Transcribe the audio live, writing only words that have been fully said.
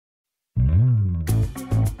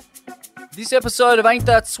This episode of Ain't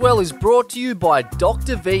That Swell is brought to you by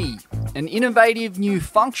Dr. V, an innovative new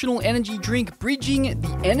functional energy drink bridging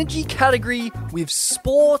the energy category with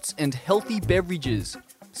sports and healthy beverages.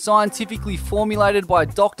 Scientifically formulated by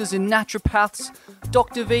doctors and naturopaths,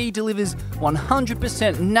 Dr. V delivers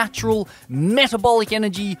 100% natural metabolic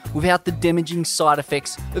energy without the damaging side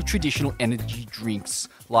effects of traditional energy drinks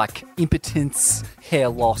like impotence, hair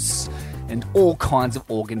loss, and all kinds of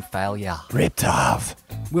organ failure. Ripped off.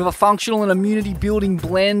 With a functional and immunity-building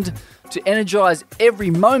blend to energize every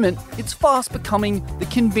moment, it's fast becoming the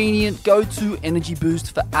convenient go-to energy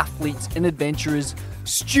boost for athletes and adventurers,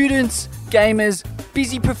 students, gamers,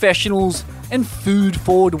 busy professionals, and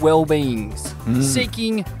food-forward well-beings,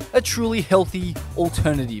 seeking a truly healthy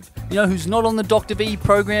alternative. You know who's not on the Dr. V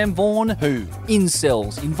program, Vaughn? Who?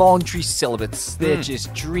 Incels, involuntary celibates. They're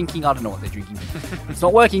just drinking. I don't know what they're drinking. It's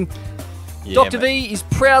not working. Yeah, Dr. V is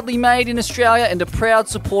proudly made in Australia and a proud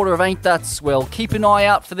supporter of Ain't That Swell. Keep an eye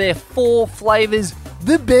out for their 4 flavours: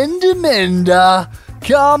 the Bender Mender,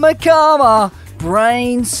 Karma Karma,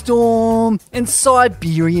 Brainstorm, and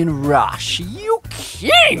Siberian Rush. You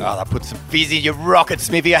king! Oh, they put some fizz in your rocket,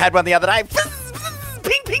 Smithy. I had one the other day.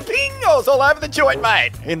 Ping, ping, ping. Oh, it's all over the joint,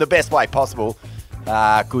 mate. In the best way possible.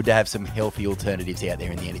 Good to have some healthy alternatives out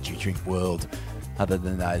there in the energy drink world. Other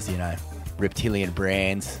than those, reptilian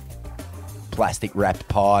brands, plastic-wrapped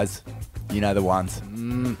pies. You know the ones.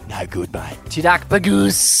 No good, mate. Tidak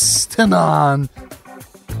bagus, teman.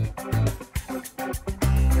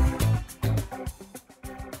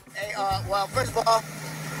 Hey, well, first of all,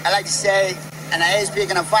 I'd like to say, and I ASP are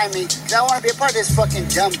going to find me, because I want to be a part of this fucking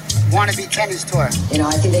dumb wannabe tennis tour.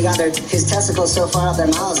 I think they got his testicles so far up their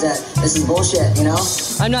mouths that this is bullshit,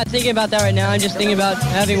 I'm not thinking about that right now. I'm just thinking about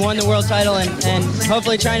having won the world title and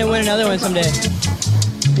hopefully trying to win another one someday.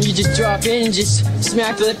 You just drop in and just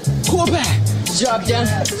smack the drop down,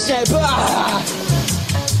 say bah!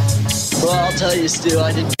 Well, I'll tell you, Stu,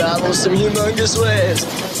 I did battle some humongous waves.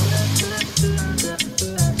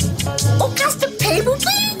 Oh, just a table,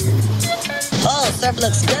 please? Oh, stuff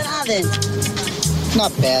looks good, Ivan.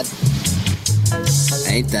 Not bad.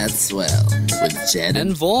 Ain't That Swell with Jed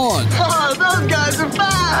and Vaughn. Oh, those guys are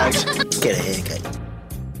back! Get a haircut.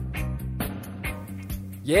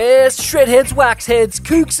 Yes, shredheads, waxheads,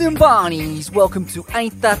 kooks and barneys, welcome to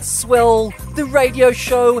Ain't That Swell, the radio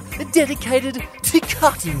show dedicated to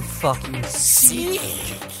cutting fucking sick.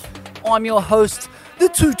 I'm your host, the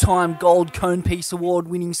 2-time Gold Cone Piece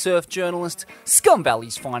Award-winning surf journalist, Scum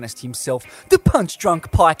Valley's finest himself, the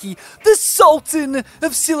punch-drunk pikey, the sultan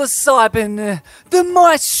of psilocybin, the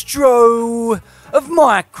maestro of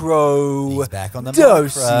micro. He's back on the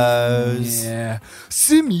dosing. micros. Yeah,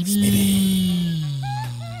 Smitty.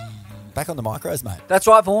 Back on the micros, mate. That's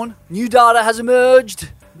right, Vaughn. New data has emerged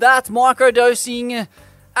that microdosing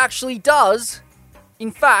actually does,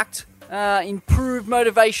 in fact, improve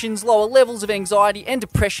motivations, lower levels of anxiety and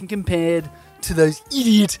depression compared to those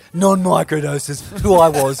idiot non-microdoses who I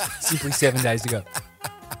was simply 7 days ago.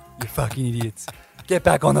 You fucking idiots. Get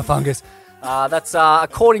back on the fungus. That's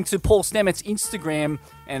according to Paul Stamets' Instagram.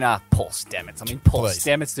 And Paul Stamets, Paul Please.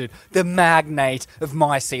 Stamets, dude, the magnate of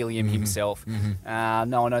mycelium himself.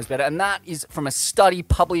 No one knows better. And that is from a study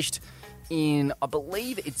published in, I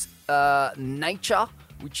believe it's Nature,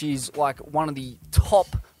 which is like one of the top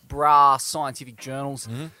brass scientific journals.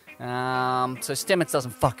 So Stamets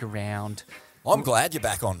doesn't fuck around. I'm glad you're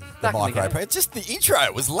back on the Back in the micro. game. Just the intro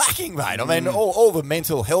was lacking, mate. I mean, all the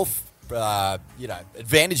mental health,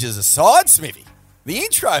 advantages aside, Smithy. The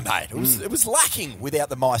intro, mate, it was lacking without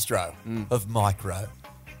the maestro of micro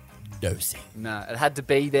dosing. No, it had to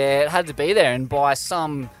be there. It had to be there. And by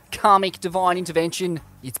some karmic divine intervention,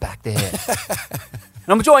 it's back there. And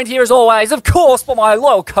I'm joined here, as always, of course, by my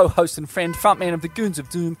loyal co-host and friend, frontman of the Goons of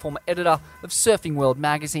Doom, former editor of Surfing World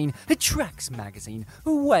magazine, Tracks magazine,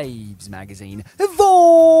 Waves magazine,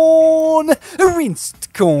 Vaughn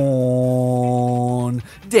Rinsed Corn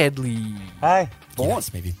Deadly. Hey. Vaughn,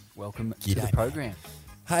 Smithy. welcome to G'day, the mate. program.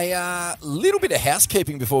 Hey, little bit of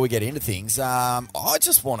housekeeping before we get into things. I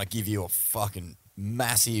just want to give you a fucking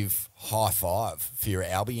massive high five for your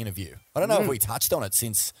Albie interview. I don't know if we touched on it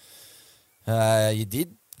since you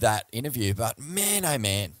did that interview, but man, oh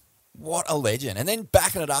man, what a legend. And then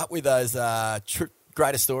backing it up with those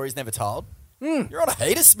greatest stories never told. You're on a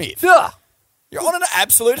heater, Smith. Yeah. You're on an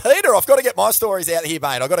absolute heater. I've got to get my stories out here,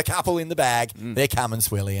 mate. I've got a couple in the bag. They're coming,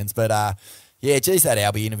 Swillians. But, yeah, geez, that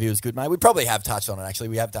Albie interview was good, mate. We probably have touched on it, actually.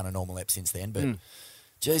 We have done a normal ep since then. But,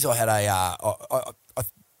 geez, I had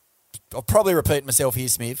I'll probably repeat myself here,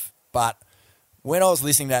 Smith, but when I was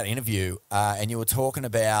listening to that interview and you were talking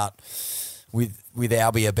about with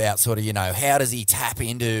Albie about sort of, how does he tap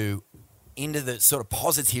into into the sort of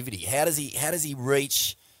positivity? How does he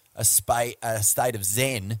reach a state of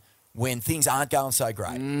zen when things aren't going so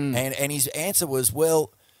great? And his answer was,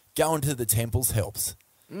 well, going to the temples helps.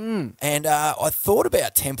 And I thought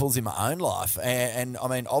about temples in my own life. And I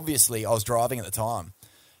mean, obviously, I was driving at the time.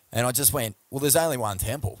 And I just went, well, there's only one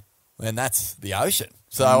temple, and that's the ocean.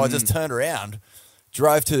 So I just turned around,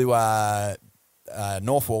 drove to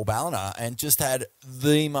North Wall Ballina, and just had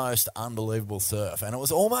the most unbelievable surf. And it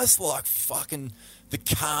was almost like fucking the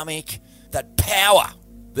karmic, that power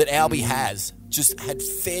that Albie has just had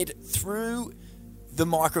fed through the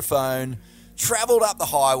microphone, travelled up the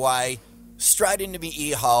highway, straight into my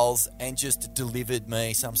ear holes, and just delivered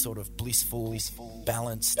me some sort of blissful,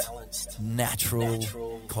 balanced,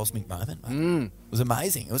 natural cosmic moment. It was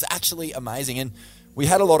amazing. It was actually amazing. And we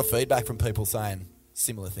had a lot of feedback from people saying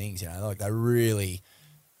similar things, like they really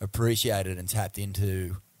appreciated and tapped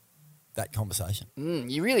into that conversation.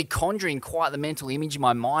 You're really conjuring quite the mental image in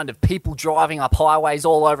my mind of people driving up highways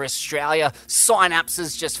all over Australia,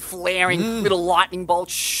 synapses just flaring, little lightning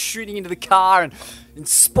bolts shooting into the car and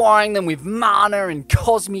inspiring them with mana and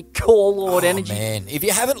cosmic core lord energy. Man, if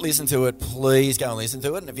you haven't listened to it, please go and listen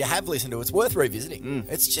to it. And if you have listened to it, it's worth revisiting.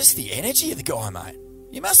 It's just the energy of the guy, mate.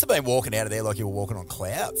 You must have been walking out of there like you were walking on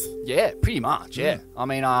clouds. Yeah, pretty much, yeah. I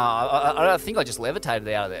mean, I think I just levitated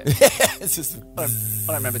out of there. It's just... I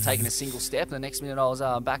don't remember taking a single step. The next minute I was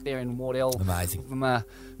back there in Wardell. Amazing. With my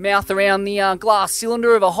mouth around the glass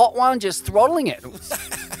cylinder of a hot one, just throttling it.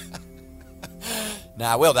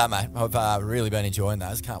 Nah, well done, mate. I've really been enjoying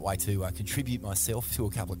those. Can't wait to contribute myself to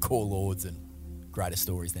a couple of core lords and greater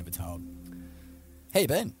stories never told. How you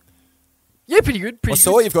been? Yeah, pretty good. I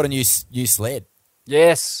saw you've got a new sled.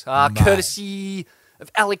 Yes, courtesy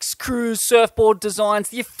of Alex Cruz Surfboard Designs,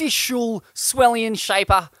 the official Swellian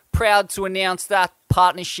shaper. Proud to announce that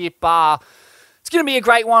partnership. It's going to be a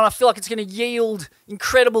great one. I feel like it's going to yield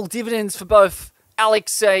incredible dividends for both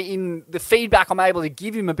Alex in the feedback I'm able to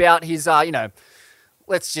give him about his,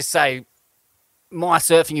 let's just say, my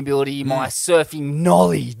surfing ability, my surfing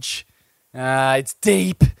knowledge. It's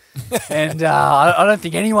deep, and I don't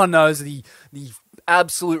think anyone knows the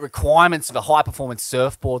absolute requirements of a high-performance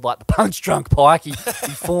surfboard like the Punch Drunk Pikey,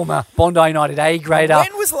 the former Bondi United A grader.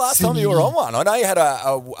 When was the last time you were on one? I know you had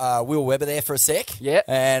a Will Webber there for a sec. Yeah.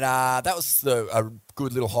 And that was a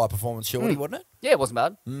good little high-performance shorty, wasn't it? Yeah, it wasn't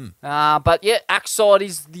bad. But yeah, Axide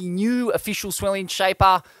is the new official Swellian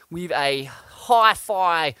shaper with a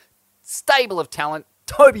hi-fi stable of talent.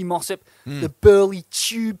 Toby Mossop, the burly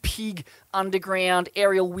tube pig, underground,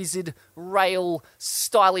 aerial wizard, rail,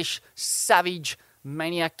 stylish, savage,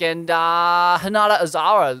 maniac, and Hanada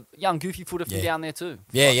Azara, young goofy footer from down there too.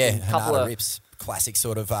 Yeah. Hanada rips. Classic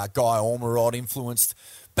sort of Guy Ormerod influenced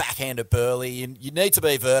backhand at Burley. And you need to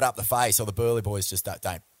be vert up the face or the Burley boys just don't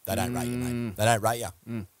rate you, mate. They don't rate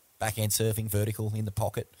you. Backhand surfing, vertical, in the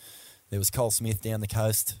pocket. There was Cole Smith down the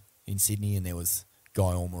coast in Sydney, and there was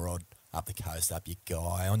Guy Ormerod up the coast, up your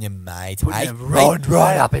guy, on your mate. Putting a rod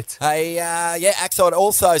right up it. Hey, Axide.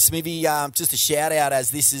 Also, Smithy, just a shout out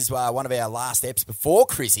as this is one of our last eps before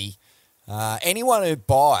Chrissy. Anyone who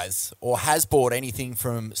buys or has bought anything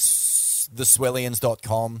from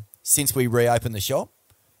theswellians.com since we reopened the shop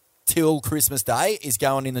till Christmas Day is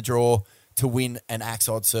going in the draw to win an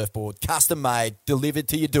Axide surfboard, custom made, delivered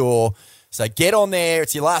to your door. So get on there.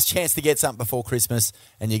 It's your last chance to get something before Christmas,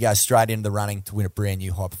 and you go straight into the running to win a brand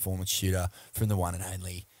new high-performance shooter from the one and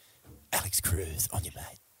only Alex Cruz on your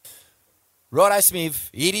mate. Righto, Smith,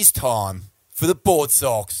 it is time for the Board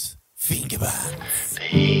Socks Finger Buns.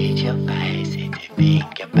 Feed your face into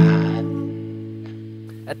finger bun.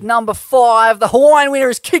 At number 5, the Hawaiian winner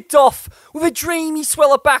is kicked off with a dreamy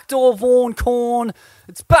sweller backdoor Vaughan corn.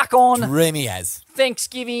 It's back on. Dreamy as.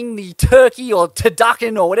 Thanksgiving, the turkey or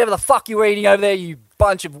turducken or whatever the fuck you're eating over there, you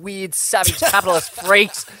bunch of weird, savage capitalist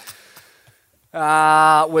freaks,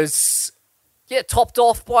 was topped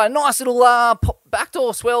off by a nice little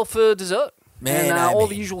backdoor swell for dessert. Man, all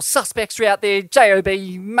the usual suspects are out there,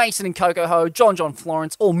 J.O.B., Mason and Coco Ho, John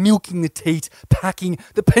Florence, all milking the teat, packing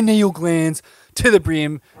the pineal glands to the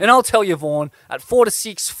brim. And I'll tell you, Vaughan, at 4 to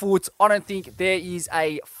 6 foot, I don't think there is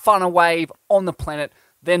a funner wave on the planet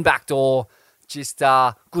than backdoor. Just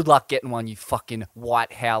good luck getting one, you fucking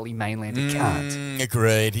white howly mainlander cunt.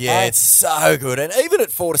 Agreed. Yeah, it's so good. And even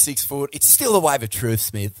at 4 to 6 foot, it's still a wave of truth,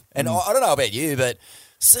 Smith. And I don't know about you, but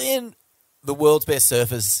seeing the world's best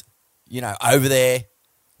surfers, over there,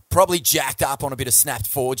 probably jacked up on a bit of snapped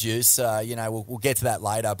 4 juice. We'll get to that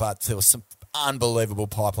later, but there was some unbelievable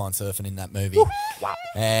pipeline surfing in that movie. Wow.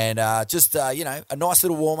 And a nice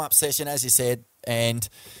little warm-up session, as you said. And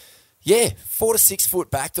Yeah, 4 to 6 foot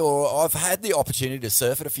backdoor. I've had the opportunity to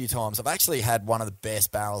surf it a few times. I've actually had one of the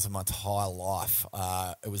best barrels of my entire life.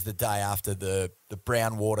 It was the day after the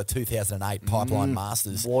Brown Water 2008 Pipeline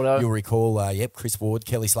Masters. Water. You'll recall, Chris Ward,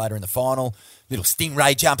 Kelly Slater in the final. Little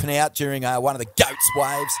Stingray jumping out during one of the Goats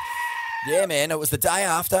waves. Yeah, man, it was the day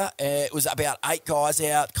after. It was about 8 guys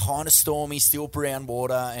out, kind of stormy, still brown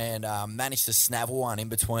water, and managed to snavel one in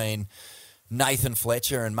between Nathan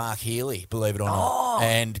Fletcher and Mark Healy, believe it or not,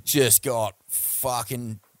 and just got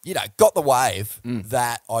fucking, got the wave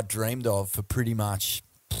that I dreamed of for pretty much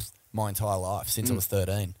my entire life since I was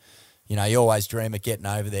 13. You always dream of getting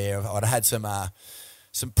over there. I'd had some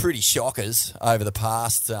pretty shockers over the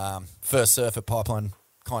past. First surf at Pipeline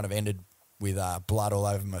kind of ended with blood all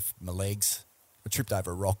over my legs. I tripped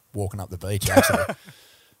over a rock walking up the beach, actually.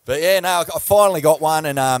 But yeah, no, I finally got one,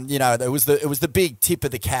 and it was the big tip of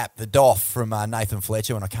the cap, the doff from Nathan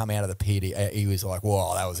Fletcher. When I come out of the pit, he was like,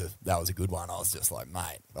 "Whoa, that was a good one." I was just like,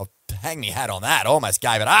 "Mate, I'll hang my hat on that." I almost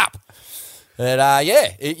gave it up. But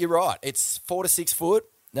you're right. It's 4 to 6 foot.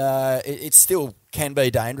 It still can be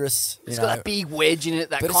dangerous. It's got that big wedge in it,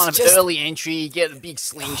 that But kind of it's just- early entry. You get a big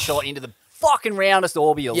slingshot into the fucking roundest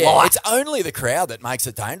orb of your Yeah, life. it's only the crowd that makes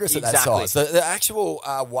it dangerous at that Exactly. size. The actual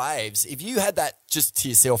waves, if you had that just to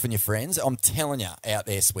yourself and your friends, I'm telling you, out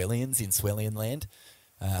there, Swellians in Swellian land,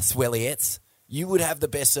 Swelliettes, you would have the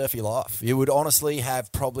best surf of your life. You would honestly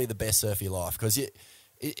have probably the best surf of your life because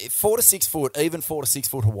 4 to 6 foot, even 4 to 6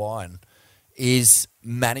 foot Hawaiian, is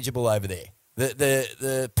manageable over there.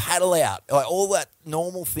 The paddle out, like all that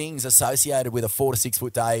normal things associated with a 4 to 6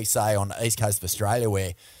 foot day, say on the east coast of Australia,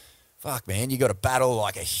 where fuck, man, you got to battle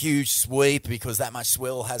like a huge sweep because that much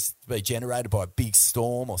swell has to be generated by a big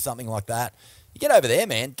storm or something like that. You get over there,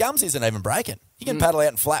 man, gums isn't even breaking. You can paddle out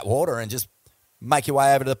in flat water and just make your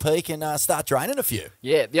way over to the peak and start draining a few.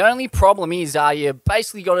 Yeah, the only problem is you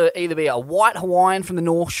basically got to either be a white Hawaiian from the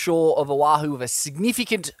North Shore of Oahu with a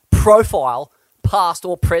significant profile, past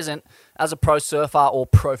or present, as a pro surfer or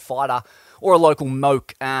pro fighter, or a local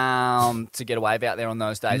moke to get a wave out there on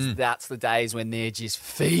those days. That's the days when they're just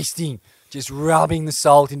feasting, just rubbing the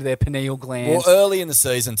salt into their pineal glands. Well, early in the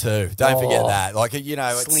season too. Don't forget that. Like,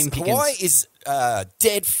 Slim pickings. Hawaii is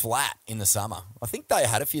dead flat in the summer. I think they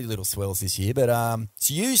had a few little swells this year, but it's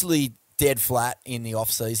usually dead flat in the off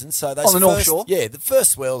season. So those On the North Shore? Yeah, the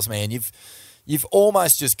first swells, man, you've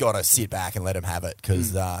almost just got to sit back and let them have it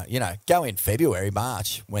because, go in February,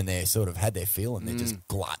 March when they're sort of had their feel and they're just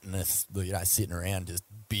gluttonous, sitting around just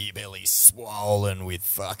beer belly swollen with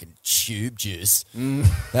fucking tube juice.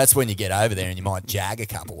 That's when you get over there and you might jag a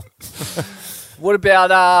couple. What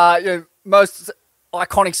about most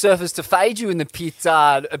iconic surfers to fade you in the pit,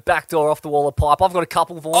 a backdoor off the wall of pipe? I've got a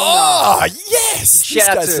couple of them. Oh, yes! This Shout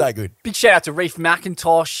out guy's to, so good. Big shout out to Reef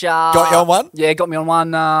McIntosh. Got you on one? Yeah, got me on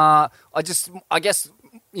one. I guess,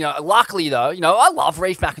 luckily though, I love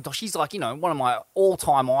Reef McIntosh. He's like, one of my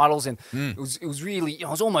all-time idols, and it was really, I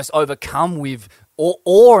was almost overcome with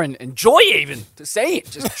awe and joy even to see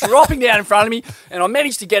it just dropping down in front of me, and I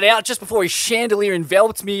managed to get out just before his chandelier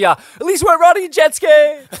enveloped me. At least we're riding a jet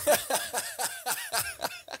ski.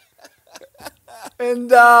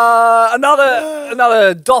 And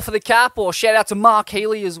another doff of the cap, or shout out to Mark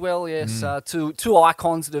Healy as well. Yes, two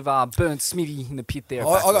icons that have burnt Smithy in the pit there.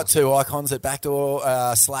 I got 2 icons at backdoor /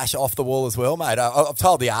 off the wall as well, mate. I've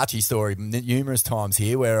told the Archie story numerous times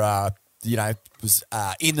here where, was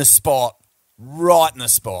in the spot, right in the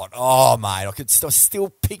spot. Oh, mate, I could still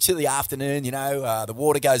picture the afternoon, the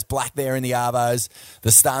water goes black there in the Arvos,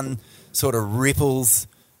 the sun sort of ripples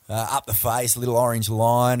up the face, a little orange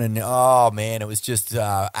line, and oh man, it was just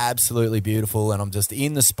absolutely beautiful. And I'm just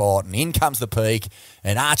in the spot, and in comes the peak,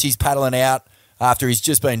 and Archie's paddling out after he's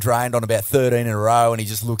just been drained on about 13 in a row, and he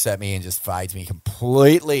just looks at me and just fades me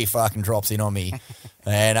completely, fucking drops in on me.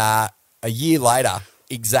 And a year later,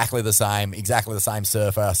 exactly the same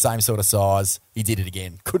surfer, same sort of size, he did it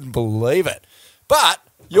again. Couldn't believe it. But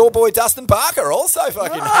your boy Dustin Parker also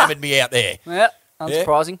fucking hammered me out there. Yeah.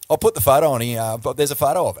 Unsurprising. Yeah. I'll put the photo on here, but there's a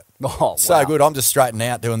photo of it. Oh, so wow. good. I'm just straightening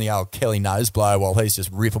out doing the old Kelly nose blow while he's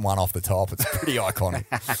just ripping one off the top. It's pretty iconic.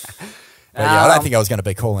 But yeah, I don't think I was going to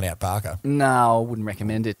be calling out Parker. No, I wouldn't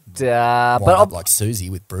recommend it. Wind up like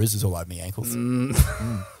Susie with bruises all over my ankles.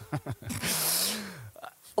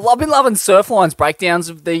 Well, I've been loving Surfline's breakdowns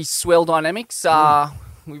of these swell dynamics.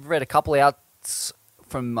 We've read a couple out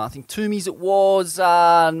from, I think, Toomey's it was,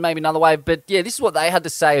 maybe another wave. But yeah, this is what they had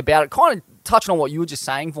to say about it. Kind of touching on what you were just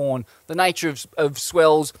saying, Vaughan, the nature of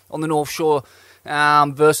swells on the North Shore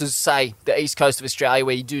versus, say, the east coast of Australia,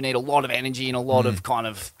 where you do need a lot of energy and a lot of kind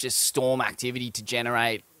of just storm activity to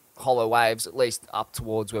generate hollow waves, at least up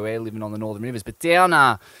towards where we're living on the northern rivers. But down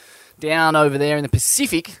down over there in the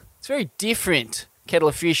Pacific, it's very different. Kettle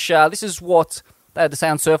of fish. This is what they had to say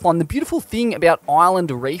on Surfline. The beautiful thing about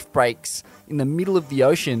island reef breaks in the middle of the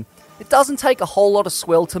ocean, it doesn't take a whole lot of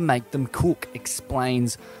swell to make them cook,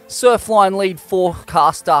 explains Surfline lead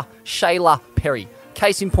forecaster Shayla Perry.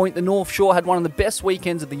 Case in point, the North Shore had one of the best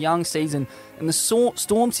weekends of the young season, and the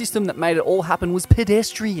storm system that made it all happen was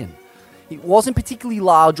pedestrian. It wasn't particularly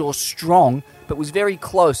large or strong, but was very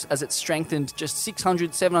close as it strengthened just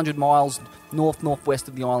 600, 700 miles north-northwest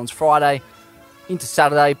of the islands Friday into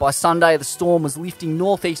Saturday. By Sunday, the storm was lifting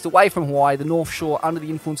northeast away from Hawaii, the North Shore under the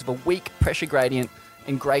influence of a weak pressure gradient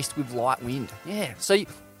and graced with light wind. Yeah, so...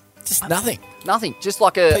 Just nothing. Nothing. Just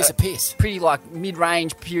like a piece of piss. Pretty like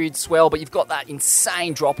mid-range period swell, but you've got that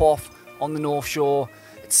insane drop-off on the North Shore.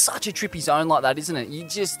 It's such a trippy zone like that, isn't it?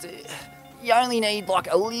 You only need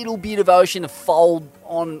like a little bit of ocean to fold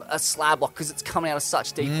on a slab, because it's coming out of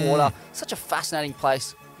such deep water. Such a fascinating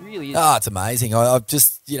place. It really is. Oh, it's amazing. I've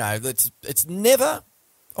just, it's never...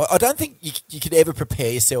 I don't think you could ever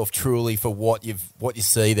prepare yourself truly for what you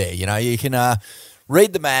see there. You can...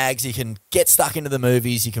 read the mags, you can get stuck into the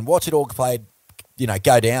movies, you can watch it all played,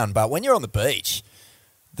 go down. But when you're on the beach,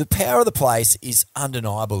 the power of the place is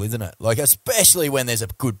undeniable, isn't it? Like, especially when there's a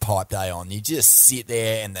good pipe day on. You just sit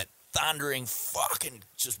there and that thundering fucking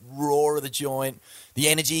just roar of the joint, the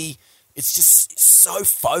energy, it's just so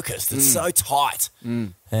focused. It's so tight.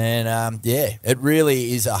 And, it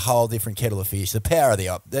really is a whole different kettle of fish. The power of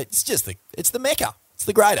it's the Mecca. It's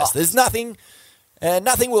the greatest. There's nothing...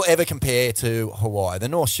 nothing will ever compare to Hawaii. The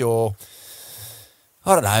North Shore,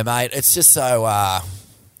 I don't know, mate. It's just so,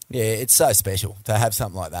 it's so special to have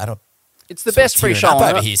something like that. It's the best free show on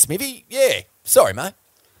over Earth. here, Smithy. Yeah, sorry, mate.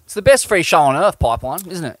 It's the best free show on Earth, Pipeline,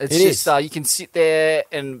 isn't it? It's it just is. You can sit there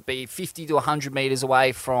and be 50 to 100 metres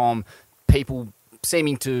away from people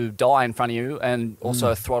seeming to die in front of you, and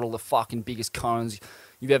also throttle the fucking biggest cones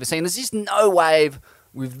you've ever seen. There's just no wave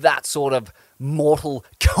with that sort of mortal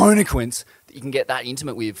conequence that you can get that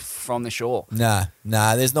intimate with from the shore. No,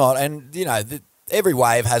 there's not. And, every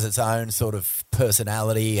wave has its own sort of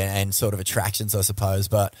personality and sort of attractions, I suppose.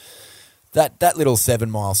 But that little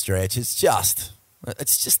 7 mile stretch, it's just,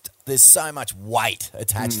 there's so much weight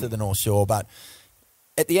attached to the North Shore. But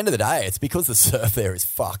at the end of the day, it's because the surf there is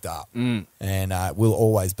fucked up. And will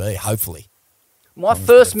always be, hopefully. My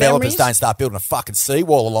first developers memories... don't start building a fucking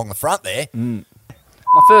seawall along the front there.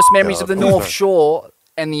 My first memories of the North Shore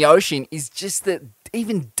and the ocean is just that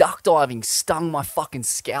even duck diving stung my fucking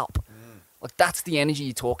scalp. Like, that's the energy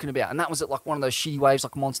you're talking about. And that was at like one of those shitty waves,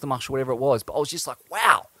 like Monster Mush or whatever it was. But I was just like,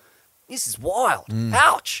 wow, this is wild.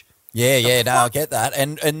 Ouch. Yeah, no, I get that.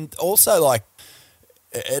 And also, like,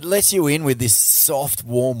 it lets you in with this soft,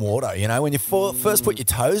 warm water. When you first put your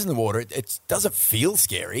toes in the water, it doesn't feel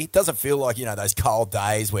scary. It doesn't feel like, those cold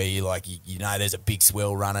days where you like, there's a big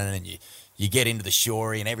swell running and you get into the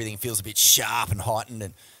shorey and everything feels a bit sharp and heightened,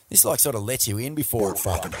 and this like sort of lets you in before it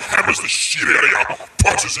fucking hammers the shit out of you,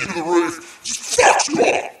 punches into the roof, just fucks you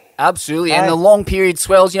up. Absolutely, and the long period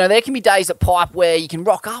swells, there can be days at Pipe where you can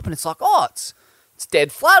rock up and it's like, it's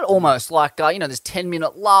dead flat almost, like, there's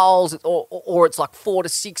 10-minute lulls, or it's like 4 to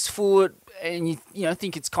 6 foot, and you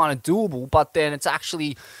think it's kind of doable, but then it's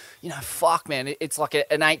actually... fuck, man, it's like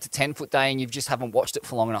an 8 to 10 foot day and you just haven't watched it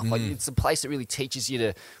for long enough. Like, it's a place that really teaches you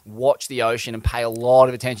to watch the ocean and pay a lot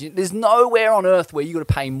of attention. There's nowhere on Earth where you got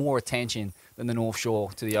to pay more attention than the North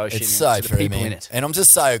Shore to the ocean. It's so to the true, people man. in it. And I'm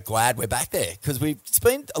just so glad we're back there because it's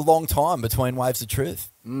been a long time between waves of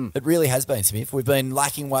truth. It really has been, Smith. We've been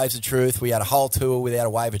lacking waves of truth. We had a whole tour without a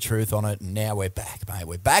wave of truth on it, and now we're back, mate.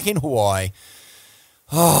 We're back in Hawaii.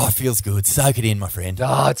 Oh, it feels good. Soak it in, my friend.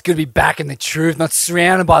 Oh, it's good to be back in the truth, not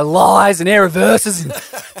surrounded by lies and air reverses and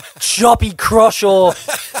choppy cross or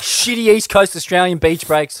shitty East Coast Australian beach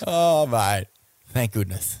breaks. Oh, mate. Thank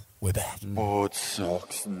goodness. We're back. Board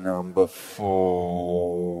socks number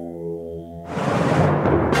 4.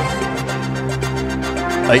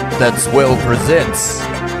 Ain't That Swell presents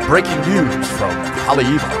breaking news from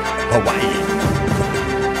Haleiwa, Hawaii.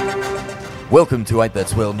 Welcome to Ain't That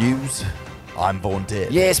Swell News. I'm Vaughn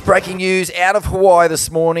Ted. Yes, breaking news out of Hawaii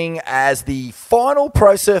this morning as the final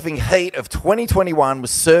pro surfing heat of 2021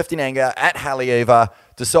 was surfed in anger at Haleiwa,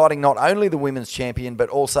 deciding not only the women's champion but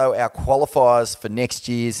also our qualifiers for next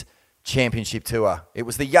year's championship tour. It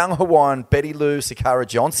was the young Hawaiian Betty Lou Sakara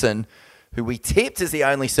Johnson, who we tipped as the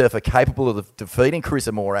only surfer capable of defeating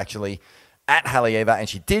Carissa Moore actually at Haleiwa, and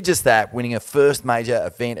she did just that, winning her first major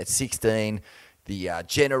event at 16. The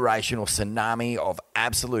generational tsunami of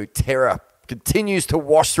absolute terror continues to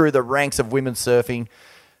wash through the ranks of women's surfing.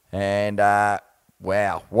 And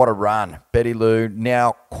Wow, what a run. Betty Lou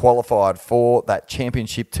now qualified for that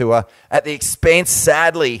championship tour at the expense,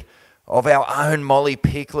 sadly, of our own Molly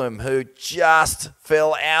Picklum, who just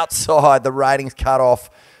fell outside the ratings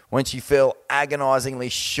cutoff when she fell agonisingly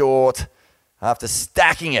short after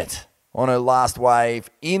stacking it on her last wave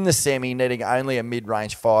in the semi, needing only a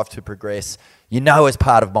mid-range 5 to progress. You know, as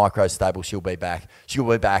part of Micro Stable, she'll be back. She'll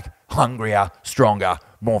be back hungrier, stronger,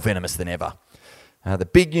 more venomous than ever. The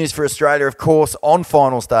big news for Australia, of course, on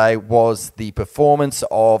finals day was the performance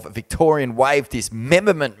of Victorian wave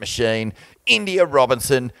dismemberment machine, India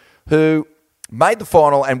Robinson, who made the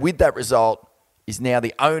final and with that result is now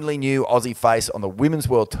the only new Aussie face on the Women's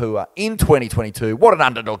World Tour in 2022. What an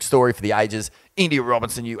underdog story for the ages. India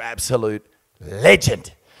Robinson, you absolute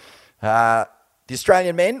legend. The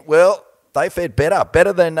Australian men, well, they fared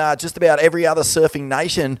better than just about every other surfing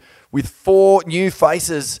nation, with 4 new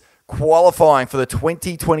faces qualifying for the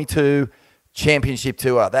 2022 Championship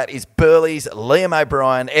Tour. That is Burley's Liam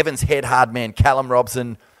O'Brien, Evans Head Hard Man Callum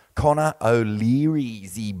Robson, Connor O'Leary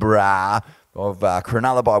Zebra of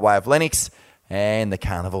Cronulla by way of Lennox, and the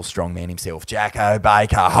Carnival strongman himself, Jacko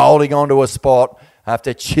Baker, holding on to a spot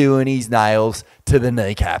after chewing his nails to the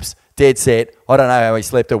kneecaps. Dead set. I don't know how he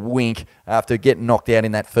slept a wink after getting knocked out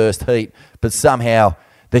in that first heat, but somehow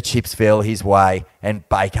the chips fell his way, and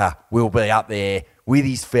Baker will be up there with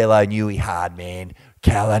his fellow Newey hard man,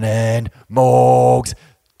 Callanan, Morgs,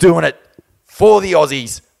 doing it for the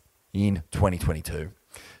Aussies in 2022.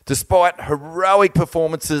 Despite heroic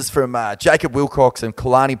performances from Jacob Wilcox and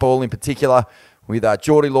Kalani Ball in particular, with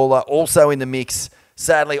Geordie Lawler also in the mix,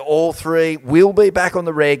 sadly all 3 will be back on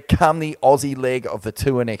the reg come the Aussie leg of the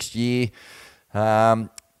tour next year. Bad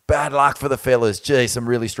luck for the fellas. Gee, some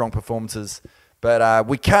really strong performances. But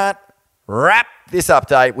we can't wrap this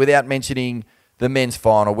update without mentioning the men's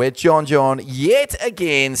final, where John yet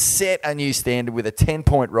again set a new standard with a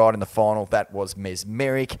 10-point ride in the final. That was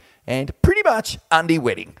mesmeric and pretty much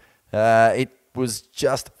undie-wetting. It was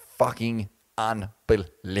just fucking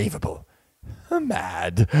unbelievable.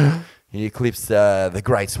 Mad. He eclipsed the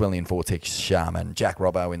great Swellian Vortex shaman, Jack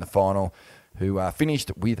Robbo, in the final, who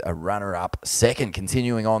finished with a runner-up second,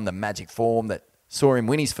 continuing on the magic form that saw him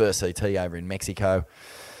win his first CT over in Mexico.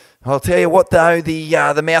 I'll tell you what, though,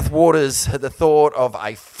 the mouth waters at the thought of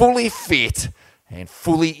a fully fit and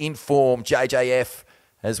fully informed JJF,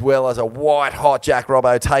 as well as a white-hot Jack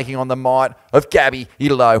Robbo taking on the might of Gabby,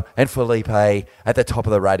 Italo, and Felipe at the top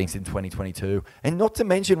of the ratings in 2022. And not to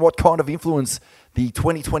mention what kind of influence the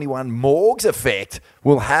 2021 Morgs effect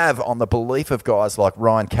will have on the belief of guys like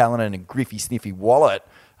Ryan Callanan and Griffey Sniffy Wallet,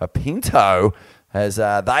 a Pinto, as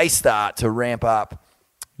they start to ramp up,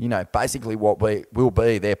 you know, basically what will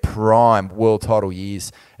be their prime world title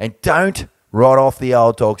years. And don't write off the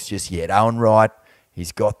old dogs just yet. Owen Wright,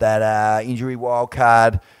 he's got that injury wild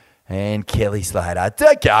card. And Kelly Slater,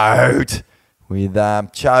 the GOAT, with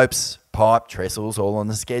Chopes, Pipe, Trestles all on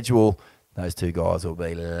the schedule. Those 2 guys will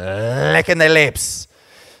be licking their lips.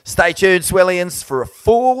 Stay tuned, Swellians, for a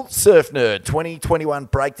full Surf Nerd 2021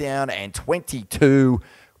 breakdown and 22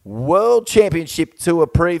 World Championship Tour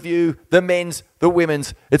preview. The men's, the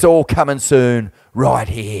women's, it's all coming soon right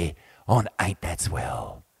here on Ain't That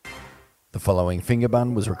Swell. The following finger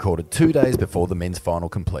bun was recorded 2 days before the men's final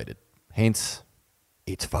completed. Hence,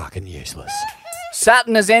 it's fucking useless.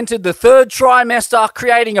 Saturn has entered the 3rd trimester,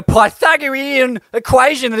 creating a Pythagorean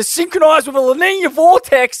equation that is synchronized with a linear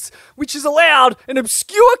vortex, which has allowed an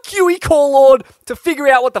obscure QE call lord to figure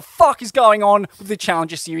out what the fuck is going on with the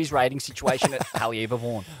Challenger Series rating situation at Haleiwa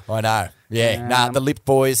Vaughan. I know. Yeah. The Lip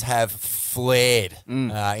boys have flared in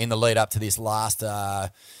the lead up to this last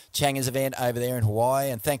Changers event over there in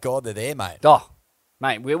Hawaii, and thank God they're there, mate. Oh,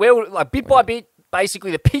 mate, we're like bit by bit.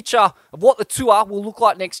 Basically, the picture of what the tour will look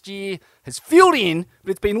like next year has filled in,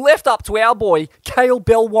 but it's been left up to our boy, Cale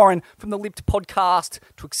Bell-Warren from the Lipped podcast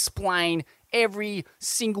to explain every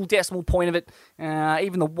single decimal point of it.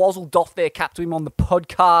 Even the Wazzle doffed their cap to him on the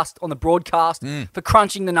podcast, on the broadcast, for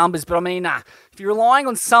crunching the numbers. But I mean, if you're relying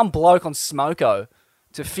on some bloke on Smoko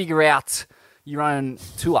to figure out your own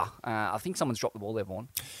tour, I think someone's dropped the ball there, Vaughan.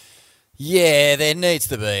 Yeah, there needs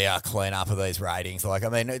to be a clean-up of these ratings. Like, I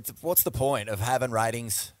mean, what's the point of having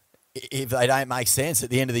ratings if they don't make sense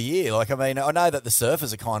at the end of the year? Like, I mean, I know that the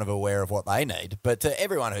surfers are kind of aware of what they need, but to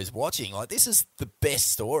everyone who's watching, like, this is the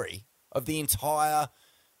best story of the entire...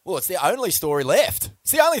 Well, it's the only story left.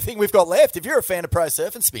 It's the only thing we've got left. If you're a fan of Pro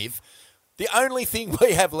Surf and Spiv, the only thing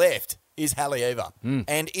we have left is Haleiwa.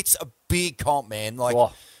 And it's a big comp, man. Like,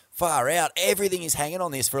 far out. Everything is hanging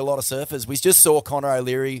on this for a lot of surfers. We just saw Connor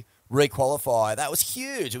O'Leary requalify. That was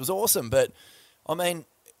huge. It was awesome. But, I mean,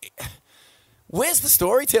 Where's the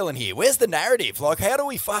storytelling here? Where's the narrative? Like, how do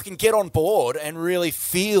we fucking get on board and really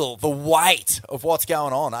feel the weight of what's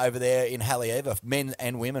going on over there in Haleiwa, men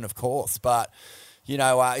and women, of course. But, you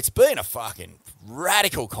know, it's been a fucking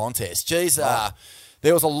radical contest. Geez,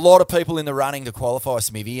 there was a lot of people in the running to qualify,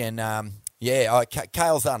 Smithy, and,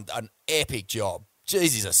 Kale's done an epic job.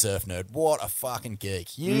 Jeez, he's a surf nerd. What a fucking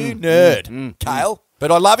geek. You nerd, Kale.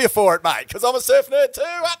 But I love you for it, mate, because I'm a surf nerd too.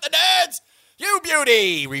 Up the nerds! You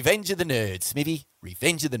beauty! Revenge of the Nerds. Smithy,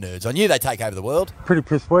 Revenge of the Nerds. I knew they'd take over the world. Pretty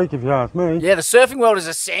pissed weak if you ask me. Yeah, the surfing world is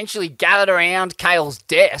essentially gathered around Kale's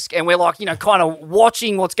desk, and we're like, you know, kind of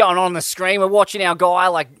watching what's going on the screen. We're watching our guy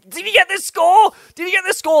like, did he get this score? Did he get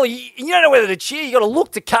this score? You don't know whether to cheer. You got to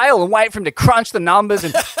look to Kale and wait for him to crunch the numbers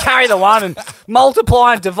and carry the one and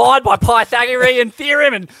multiply and divide by Pythagorean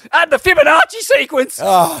theorem and add the Fibonacci sequence.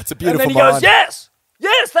 Oh, it's a beautiful And then he goes, yes.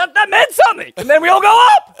 Yes, that meant something. And then we all go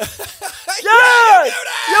up. Yes,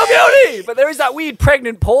 you're beauty. But there is that weird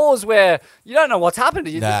pregnant pause where you don't know what's happened.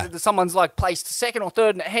 Someone's like placed second or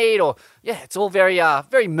third in the heat, or it's all very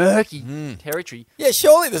murky territory. Yeah,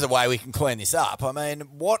 surely there's a way we can clean this up. I mean,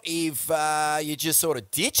 what if you just sort of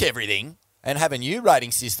ditch everything and have a new rating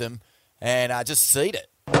system and just seed it?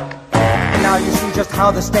 Now you see just how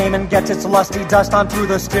the stamen gets its lusty dust onto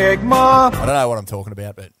the stigma. I don't know what I'm talking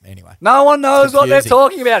about, but anyway. No one knows what they're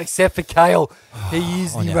talking about except for Kale. He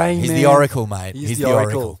is the Rain Man. He's the Oracle, mate. He's the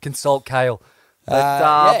Oracle. Consult Kale.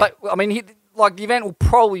 But I mean, the event will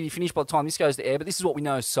probably be finished by the time this goes to air, but this is what we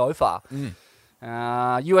know so far.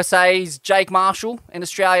 USA's Jake Marshall and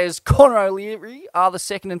Australia's Conor O'Leary are the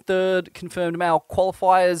second and third confirmed male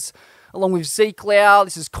qualifiers, along with Zeke Lau.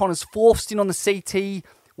 This is Conor's fourth stint on the CT,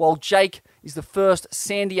 while Jake is the first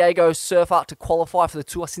San Diego surfer to qualify for the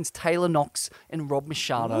tour since Taylor Knox and Rob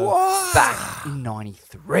Machado back in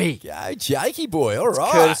 '93. Go, Jakey boy, all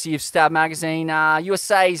right. Courtesy of Stab Magazine.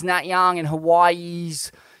 USA's Nat Young and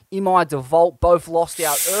Hawaii's Imai DeVault both lost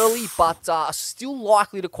out early, but are still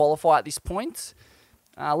likely to qualify at this point.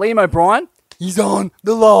 Liam O'Brien, he's on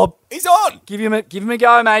the lob. He's on. Give him a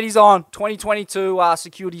go, mate. He's on. 2022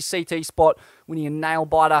 secured his CT spot, winning a nail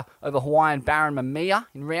biter over Hawaiian Baron Mamiya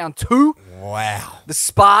in round 2. Wow. The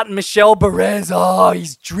Spartan Michel Perez,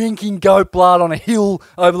 he's drinking goat blood on a hill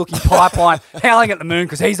overlooking Pipeline, howling at the moon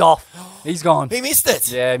because he's off. He's gone. He missed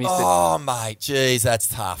it. Yeah, he missed it. Oh, mate, jeez, that's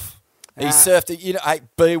tough. He surfed it. You know, hey,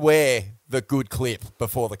 beware the good clip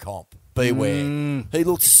before the comp. Beware. He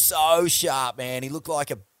looked so sharp, man. He looked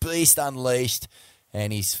like a beast unleashed,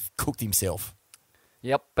 and he's cooked himself.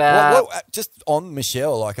 Yep. Just on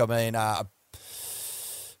Michelle, like, I mean,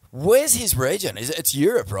 where's his region? It's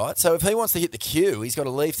Europe, right? So if he wants to hit the queue, he's got to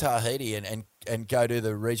leave Tahiti and go to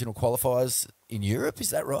the regional qualifiers in Europe. Is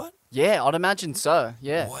that right? Yeah, I'd imagine so,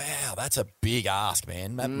 yeah. Wow, that's a big ask,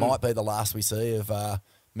 man. That might be the last we see of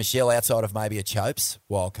Michelle outside of maybe a Chopes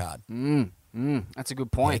wild card. That's a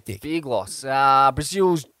good point. Hectic. Big loss.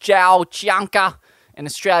 Brazil's João Chianca and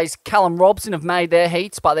Australia's Callum Robson have made their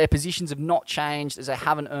heats, but their positions have not changed as they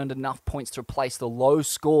haven't earned enough points to replace the low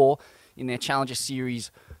score in their Challenger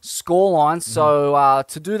Series scoreline. So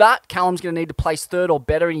to do that, Callum's going to need to place third or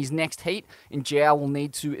better in his next heat, and João will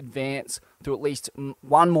need to advance through at least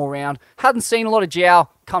one more round. Hadn't seen a lot of João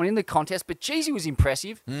coming into the contest, but geez, he was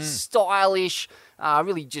impressive. Stylish,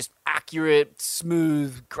 really just accurate,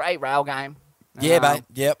 smooth, great rail game. Yeah, mate.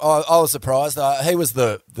 Yep, I was surprised. He was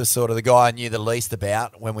the sort of the guy I knew the least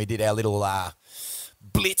about when we did our little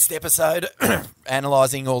blitzed episode,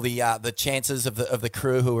 analysing all the chances of the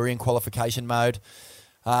crew who were in qualification mode.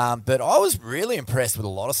 But I was really impressed with a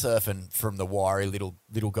lot of surfing from the wiry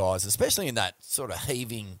little guys, especially in that sort of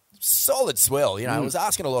heaving, solid swell. You know, it was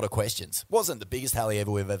asking a lot of questions. Wasn't the biggest Haleiwa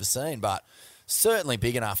we've ever seen, but certainly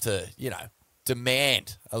big enough to, you know,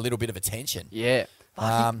 demand a little bit of attention. Yeah.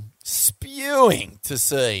 Spewing to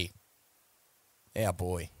see our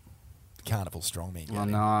boy, Carnival Strongman. I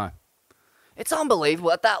know. It's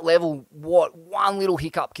unbelievable at that level what one little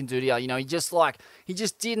hiccup can do to you. You know, he just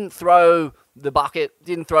didn't throw the bucket,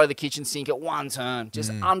 didn't throw the kitchen sink at one turn,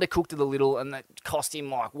 just undercooked it a little, and that cost him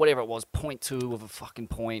like whatever it was, 0.2 of a fucking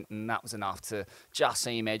point, and that was enough to just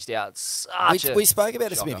see him edged out. We spoke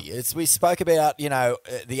about it, Smithy. We spoke about, you know,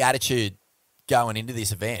 the attitude going into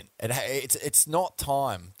this event. It's not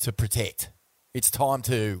time to protect. It's time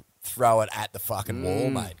to throw it at the fucking wall,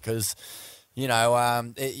 mate, because, you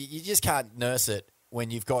know, you just can't nurse it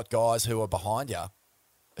when you've got guys who are behind you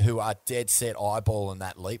who are dead set eyeballing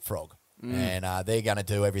that leapfrog, and they're going to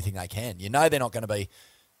do everything they can. You know they're not going to be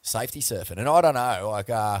safety surfing. And I don't know, like,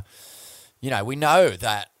 you know, we know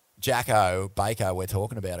that Jacko Baker we're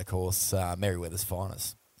talking about, of course, Merryweather's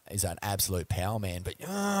finest, is an absolute power man, but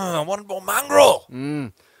I wanted more mongrel.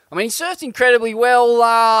 I mean, he surfed incredibly well.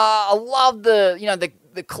 I love the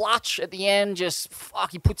clutch at the end. Just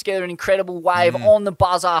he put together an incredible wave on the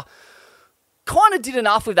buzzer. Kind of did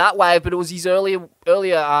enough with that wave, but it was his earlier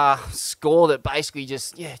score that basically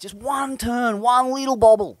just one turn, one little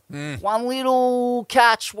bobble, one little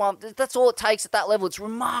catch. That's all it takes at that level. It's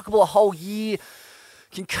remarkable. A whole year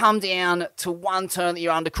can come down to one turn that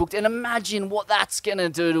you're undercooked, and imagine what that's going to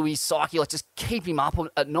do to his psyche. Like, just keep him up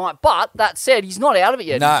at night. But that said, he's not out of it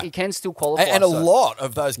yet. No. He can still qualify. And a lot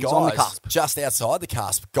of those he's on the guys cusp. just outside the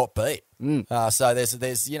cusp got beat. So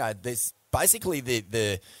there's basically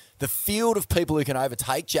the field of people who can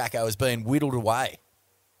overtake Jacko has been whittled away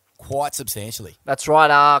quite substantially. That's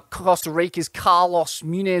right. Costa Rica's Carlos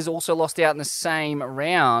Munez also lost out in the same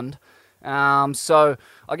round. So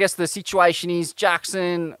I guess the situation is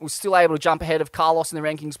Jackson was still able to jump ahead of Carlos in the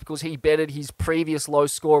rankings because he betted his previous low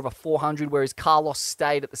score of a 400, whereas Carlos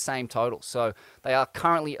stayed at the same total. So they are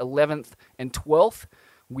currently 11th and 12th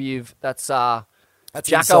with that's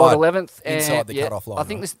Jacko at 11th. Inside the cutoff line. I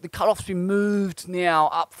think the cutoff's been moved now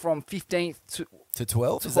up from 15th to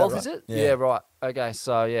 12th. Is that right? Is it? Yeah, right. Okay,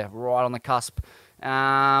 so right on the cusp.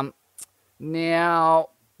 Now,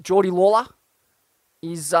 Geordie Lawler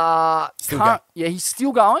is he's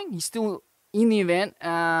still going. He's still in the event.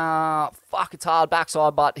 It's hard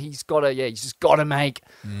backside, but he's just got to make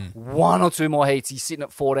one or two more heats. He's sitting at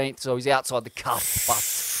 14th, so he's outside the cusp,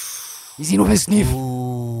 but he's in with a sniff.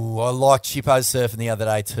 Ooh, I like Chippo surfing the other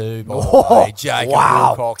day too. Jacob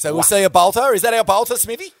Wilcox. So we'll see a bolter. Is that our bolter,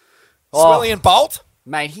 Smithy? Swellian Bolt?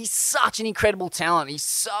 Mate, he's such an incredible talent. He's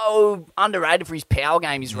so underrated for his power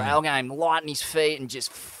game, his rail game, light on his feet, and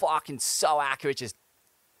just fucking so accurate. Just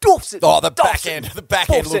doofs it. The back end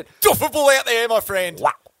looked doofable out there, my friend.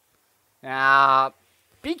 Wow.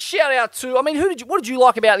 Big shout out to, what did you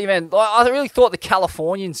like about the event? I really thought the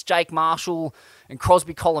Californians, Jake Marshall and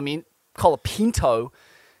Crosby Colapinto,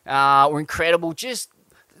 were incredible. Just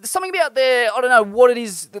something about I don't know what it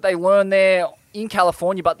is that they learned there in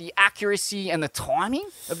California, but the accuracy and the timing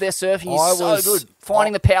of their surfing is so good.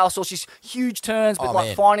 Finding the power source, just huge turns,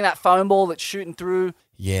 but finding that foam ball that's shooting through.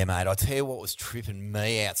 Yeah, mate, I'll tell you what was tripping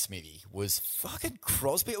me out, Smithy, was fucking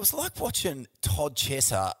Crosby. It was like watching Todd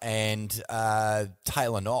Chesser and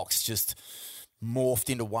Taylor Knox just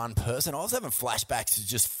morphed into one person. I was having flashbacks to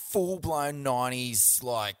just full-blown 90s,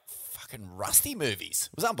 like, fucking Rusty movies.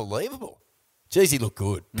 It was unbelievable. Jeez, he looked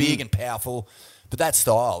good. Big and powerful. But that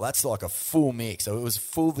style, that's like a full mix. So it was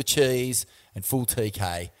full the cheese and full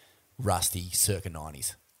TK, Rusty, circa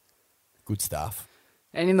 90s. Good stuff.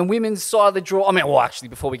 And in the women's side of the draw, actually,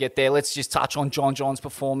 before we get there, let's just touch on John John's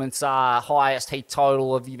performance. Highest heat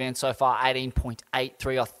total of the event so far,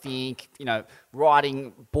 18.83, I think.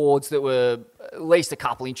 Riding boards that were at least a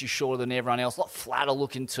couple inches shorter than everyone else. A lot flatter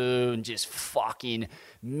looking too, and just fucking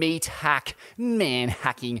meat hack, man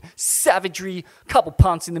hacking, savagery, couple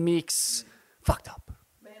punts in the mix. Fucked up.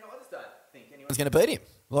 Man, I just don't think anyone's going to beat him.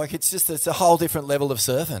 Like, it's a whole different level of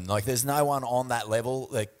surfing. Like, there's no one on that level.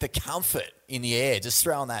 Like, the comfort in the air, just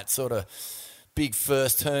throwing that sort of big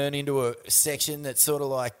first turn into a section that sort of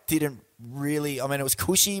like didn't really, it was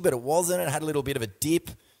cushy, but it wasn't. It had a little bit of a dip,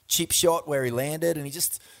 chip shot where he landed, and he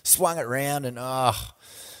just swung it round, and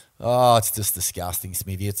it's just disgusting,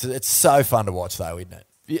 Smithy. It's so fun to watch though, isn't it?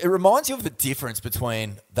 It reminds you of the difference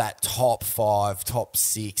between that top 5, top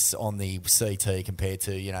 6 on the CT compared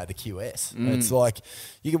to, the QS. It's like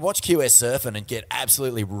you can watch QS surfing and get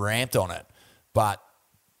absolutely ramped on it, but,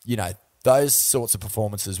 those sorts of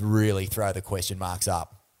performances really throw the question marks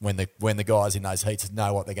up when the guys in those heats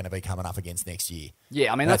know what they're going to be coming up against next year.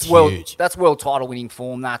 Yeah, that's huge. That's world title winning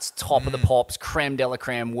form. That's top of the pops, creme de la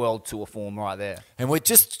creme world tour form right there. And we're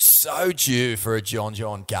just so due for a John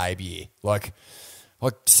Gabe year. Like, I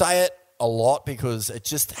say it a lot because it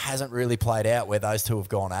just hasn't really played out where those two have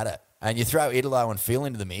gone at it. And you throw Italo and Phil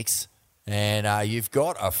into the mix, and you've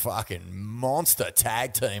got a fucking monster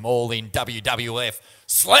tag team all in WWF.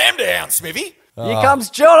 Slam down, Smithy. Here comes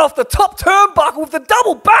John off the top turnbuckle with the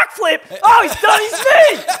double backflip. Oh, he's done his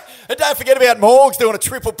knee. And don't forget about Morgs doing a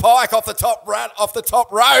triple pike off the top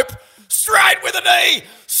rope. Straight with a knee.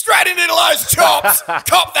 Straight into those chops.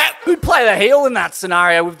 Cop that. Who'd play the heel in that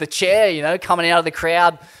scenario with the chair, coming out of the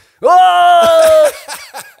crowd? Oh!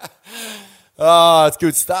 Oh, it's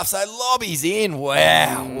good stuff. So Lobby's in.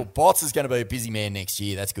 Wow. Well, Bots is going to be a busy man next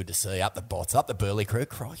year. That's good to see. Up the Bots, up the Burley crew.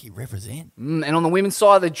 Crikey, represent. And on the women's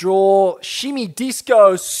side of the draw, Shimmy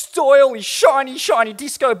Disco, Stoily, shiny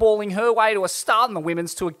disco balling her way to a start in the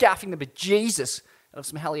women's tour, gaffing the bejesus out of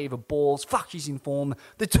some Haleiwa balls. Fuck, she's in form.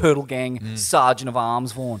 The Turtle Gang, Sergeant of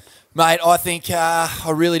Arms, Vaughan. Mate, I think,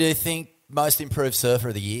 I really do think most improved surfer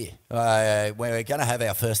of the year. We're going to have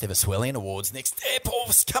our first ever Swellian Awards next.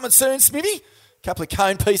 Paul's coming soon, Smithy. A couple of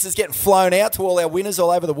cone pieces getting flown out to all our winners all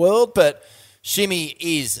over the world, but Shimmy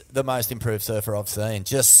is the most improved surfer I've seen.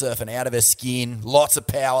 Just surfing out of her skin, lots of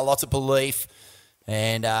power, lots of belief,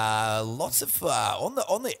 and lots of on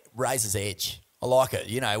the razor's edge. I like it.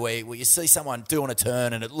 You know, where you see someone doing a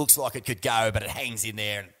turn and it looks like it could go, but it hangs in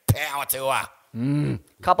there, and power to her. A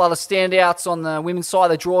couple other standouts on the women's side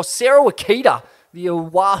of the draw. Sarah Wakita, the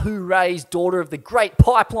Oahu Rays daughter of the great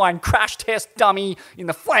pipeline crash test dummy in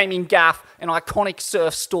the Flaming Gaff and iconic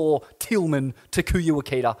surf store Tillman, Takuya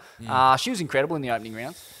Wakita. She was incredible in the opening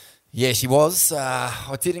round. Yeah, she was.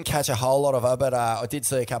 I didn't catch a whole lot of her, but I did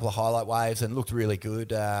see a couple of highlight waves and looked really good.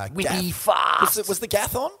 Whippy fast. Was the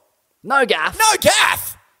gaff on? No gaff. No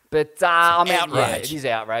gaff! But, I mean, outrage. yeah, it is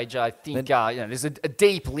outrage. I think there's a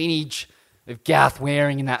deep lineage of gaff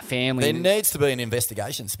wearing in that family. There needs to be an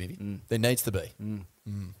investigation, Smithy. There needs to be.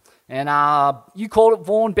 And you called it,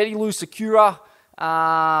 Vaughn. Betty Lou Sakura.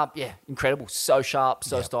 Incredible. So sharp,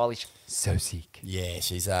 so stylish, so sick. Yeah,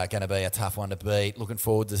 she's going to be a tough one to beat. Looking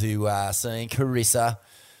forward to seeing Carissa.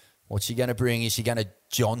 What's she going to bring? Is she going to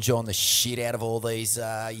John the shit out of all these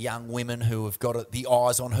young women who have got the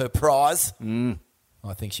eyes on her prize?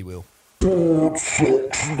 I think she will. The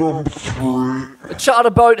charter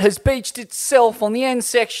boat has beached itself on the end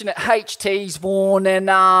section at HT's, Vaughan, and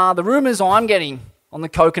the rumours I'm getting on the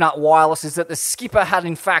Coconut Wireless is that the skipper had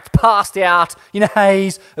in fact passed out in a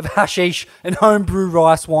haze of hashish and homebrew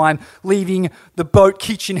rice wine, leaving the boat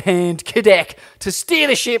kitchen hand Kadek to steer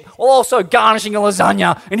the ship while also garnishing a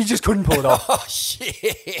lasagna, and he just couldn't pull it off. Oh,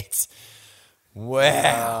 shit.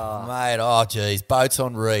 Wow, mate. Oh, geez. Boats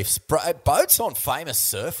on reefs. Boats on famous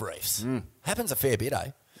surf reefs. Happens a fair bit,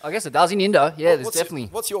 eh? I guess it does in Indo. Yeah, there's definitely.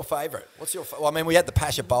 What's your favourite? Well, I mean, we had the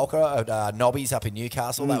Pasha Bulker at Nobby's up in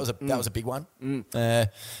Newcastle. That was a big one.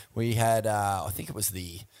 We had, I think it was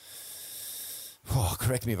the. Oh,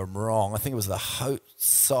 correct me if I'm wrong. I think it was the Ho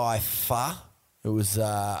Sai Fa. It was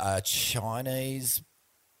a Chinese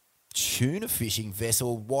tuna fishing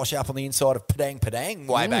vessel wash up on the inside of Padang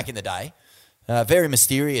way back in the day. Very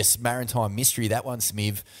mysterious maritime mystery, that one,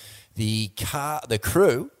 Smiv. The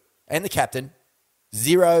crew and the captain,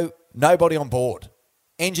 nobody on board.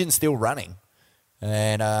 Engine still running.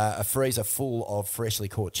 And a freezer full of freshly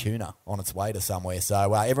caught tuna on its way to somewhere.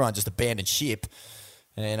 So everyone just abandoned ship.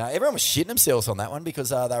 And everyone was shitting themselves on that one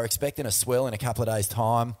because they were expecting a swell in a couple of days'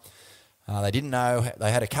 time. They didn't know.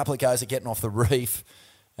 They had a couple of goes at getting off the reef.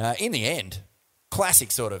 In the end, classic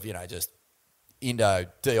sort of, just Indo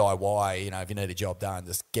DIY, if you need a job done,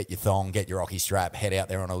 just get your thong, get your Rocky strap, head out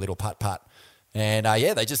there on a little putt-putt. And,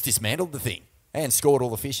 they just dismantled the thing and scored all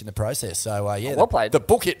the fish in the process. So, well played. The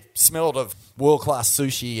bucket smelled of world-class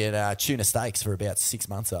sushi and tuna steaks for about 6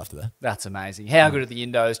 months after that. That's amazing. How good are the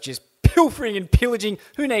Indos just pilfering and pillaging?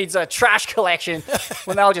 Who needs a trash collection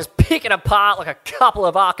when they'll just pick it apart like a couple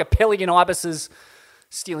of archipelagan ibises,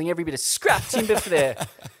 stealing every bit of scrap timber for their...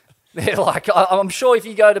 They're like, I'm sure if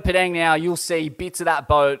you go to Padang now, you'll see bits of that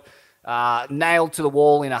boat nailed to the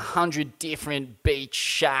wall in 100 different beach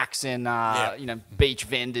shacks and beach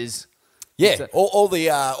vendors. Yeah, all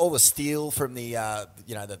the steel from the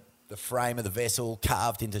the frame of the vessel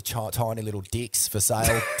carved into tiny little dicks for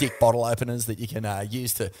sale, dick bottle openers that you can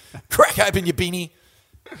use to crack open your binny.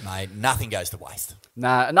 Mate, nothing goes to waste.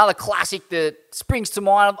 No, another classic that springs to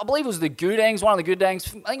mind, I believe it was the Gudangs, one of the Gudangs.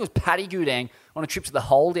 I think it was Paddy Gudang on a trip to the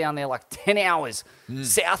Hole down there, like 10 hours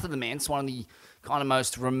south of the Mence, one of the kind of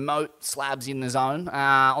most remote slabs in the zone.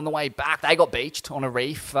 On the way back, they got beached on a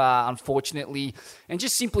reef, unfortunately, and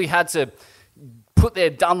just simply had to put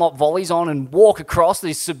their Dunlop volleys on and walk across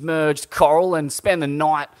this submerged coral and spend the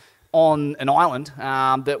night on an island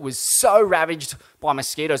that was so ravaged by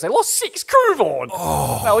mosquitoes. They lost 6 crew, Vaughn.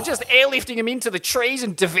 They were just airlifting them into the trees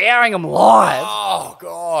and devouring them live. Oh,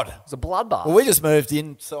 God. It was a bloodbath. Well, we just moved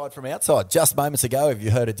inside from outside just moments ago. Have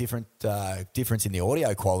you heard a difference in the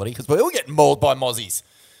audio quality? Because we're all getting mauled by mozzies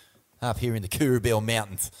up here in the Kurrabil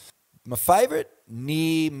Mountains. My favourite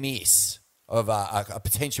near miss of a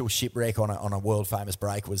potential shipwreck on a world-famous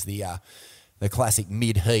break was the classic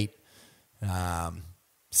mid-heat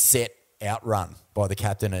set outrun by the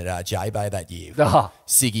captain at J-Bay that year.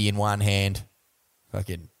 Siggy in one hand,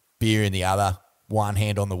 fucking beer in the other, one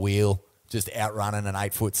hand on the wheel, just outrunning an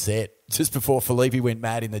 8-foot set just before Felipe went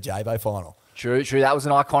mad in the J-Bay final. True. That was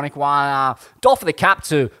an iconic one. Doff of the cap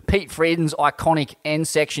to Pete Frieden's iconic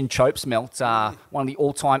end-section chope smelt, one of the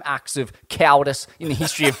all-time acts of cowardice in the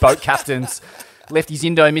history of boat captains. left his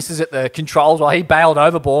Indo missus at the controls while he bailed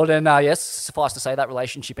overboard. And yes, suffice to say that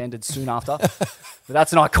relationship ended soon after. But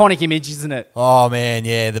that's an iconic image, isn't it? Oh, man,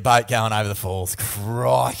 yeah, the boat going over the falls.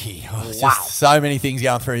 Crikey. Oh, Wow. Just so many things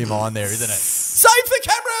going through your mind there, isn't it? Save the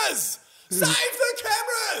cameras! Save the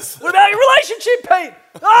cameras! What about your relationship, Pete?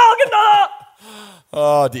 Oh, good night.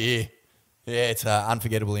 Oh, dear. Yeah, it's an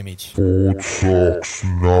unforgettable image. Ford Sox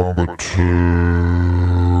number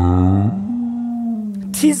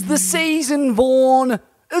 2. Tis the season, Vaughan,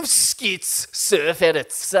 of skits, surf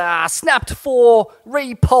edits. Snapped 4,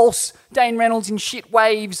 Repulse, Dane Reynolds in Shit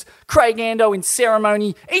Waves, Craig Ando in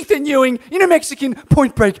Ceremony, Ethan Ewing in a Mexican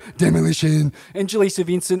Point Break Demolition, and Jaleesa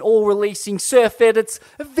Vincent all releasing surf edits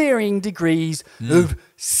of varying degrees of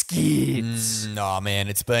skits. Oh, man,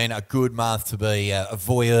 it's been a good month to be a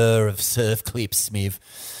voyeur of surf clips, Smiv.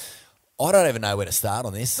 I don't even know where to start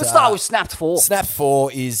on this. Let's start with Snapped 4. Snapped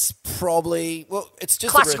 4 is probably, well, it's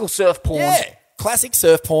just Classical surf porn. Yeah, classic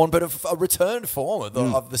surf porn, but a returned form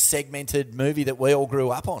of the segmented movie that we all grew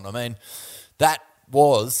up on. I mean, that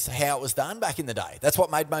was how it was done back in the day. That's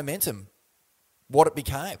what made Momentum what it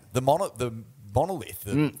became. The monolith,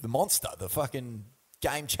 the monster, the fucking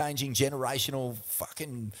game-changing, generational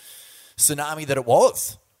fucking tsunami that it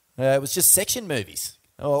was. It was just section movies.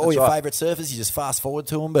 All your favourite surfers, you just fast forward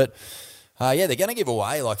to them. But, yeah, they're going to give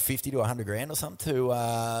away like 50 to 100 grand or something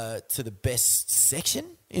to the best section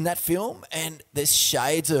in that film. And there's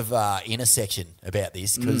shades of intersection about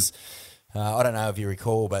this because I don't know if you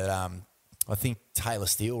recall, but I think Taylor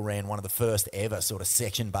Steele ran one of the first ever sort of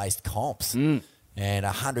section-based comps. And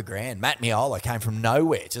 100 grand. Matt Miola came from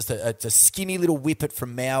nowhere, just a skinny little whippet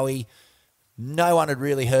from Maui. No one had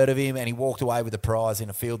really heard of him, and he walked away with a prize in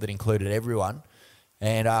a field that included everyone.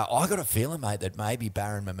 And I got a feeling, mate, that maybe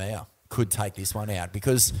Baron Mamea could take this one out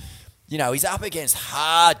because, you know, he's up against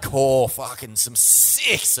hardcore fucking some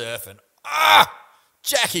sick surfing.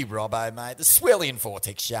 Jackie Robbo, mate, the Swellian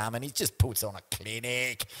Vortex Shaman. He just puts on a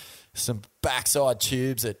clinic. Some backside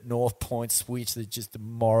tubes at North Point Switch that are just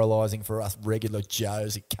demoralising for us regular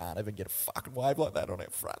Joes who can't even get a fucking wave like that on our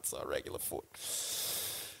front, so regular foot.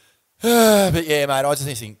 But yeah, mate, I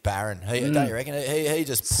just think Barron, don't you reckon? He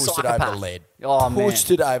just pushed it over the lead. Oh, pushed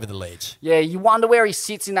it over the ledge. Yeah, you wonder where he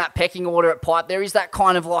sits in that pecking order at Pipe. There is that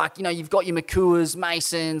kind of like, you know, you've got your Makuas,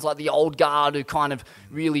 Masons, like the old guard who kind of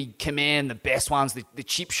really command the best ones, the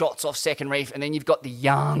chip shots off second reef, and then you've got the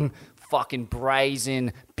young, fucking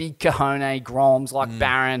brazen, big cojones Groms like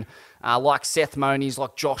Barron, like Seth Moniz,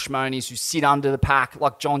 like Josh Moniz, who sit under the pack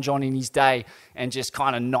like John in his day and just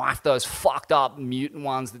kind of knife those fucked up mutant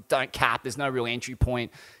ones that don't cap. There's no real entry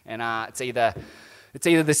point. And it's either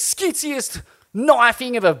the skitziest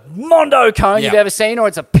knifing of a Mondo cone you've ever seen, or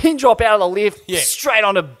it's a pin drop out of the lift straight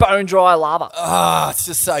onto bone dry lava. It's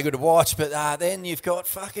just so good to watch. But then you've got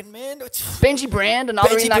fucking, man, Benji Brand,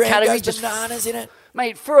 another in that category. Goes bananas in it.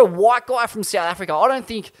 Mate, for a white guy from South Africa, I don't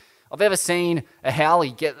think I've ever seen a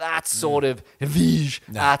Howley get that sort of vij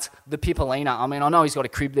at the Pipolina. I mean, I know he's got a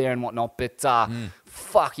crib there and whatnot, but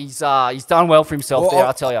fuck, he's done well for himself there,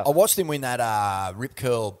 I tell you. I watched him win that Rip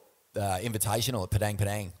Curl Invitational at Padang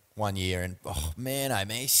Padang one year, and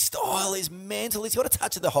his style is mental. He's got a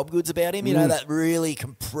touch of the Hobgoods about him, you know, that really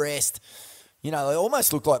compressed. You know, they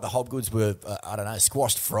almost looked like the Hobgoods were,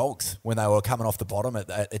 squashed frogs when they were coming off the bottom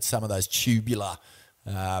at some of those tubular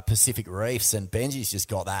Pacific reefs, and Benji's just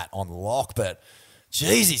got that on lock. But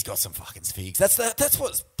geez, he's got some fucking figs. That's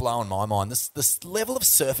what's blowing my mind. This level of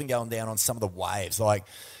surfing going down on some of the waves. Like,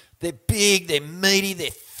 they're big, they're meaty, they're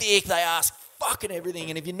thick, they ask fucking everything,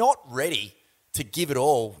 and if you're not ready to give it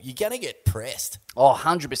all, you're going to get pressed. Oh,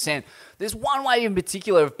 100%. There's one wave in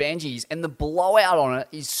particular of Benji's, and the blowout on it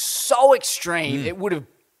is so extreme, it would have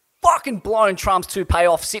fucking blown Trump's toupee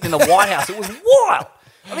off sitting in the White House. It was wild.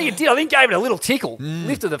 I think it did. I think it gave it a little tickle.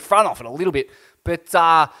 Lifted the front off it a little bit. But,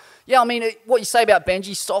 yeah, I mean, what you say about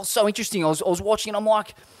Benji's style is so interesting. I was watching and I'm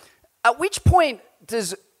like, at which point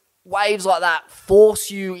does waves like that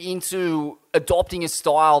force you into adopting a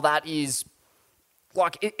style that is,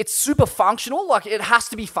 like, it's super functional? Like, it has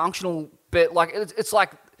to be functional, but, like, it's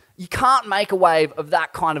like you can't make a wave of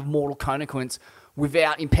that kind of mortal consequence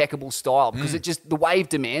without impeccable style because it just, the wave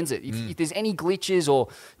demands it. If there's any glitches or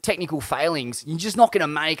technical failings, you're just not going to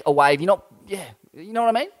make a wave. You're not, you know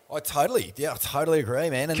what I mean? I totally agree,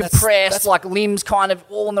 man. And compressed, that's like limbs kind of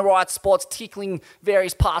all in the right spots, tickling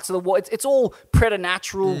various parts of the wall. It's all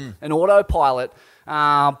preternatural and autopilot.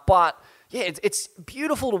 But yeah, it's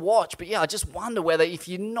beautiful to watch. But yeah, I just wonder whether if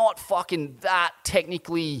you're not fucking that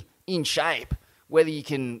technically in shape, whether you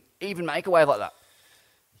can even make a wave like that.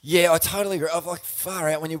 Yeah, I totally agree. I'm like, far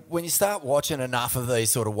out. When you start watching enough of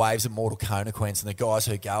these sort of waves of Mortal Konquest and the guys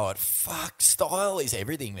who go it, fuck, style is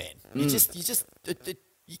everything, man. You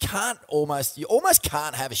almost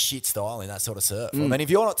can't have a shit style in that sort of surf. I mean, if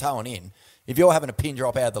you're not towing in, if you're having a pin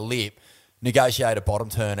drop out of the lip, negotiate a bottom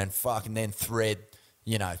turn and fucking then thread,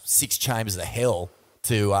 6 chambers of hell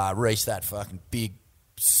to reach that fucking big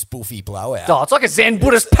spoofy blowout. Oh, it's like a Zen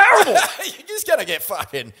Buddhist parable. You're just going to get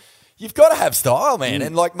fucking... You've got to have style, man.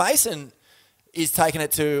 And, like, Mason is taking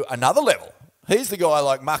it to another level. He's the guy,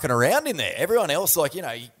 like, mucking around in there. Everyone else, like,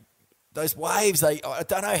 those waves, I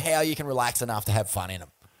don't know how you can relax enough to have fun in them.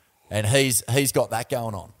 And he's got that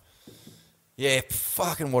going on. Yeah,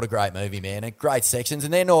 fucking what a great movie, man. And great sections.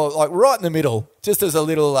 And then, like, right in the middle, just as a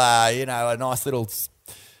little, a nice little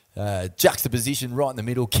juxtaposition right in the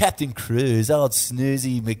middle, Captain Cruz, old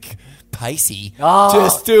Snoozy McPacey,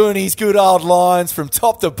 just doing his good old lines from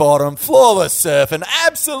top to bottom, flawless surfing,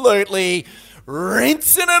 absolutely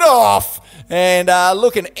rinsing it off. And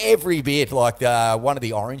looking every bit like one of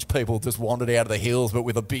the orange people just wandered out of the hills, but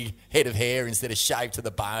with a big head of hair instead of shaved to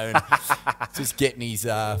the bone. Just getting his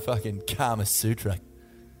fucking Kama Sutra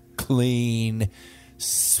clean,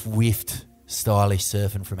 swift, stylish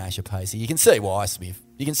surfing from Asher Pacey. You can see why, Smith.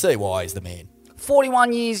 You can see why he's the man.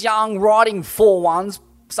 41 years young, riding 4-1s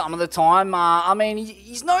some of the time. I mean,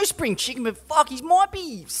 he's no spring chicken, but fuck, he might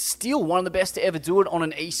be still one of the best to ever do it on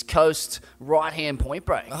an East Coast right-hand point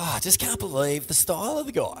break. I just can't believe the style of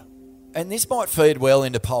the guy. And this might feed well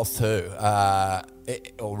into Pulse 2,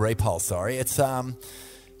 or Repulse, sorry. It's we're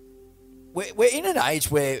in an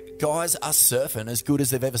age where guys are surfing as good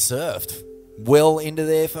as they've ever surfed. Well into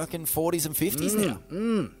their fucking 40s and 50s now.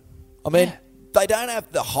 I mean, they don't have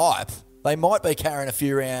the hype. They might be carrying a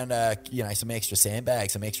few around, some extra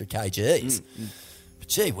sandbags, some extra kgs. But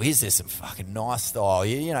gee whiz, there's some fucking nice style.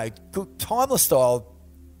 Good, timeless style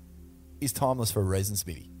is timeless for a reason,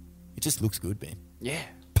 Smitty. It just looks good, man. Yeah.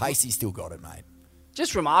 Pacey still got it, mate.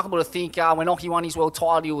 Just remarkable to think when Occy won his world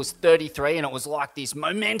title, he was 33, and it was like this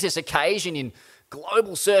momentous occasion in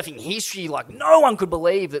global surfing history. Like, no one could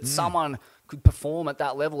believe that someone could perform at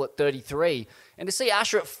that level at 33. And to see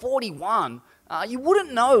Asher at 41, you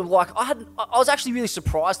wouldn't know. Like, I was actually really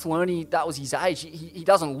surprised to learn that was his age. He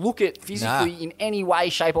doesn't look it physically in any way,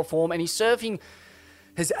 shape or form, and his surfing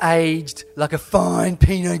has aged like a fine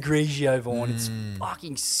Pinot Grigio, Vaughn. It's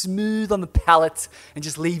fucking smooth on the palate and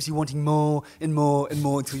just leaves you wanting more and more and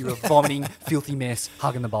more until you're a vomiting, filthy mess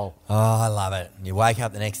hugging the bowl. Oh, I love it. And you wake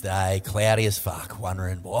up the next day, cloudy as fuck,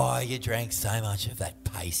 wondering why you drank so much of that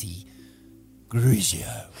Pacey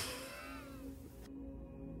Grigio.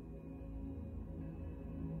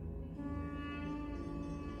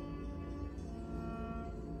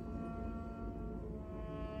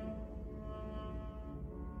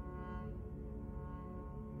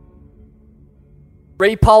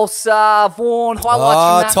 Repulse, Vaughn,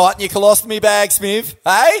 highlights from that. Tighten your colostomy bag, Smith.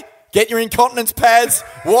 Hey? Get your incontinence pads.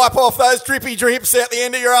 Wipe off those drippy drips out the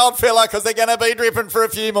end of your old fella because they're going to be dripping for a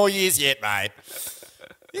few more years yet, mate.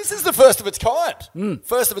 This is the first of its kind.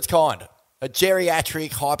 First of its kind. A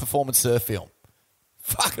geriatric high-performance surf film.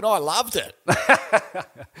 Fucking I loved it.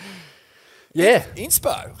 Yeah.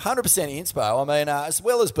 Inspo. 100% inspo. I mean, as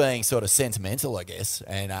well as being sort of sentimental, I guess,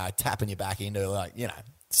 and tapping you back into,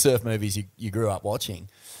 surf movies you grew up watching.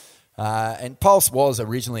 And Pulse was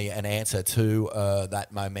originally an answer to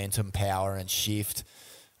that momentum, power, and shift.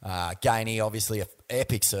 Gainey, obviously, an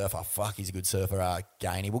epic surfer. Fuck, he's a good surfer,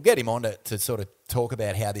 Gainey. We'll get him on to sort of talk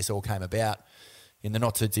about how this all came about in the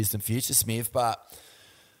not-too-distant future, Smith. But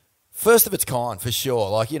first of its kind, for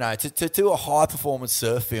sure. To do a high-performance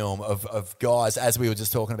surf film of guys, as we were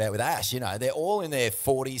just talking about with Ash, they're all in their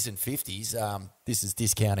 40s and 50s. This is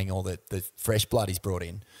discounting all the fresh blood he's brought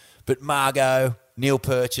in. But Margot, Neil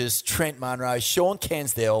Purchase, Trent Munro, Sean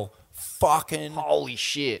Kensdale, fucking... Holy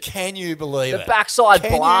shit. Can you believe it? The backside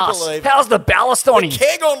blast. How's the ballast on him?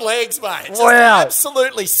 Keg on legs, mate. Just wow.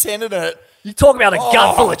 Absolutely sending it. You talk about a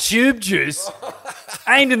gut full of tube juice.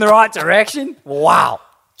 Aimed in the right direction. Wow.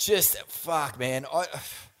 Just, fuck, man.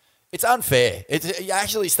 It's unfair. You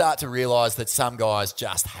actually start to realise that some guys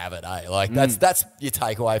just have it, eh? That's your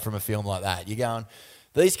takeaway from a film like that. You're going,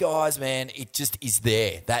 these guys, man, it just is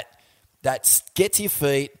there. That gets your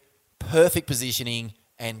feet, perfect positioning,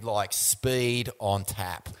 and, speed on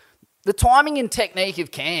tap. The timing and technique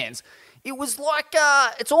of Cairns, it was like,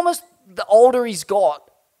 it's almost the older he's got,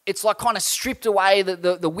 it's like kind of stripped away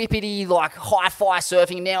the whippity, like hi-fi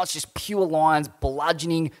surfing. And now it's just pure lines,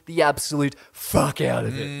 bludgeoning the absolute fuck out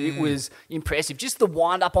of it. It was impressive. Just the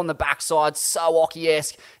wind up on the backside, so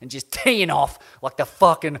Occy-esque, and just teeing off like the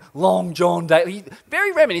fucking Long John Daly.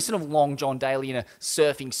 Very reminiscent of Long John Daly in a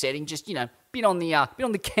surfing setting. Just, bit on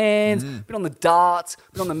the cans, bit on the darts,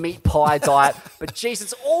 bit on the meat pie diet. But geez,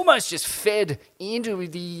 it's almost just fed into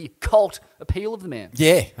the cult appeal of the man.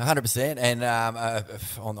 Yeah, 100%. And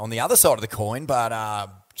on the other side of the coin, but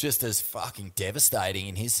just as fucking devastating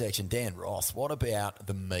in his section, Dan Ross. What about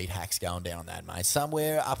the meat hacks going down on that, mate?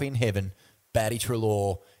 Somewhere up in heaven, Batty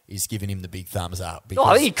Treloar is giving him the big thumbs up.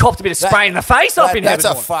 I think he copped a bit of spray in the face up in heaven.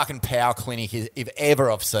 That's a fucking power clinic if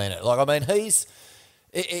ever I've seen it. Like, I mean,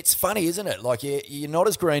 it's funny, isn't it? Like, you're not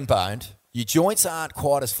as green-boned. Your joints aren't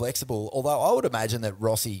quite as flexible, although I would imagine that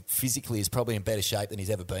Rossi physically is probably in better shape than he's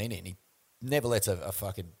ever been in. He never lets a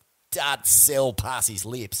fucking dud cell pass his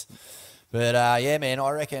lips. But, yeah, man, I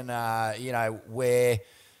reckon,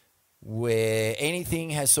 where anything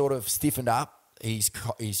has sort of stiffened up, he's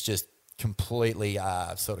just completely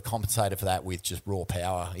sort of compensated for that with just raw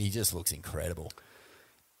power. He just looks incredible.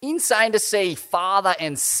 Insane to see father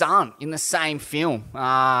and son in the same film,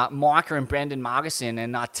 Micah and Brendan Margeson.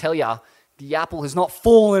 And I tell you, the apple has not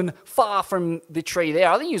fallen far from the tree there.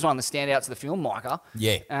 I think he was one of the standouts of the film, Micah.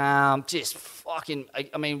 Yeah. Just fucking,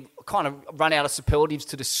 kind of run out of superlatives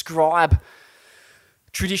to describe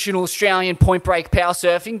traditional Australian point break power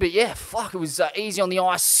surfing. But yeah, it was easy on the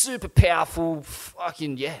ice, super powerful,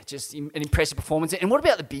 just an impressive performance. And what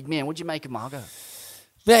about the big man? What did you make of Margot?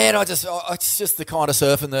 Man, it's just the kind of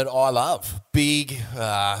surfing that I love. Big,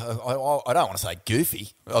 I don't want to say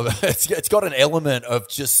goofy. It's got an element of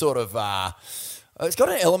just sort of, and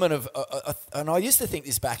I used to think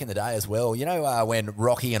this back in the day as well. When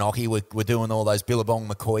Rocky and Occy were doing all those Billabong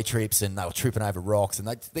McCoy trips and they were tripping over rocks, and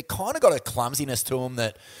they kind of got a clumsiness to them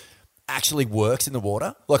that actually works in the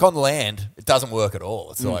water. Like on land, it doesn't work at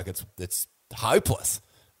all. It's like it's hopeless.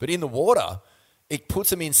 But in the water, it puts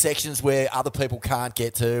them in sections where other people can't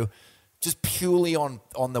get to, just purely on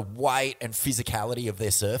the weight and physicality of their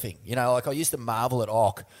surfing. Like I used to marvel at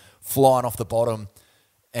Ock flying off the bottom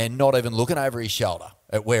and not even looking over his shoulder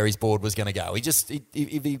at where his board was going to go.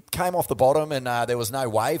 If he came off the bottom and there was no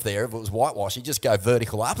wave there, if it was whitewash, he'd just go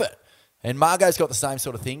vertical up it. And Margot's got the same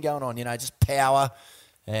sort of thing going on, just power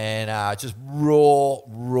and just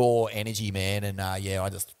raw energy, man. And I'm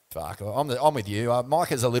with you.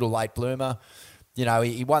 Micah's a little late bloomer.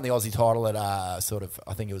 He won the Aussie title at I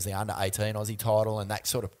think it was the under-18 Aussie title, and that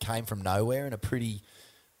sort of came from nowhere in a pretty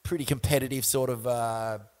competitive sort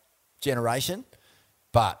of generation.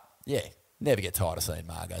 But, yeah, never get tired of seeing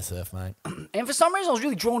Margot surf, mate. And for some reason, I was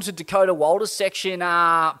really drawn to Dakota Walder's section,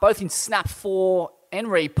 both in Snap 4 and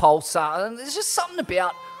Repulse. There's just something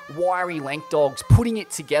about wiry length dogs putting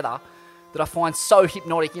it together that I find so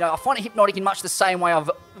hypnotic. I find it hypnotic in much the same way I've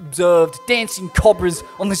observed dancing cobras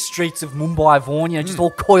on the streets of Mumbai, Vaughan, just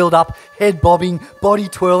all coiled up, head bobbing, body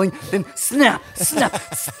twirling, then snap.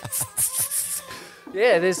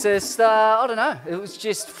 Yeah, there's this, I don't know, it was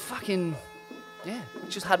just fucking, it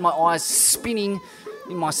just had my eyes spinning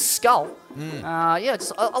in my skull. I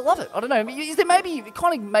love it. I don't know, it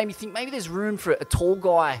kind of made me think maybe there's room for a tall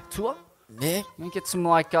guy tour. Yeah. Get some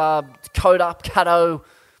Dakota, Cato,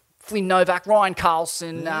 Flynn Novak, Ryan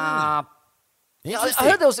Carlson. I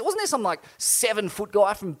heard wasn't there some 7-foot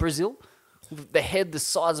guy from Brazil with the head the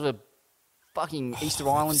size of a fucking Easter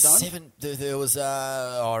Island dome? There was,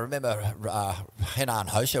 I remember Henan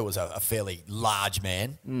Hosha was a fairly large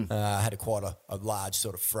man. Had quite a large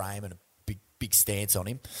sort of frame and a big stance on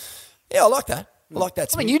him. Yeah, I like that. I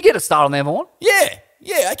think you'd get a start on there, Vaughan. Yeah,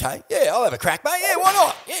 okay. Yeah, I'll have a crack, mate. Yeah, why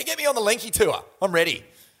not? Yeah, get me on the Linky tour. I'm ready.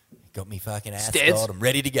 Got me fucking ass God. I'm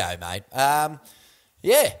ready to go, mate. I've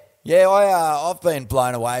been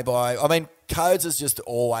blown away by... Codes has just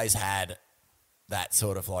always had that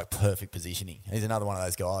sort of perfect positioning. He's another one of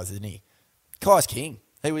those guys, isn't he? Kai's king.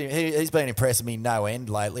 He's been impressing me no end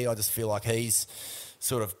lately. I just feel like he's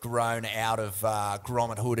sort of grown out of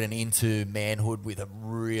grommethood and into manhood with a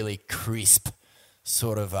really crisp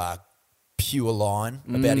sort of pure line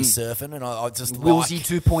about his surfing, and I just Wilsey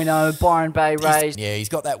 2.0, Byron Bay raised. Yeah, he's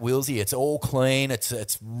got that Wilsey. It's all clean.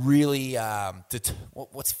 It's really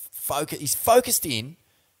what's focus. He's focused in,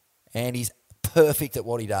 and he's perfect at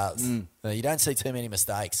what he does. You don't see too many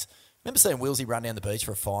mistakes. Remember seeing Wilsey run down the beach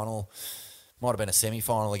for a final. Might have been a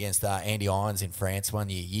semi-final against Andy Irons in France one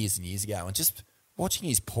year, years and years ago, and just watching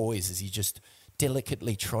his poise as he just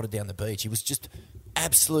delicately trotted down the beach. He was just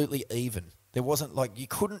absolutely even. There wasn't you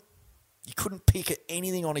couldn't pick at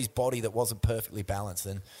anything on his body that wasn't perfectly balanced,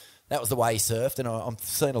 and That was the way he surfed, and I'm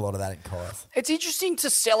seeing a lot of that in kayaks. It's interesting to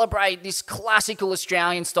celebrate this classical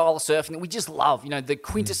Australian style of surfing that we just love. You know, the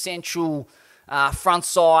quintessential front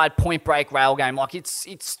side point break rail game. Like it's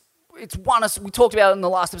won us. We talked about it in the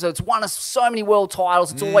last episode. It's won us so many world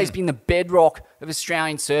titles. It's always been the bedrock of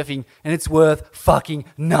Australian surfing, and it's worth fucking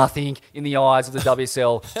nothing in the eyes of the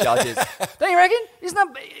WSL judges. Don't you reckon? Isn't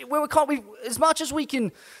that as much as we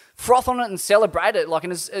can froth on it and celebrate it, like,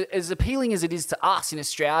 and as appealing as it is to us in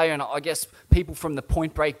Australia, and I guess people from the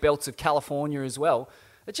point break belts of California as well,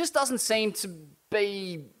 it just doesn't seem to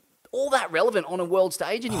be all that relevant on a world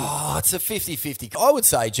stage anymore. Oh, it's a 50-50. I would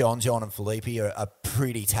say John and Felipe are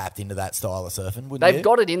pretty tapped into that style of surfing, wouldn't you? They've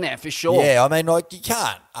got it in there for sure. Yeah, I mean, like, you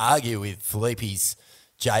can't argue with Felipe's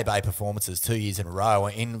J-Bay performances 2 years in a row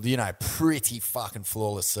in, you know, pretty fucking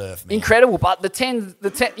flawless surf, man. Incredible, but the 10,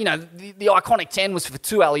 you know, the iconic 10 was for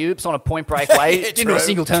 2 alley-oops on a point break wave. It didn't do a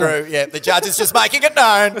single turn. True, yeah. The judge is just making it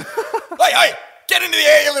known. Hey, get into the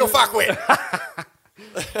air, you little fuckwit.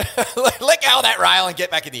 Let go of that rail and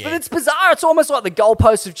get back in the air. But it's bizarre. It's almost like the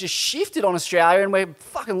goalposts have just shifted on Australia and we're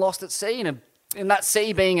fucking lost at sea, and that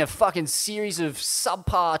sea being a fucking series of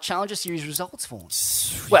subpar Challenger Series results for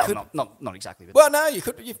us. Well, not exactly. But well, no, you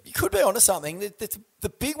could be onto something. The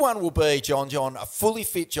big one will be John, a fully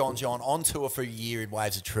fit John on tour for a year in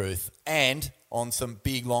Waves of Truth and on some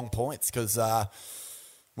big long points because, well,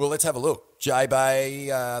 let's have a look. J-Bay,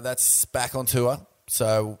 that's back on tour,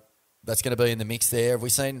 so that's going to be in the mix there. Have we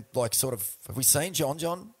seen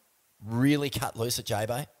John really cut loose at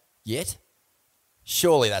J-Bay yet?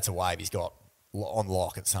 Surely that's a wave he's got on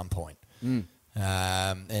lock at some point.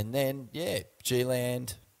 And then,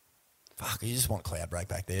 G-Land. Fuck, you just want Cloudbreak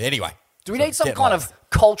back there. Anyway. Do we need some kind of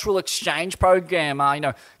cultural exchange program?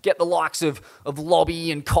 Get the likes of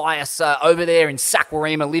Lobby and Caius over there in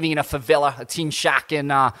Saquarema, living in a favela, a tin shack, and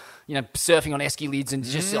surfing on esky lids, and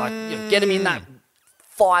just get them in that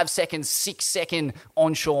 5 second, 6 second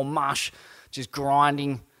onshore mush, just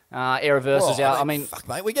grinding air reverses out. I mean, fuck,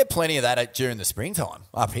 mate, we get plenty of that during the springtime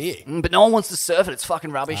up here. But no one wants to surf it. It's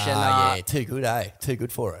fucking rubbish. Yeah, too good, eh? Too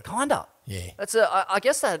good for it. Kinda. Yeah. That's I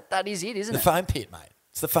guess that is it, isn't it? The foam pit, mate.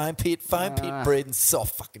 It's the foam pit. Foam pit breeding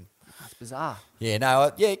soft fucking. That's bizarre. Yeah,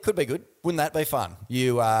 no, it could be good. Wouldn't that be fun?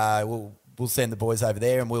 We'll send the boys over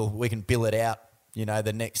there and we can bill it out. You know,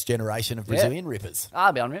 the next generation of Brazilian rippers.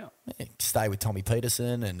 I'll be unreal. Yeah, stay with Tommy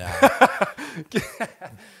Peterson and.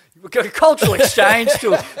 A cultural exchange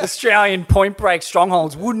to Australian point break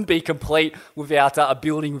strongholds wouldn't be complete without a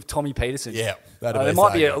building with Tommy Peterson. Yeah, there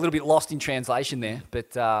might be a little bit lost in translation there,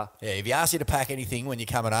 but if he asks you to pack anything when you're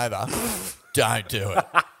coming over, don't do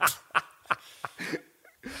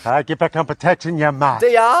it. Get back on protection, you mate.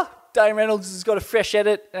 DR Dane Reynolds has got a fresh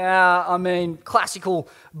edit. Classical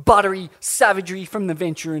buttery savagery from the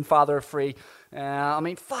Venture and Father of Free.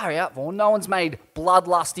 Far out, Vaughn. No one's made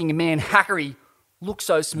bloodlusting man hackery look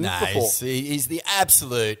so smooth before. He's the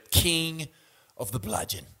absolute king of the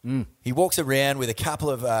bludgeon. He walks around with a couple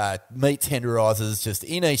of meat tenderizers just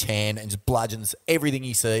in each hand and just bludgeons everything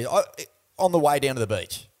he sees on the way down to the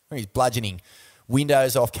beach. He's bludgeoning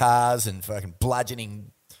windows off cars and fucking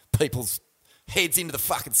bludgeoning people's heads into the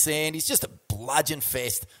fucking sand. He's just a bludgeon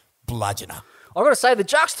fest bludgeoner. I've got to say, the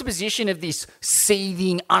juxtaposition of this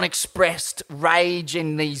seething, unexpressed rage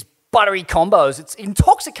and these buttery combos, it's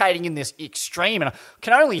intoxicating in this extreme, and I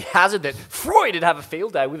can only hazard that Freud would have a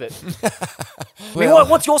field day with it.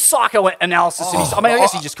 What's your psychoanalysis of his? I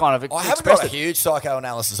guess he just kind of I haven't got a huge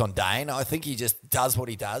psychoanalysis on Dane. I think he just does what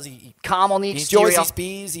he does. He calm on the exterior. He enjoys his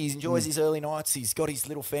beers. He enjoys his early nights. He's got his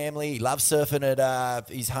little family. He loves surfing at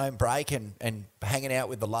his home break and hanging out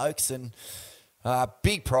with the lokes. And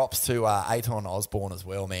big props to Aton Osborne as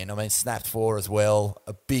well, man. Snapped 4 as well.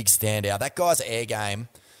 A big standout. That guy's air game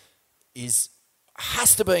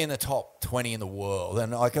has to be in the top 20 in the world.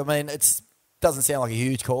 And it doesn't sound like a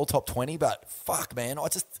huge call, top 20, but fuck, man,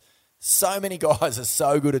 so many guys are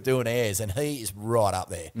so good at doing airs, and he is right up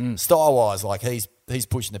there. Style-wise, he's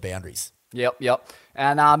pushing the boundaries. Yep.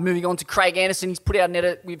 And moving on to Craig Anderson, he's put out an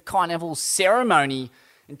edit with Kai Neville's Ceremony,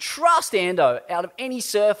 and trust Ando, out of any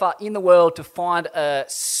surfer in the world, to find a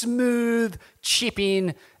smooth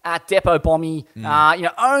chip-in at Depot Bommy.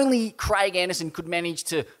 Only Craig Anderson could manage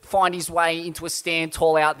to find his way into a stand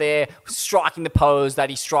tall out there, striking the pose that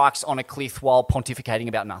he strikes on a cliff while pontificating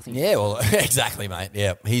about nothing. Yeah, well, exactly, mate.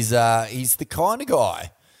 Yeah, he's the kind of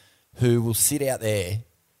guy who will sit out there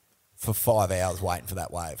for 5 hours waiting for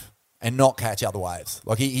that wave and not catch other waves.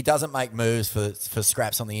 Like, he doesn't make moves for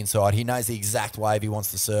scraps on the inside. He knows the exact wave he wants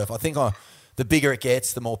to surf. I think the bigger it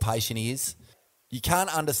gets, the more patient he is. You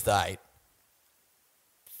can't understate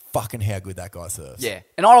fucking how good that guy surfs. Yeah.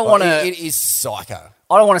 And I don't want to... It is psycho.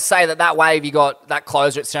 I don't want to say that wave you got, that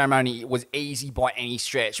closer at ceremony, was easy by any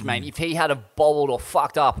stretch, mate. If he had a bobbled or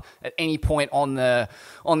fucked up at any point on the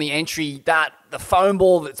entry, the foam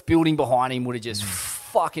ball that's building behind him would have just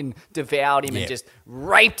fucking devoured him and just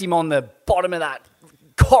raped him on the bottom of that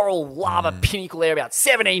coral lava pinnacle there about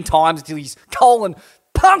 17 times until his colon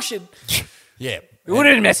punctured. Yeah. It would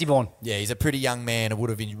have been messy, Vaughn. Yeah, he's a pretty young man. I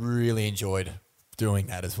would have really enjoyed doing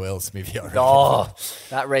that as well, Smithy. Oh,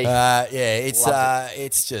 that reef.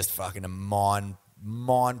 It's just fucking mind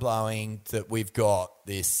blowing that we've got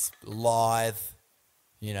this lithe,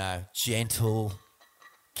 gentle,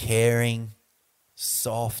 caring,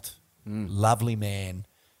 soft, lovely man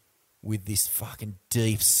with this fucking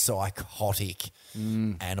deep psychotic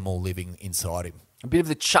animal living inside him. A bit of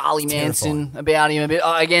the Charlie Manson about him. A bit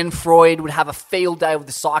again. Freud would have a field day with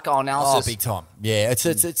the psychoanalysis. Oh, big time. Yeah,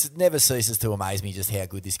 it never ceases to amaze me just how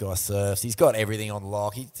good this guy surfs. He's got everything on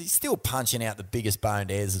lock. He's still punching out the biggest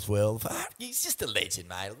boned airs as well. He's just a legend,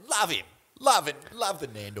 mate. Love him. Love the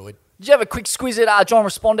Nandoid. Did you have a quick squiz at John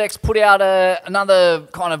Respondex put out another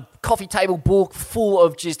kind of coffee table book full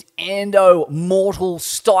of just mortal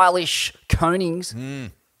stylish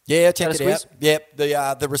conings? Yeah, check it out. Yep,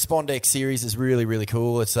 the Respondex series is really, really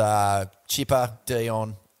cool. It's Chipper,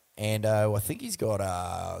 Dion, and I think he's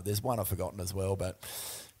got, there's one I've forgotten as well, but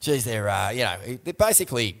geez, they're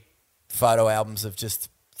basically photo albums of just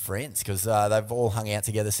friends because they've all hung out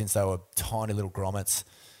together since they were tiny little grommets.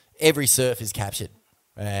 Every surf is captured.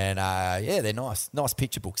 And, they're nice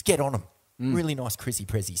picture books. Get on them. Really nice Chrissy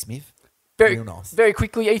Prezi Smith. Real nice. Very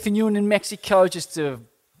quickly, Ethan Ewan in Mexico just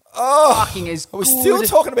fucking as good. We're still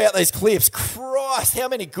talking about these clips. Christ, how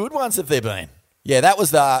many good ones have there been? Yeah, that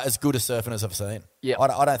was as good a surfing as I've seen. Yeah.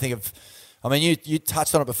 I don't think of... I mean, you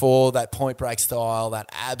touched on it before, that point break style, that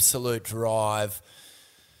absolute drive.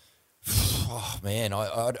 Oh, man,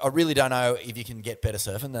 I really don't know if you can get better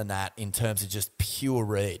surfing than that in terms of just pure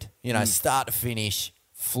read. Start to finish,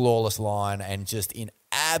 flawless line, and just in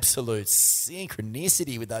absolute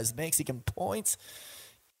synchronicity with those Mexican points.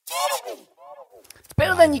 It's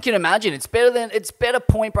better than you can imagine. It's better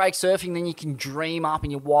point break surfing than you can dream up in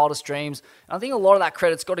your wildest dreams. And I think a lot of that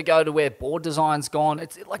credit's got to go to where board design's gone.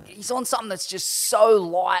 It's like he's on something that's just so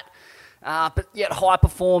light, but yet high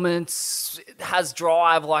performance, has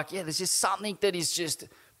drive. There's just something that is just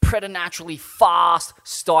preternaturally fast,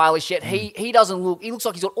 stylish, yet he looks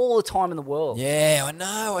like he's got all the time in the world. Yeah, I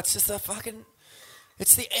know. It's just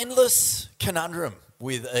it's the endless conundrum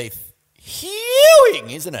with Eth.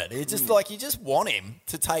 Hewing, isn't it? It's just like you just want him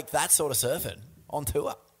to take that sort of surfing on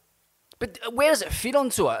tour. But where does it fit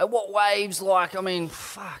on tour? At what waves?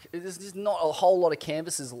 There's just not a whole lot of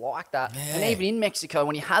canvases like that. Yeah. And even in Mexico,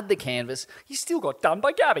 when he had the canvas, he still got done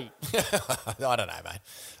by Gabby. I don't know, mate.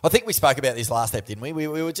 I think we spoke about this last ep, didn't we? We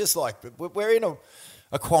were just like, we're in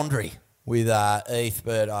a quandary with Eth,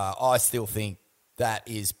 but I still think that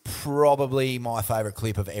is probably my favourite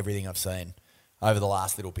clip of everything I've seen over the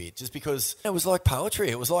last little bit, just because it was like poetry.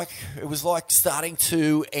 It was like starting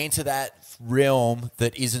to enter that realm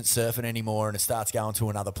that isn't surfing anymore, and it starts going to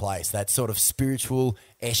another place. That sort of spiritual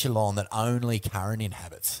echelon that only Curran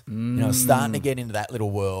inhabits. Starting to get into that little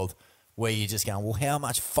world where you're just going, well, how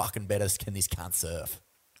much fucking better can this cunt surf?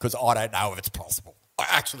 Because I don't know if it's possible. I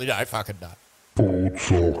actually don't fucking know. Board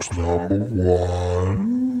Talks number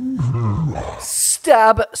 1.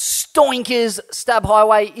 Stab Stoinkers. Stab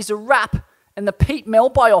Highway is a wrap. And the Pete Mel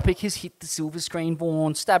biopic has hit the silver screen.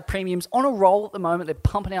 Vaughn. Stab Premium's on a roll at the moment. They're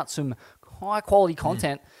pumping out some high-quality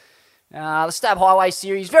content. The Stab Highway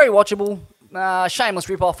series, very watchable. Shameless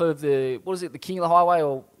rip-off of the King of the Highway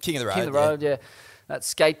or King of the Road. King of the Road, yeah. That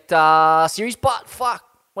skate series. But, fuck,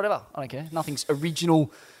 whatever. I don't care. Nothing's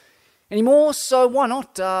original anymore. So why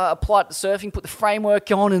not apply it to surfing, put the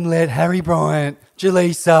framework on, and let Harry Bryant,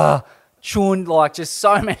 Jaleesa, Sean, just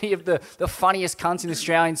so many of the funniest cunts in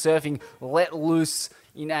Australian surfing let loose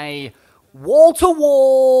in a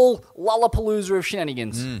wall-to-wall Lollapalooza of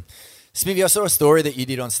shenanigans. Smithy, I saw a story that you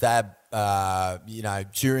did on Stab,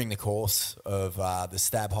 during the course of the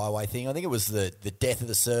Stab Highway thing. I think it was the Death of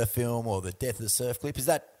the Surf film or the Death of the Surf clip. Is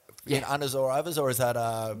that in unders or overs, or is that...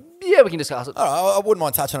 Yeah, we can discuss it. I wouldn't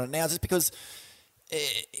mind touching on it now, just because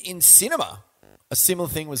in cinema... a similar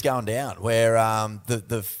thing was going down where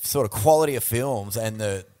the sort of quality of films and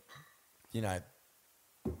the,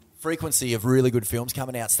 frequency of really good films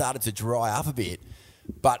coming out started to dry up a bit.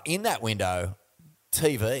 But in that window,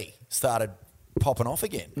 TV started popping off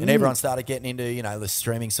again. And everyone started getting into, the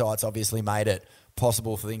streaming sites obviously made it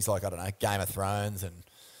possible for things like, Game of Thrones and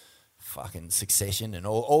fucking Succession and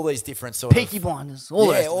all these different sort Peaky of... Blinders.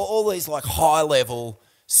 All these high-level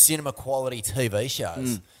cinema quality TV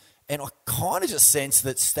shows. And I kind of just sense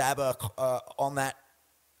that Stab are on that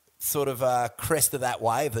sort of crest of that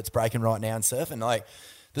wave that's breaking right now in surfing. Like,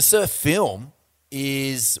 the surf film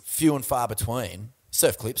is few and far between.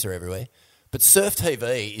 Surf clips are everywhere. But surf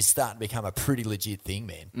TV is starting to become a pretty legit thing,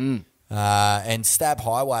 man. And Stab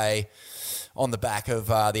Highway, on the back of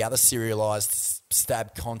the other serialised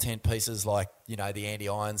Stab content pieces like, you know, the Andy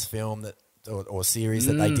Irons film that or series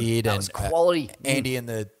that they did. That was quality. Andy and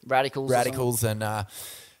the Radicals. And,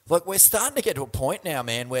 look, we're starting to get to a point now,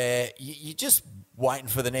 man, where you're just waiting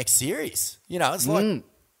for the next series. You know, it's like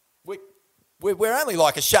we're only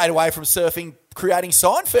like a shade away from surfing, creating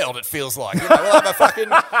Seinfeld, it feels like. You know,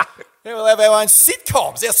 we'll have our own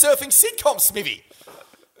sitcoms, our surfing sitcom, Smithy.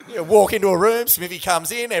 You know, walk into a room, Smithy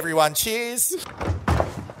comes in, everyone cheers.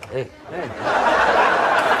 Hey.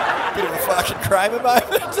 Bit of a fucking Kramer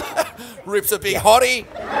moment. Rips a big hottie.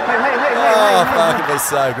 Hey. Fuck, it'd be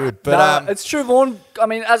so good. But it's true, Vaughn. I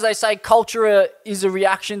mean, as they say, culture is a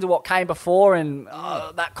reaction to what came before, and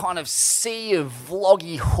that kind of sea of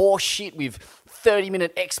vloggy horse shit with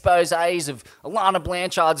 30-minute exposés of Alana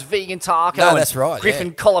Blanchard's vegan taco. No, that's right.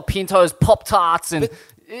 Griffin Colapinto's Pop-Tarts, and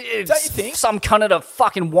don't you think some kind of a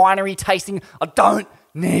fucking winery tasting? I don't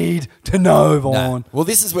need to know, Vaughn. No. Well,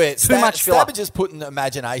 this is where Stab are just putting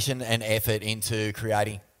imagination and effort into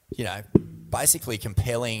creating, you know, basically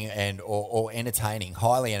compelling and or entertaining,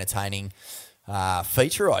 highly entertaining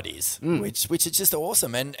feature ideas, which is just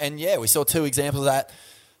awesome. And yeah, we saw 2 examples of that.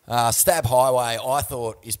 Stab Highway, I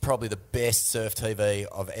thought, is probably the best surf TV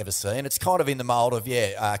I've ever seen. It's kind of in the mould of,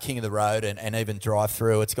 King of the Road and even Drive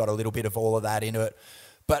Through. It's got a little bit of all of that into it.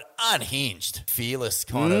 But unhinged, fearless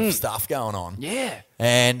kind of stuff going on. Yeah.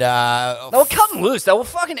 And they were cutting loose. They were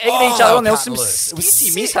fucking egging each other on. There was some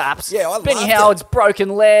skitsy mishaps. Yeah, I Benny loved Howard's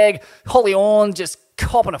broken leg. Holly Orn just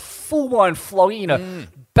copping a full-blown flogging in a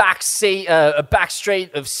back street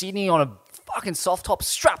of Sydney on a fucking soft top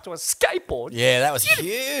strapped to a skateboard. Yeah, that was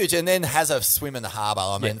huge. And then has a swim in the harbour.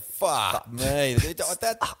 I mean, fuck me.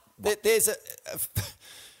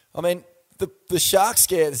 The shark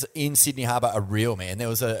scares in Sydney Harbour are real, man. There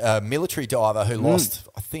was a military diver who lost,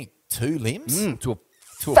 I think, 2 limbs to a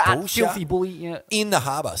fat, bull filthy shark bully in the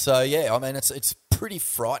harbour. So, yeah, I mean, it's pretty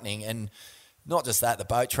frightening. And not just that, the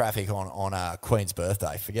boat traffic on Queen's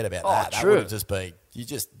birthday, forget about that. True. That would have just been, you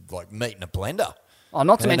just like meeting a blender. Oh,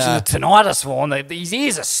 not to mention the tinnitus, Vaughn. These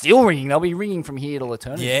ears are still ringing. They'll be ringing from here till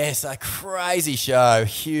eternity. Yes, a crazy show.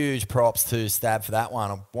 Huge props to Stab for that one.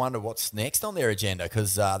 I wonder what's next on their agenda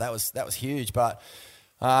because that was huge. But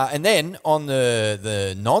and then on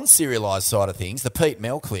the non-serialised side of things, the Pete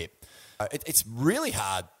Mel clip. It's really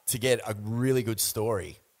hard to get a really good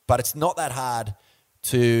story, but it's not that hard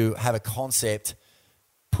to have a concept,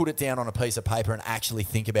 put it down on a piece of paper, and actually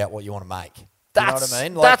think about what you want to make. You know what I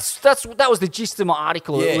mean? That was the gist of my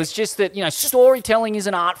article. Yeah. It was just that, storytelling is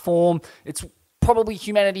an art form. It's probably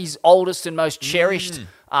humanity's oldest and most cherished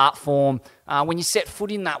art form. When you set foot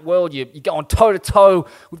in that world, you're going toe-to-toe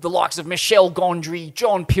with the likes of Michelle Gondry,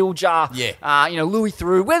 John Pilger, Louis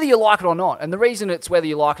Theroux, whether you like it or not. And the reason it's whether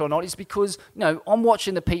you like it or not is because, I'm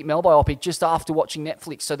watching the Pete Mel biopic just after watching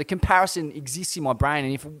Netflix. So the comparison exists in my brain.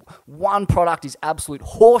 And if one product is absolute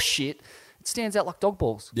horse shit, it stands out like dog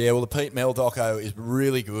balls. Yeah, well, the Pete Mel doco is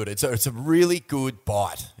really good. It's a really good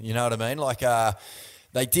bite. You know what I mean? Like,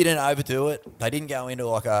 they didn't overdo it. They didn't go into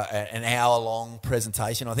like an hour-long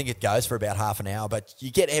presentation. I think it goes for about half an hour, but you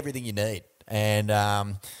get everything you need. And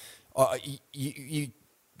you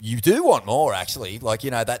do want more, actually. Like,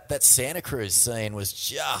 that Santa Cruz scene was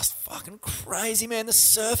just fucking crazy, man. The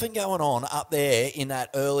surfing going on up there in that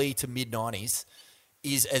early to mid-90s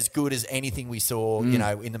is as good as anything we saw,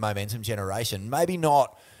 in the Momentum generation. Maybe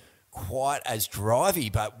not quite as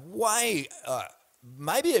drivey, but way,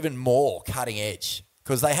 maybe even more cutting edge.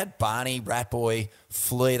 Because they had Barney, Ratboy,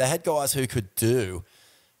 Flea. They had guys who could do,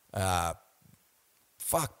 airs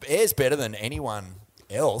better than anyone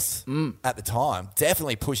else at the time.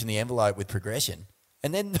 Definitely pushing the envelope with progression.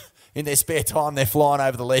 And then in their spare time, they're flying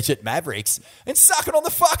over the ledge at Mavericks and sucking on the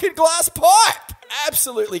fucking glass pipe.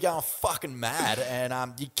 Absolutely going fucking mad.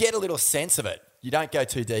 And you get a little sense of it. You don't go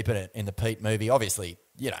too deep in it in the Pete movie. Obviously,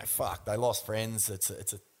 they lost friends. It's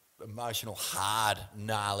a emotional, hard,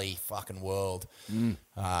 gnarly fucking world.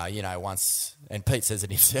 Once, and Pete says it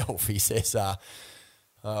himself. He says,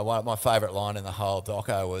 one of my favourite line in the whole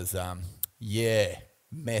doco was,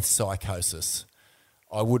 meth psychosis.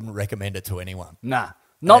 I wouldn't recommend it to anyone. Nah.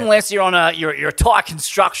 Not unless you're on you're a Thai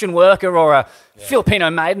construction worker or a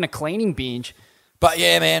Filipino maid in a cleaning binge. But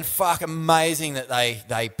yeah, man, fuck, amazing that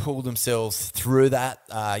they pulled themselves through that.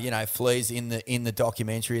 Flea's in the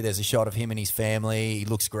documentary. There's a shot of him and his family. He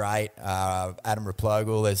looks great. Adam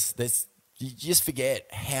Raplogle. There's you just forget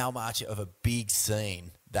how much of a big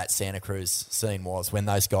scene that Santa Cruz scene was when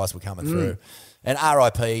those guys were coming through. And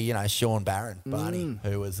R.I.P. Sean Barron, Barney,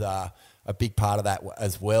 who was a big part of that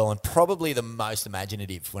as well, and probably the most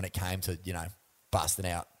imaginative when it came to busting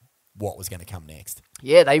out what was going to come next.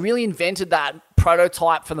 Yeah, they really invented that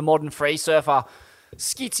prototype for the modern free surfer.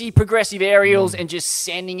 Skitsy, progressive aerials, and just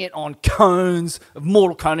sending it on cones of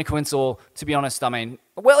Mortal Konigund, or, to be honest,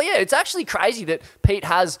 it's actually crazy that Pete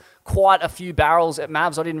has quite a few barrels at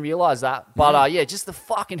Mavs. I didn't realise that. But, just the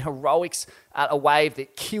fucking heroics at a wave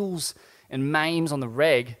that kills and maims on the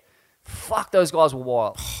reg. Fuck, those guys were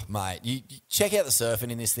wild. Mate, you check out the surfing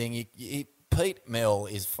in this thing. Pete Mel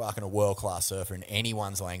is fucking a world-class surfer in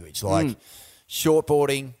anyone's language. Like,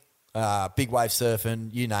 shortboarding, big wave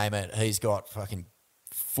surfing, you name it. He's got fucking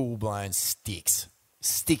full-blown sticks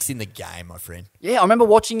in the game, my friend. Yeah, I remember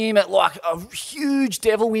watching him at like a huge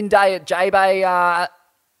Devil Wind Day at J-Bay,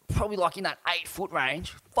 probably like in that 8-foot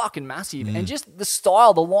range. Fucking massive. And just the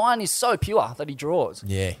style, the line is so pure that he draws.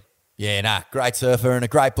 Yeah. Yeah, great surfer and a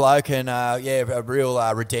great bloke, and a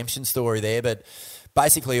real redemption story there. But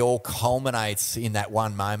basically all culminates in that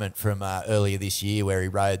one moment from earlier this year where he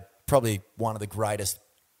rode probably one of the greatest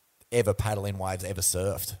ever paddle-in waves ever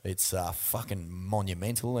surfed. It's fucking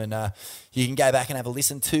monumental, and you can go back and have a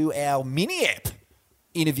listen to our mini-ep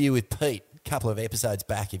interview with Pete a couple of episodes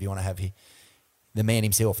back if you want to have the man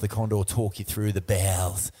himself, the Condor, talk you through the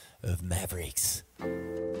bowels of Mavericks.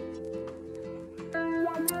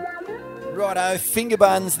 Righto, finger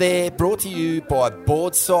buns there, brought to you by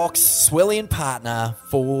Board Socks, Swellian partner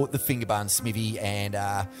for the finger bun, Smithy. And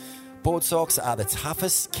Board Socks are the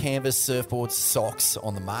toughest canvas surfboard socks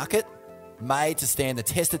on the market, made to stand the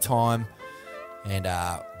test of time and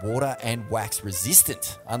water and wax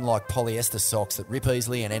resistant, unlike polyester socks that rip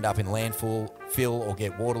easily and end up in landfill, fill or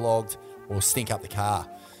get waterlogged or stink up the car.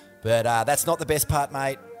 But that's not the best part,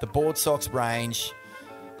 mate. The Board Socks range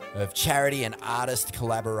of charity and artist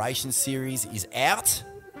collaboration series is out.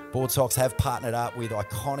 Board Socks have partnered up with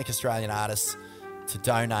iconic Australian artists to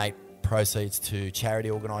donate proceeds to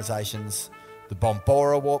charity organisations. The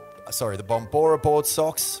Bombora Board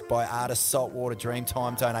Socks by artist Saltwater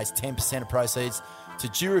Dreamtime donates 10% of proceeds to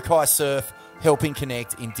Jurukai Surf, helping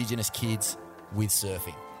connect Indigenous kids with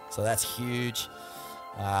surfing. So that's huge.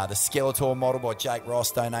 The Skeletor model by Jake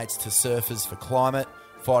Ross donates to Surfers for Climate,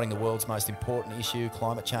 fighting the world's most important issue,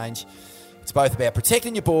 climate change. It's both about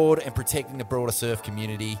protecting your board and protecting the broader surf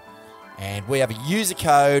community. And we have a user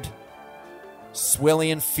code,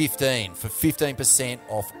 Swellian15, for 15%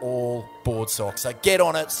 off all board socks. So get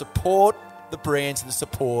on it, support the brands that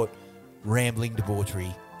support rambling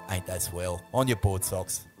debauchery. Ain't that swell? On your board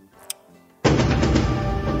socks.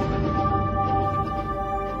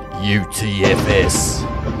 UTFS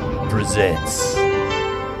presents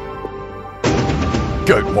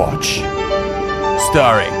Goat Watch,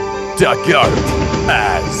 starring Da Goat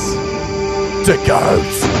as Da Goat.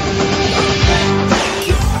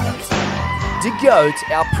 Da Goat,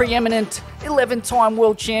 our preeminent 11-time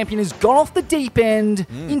world champion, has gone off the deep end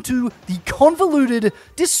into the convoluted,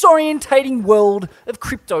 disorientating world of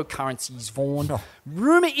cryptocurrencies, Vaughn.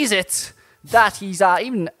 Rumour is it that he's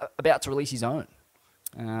even about to release his own.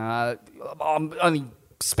 I'm only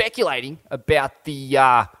speculating about the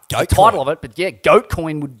title of it, but yeah,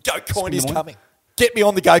 Goatcoin would... Goatcoin is coming. Get me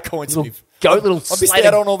on the Goatcoin, Steve. I missed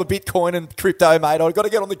out on all the Bitcoin and crypto, mate. I've got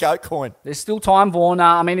to get on the Goatcoin. There's still time, Vaughn.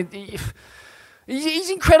 He's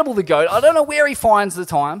incredible, the GOAT. I don't know where he finds the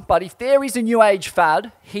time, but if there is a new age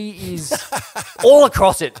fad, he is all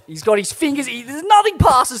across it. He's got his fingers. There's nothing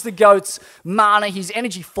passes the GOAT's mana, his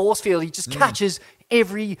energy force field. He just catches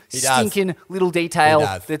every stinking little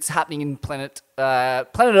detail that's happening in planet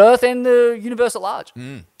Earth and the universe at large.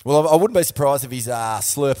 Well, I wouldn't be surprised if he's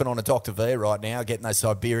slurping on a Dr. V right now, getting those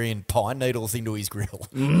Siberian pine needles into his grill.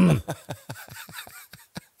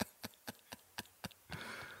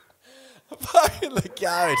 Fucking the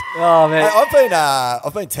GOAT. Oh man,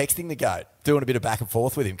 I've been texting the GOAT, doing a bit of back and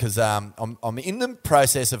forth with him because I'm in the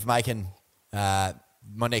process of making my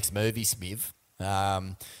next movie, Smiv.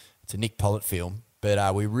 It's a Nick Pollitt film,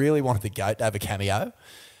 but we really wanted the GOAT to have a cameo,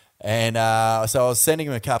 and so I was sending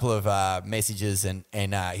him a couple of messages, and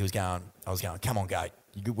I was going, come on, GOAT,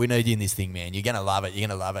 we need you in this thing, man. You're gonna love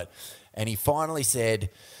it. And he finally said,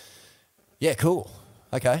 yeah, cool,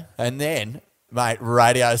 okay, and then. Mate,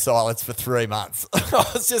 radio silence for 3 months. I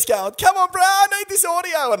was just going, come on, bro, I need this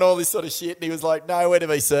audio and all this sort of shit. And he was like, nowhere to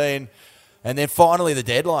be seen. And then finally the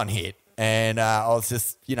deadline hit. And I was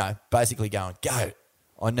just, basically going, go.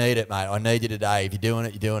 I need it, mate. I need you today. If you're doing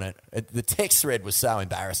it, you're doing it. The text thread was so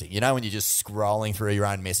embarrassing. When you're just scrolling through your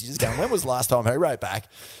own messages going, when was the last time he wrote back?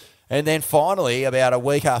 And then finally, about a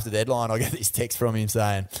week after deadline, I get this text from him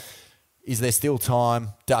saying, is there still time?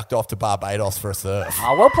 Ducked off to Barbados for a surf.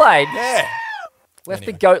 Oh, well played. Yeah. Left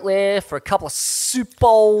the goat lair for a couple of soup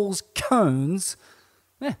bowls, cones.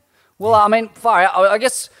 Yeah. Well, I mean, far out. I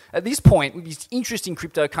guess at this point, with his interest in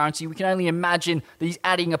cryptocurrency, we can only imagine that he's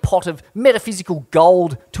adding a pot of metaphysical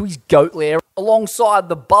gold to his goat lair, alongside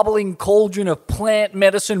the bubbling cauldron of plant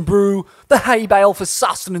medicine brew, the hay bale for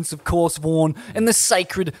sustenance, of course, Vaughan, and the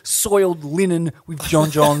sacred soiled linen with John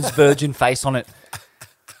John's virgin face on it.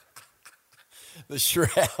 The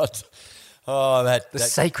shroud. Oh, that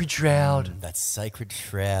sacred shroud. That sacred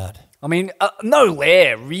shroud. I mean, no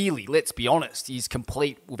lair, really, let's be honest, is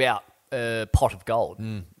complete without a pot of gold,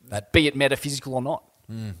 be it metaphysical or not.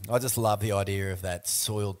 I just love the idea of that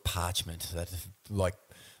soiled parchment, that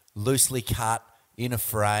loosely cut in a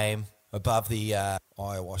frame above the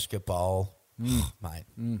ayahuasca bowl. Mate,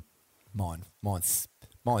 mine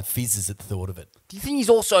fizzes at the thought of it. Do you think he's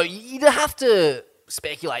also, you'd have to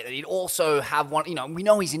speculate that he'd also have one, we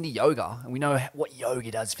know he's into yoga and we know what yoga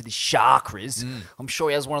does for the chakras. I'm sure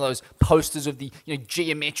he has one of those posters of the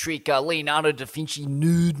geometric Leonardo da Vinci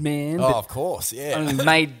nude man. Oh, of course, yeah.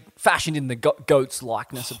 Only fashioned in the goat's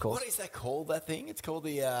likeness, of course. What is that called, that thing? It's called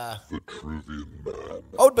the Vitruvian Man.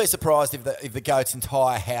 I would be surprised if the goat's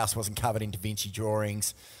entire house wasn't covered in Da Vinci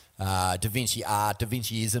drawings, Da Vinci art, Da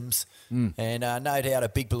Vinci-isms, and no doubt a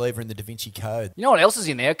big believer in the Da Vinci Code. You know what else is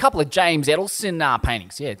in there? A couple of James Edelson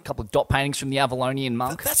paintings. Yeah, a couple of dot paintings from the Avalonian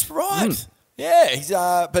monk. That's right. Yeah, he's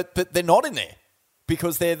but they're not in there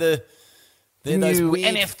because they're new those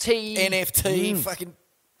weird NFT. Fucking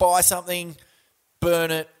buy something,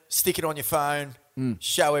 burn it, stick it on your phone,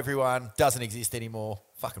 show everyone, doesn't exist anymore.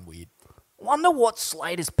 Fucking weird. Wonder what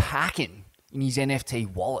Slater's packing in his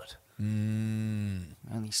NFT wallet.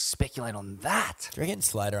 Only speculate on that. Do you reckon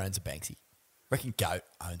Slater owns a Banksy? Reckon Goat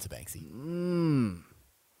owns a Banksy?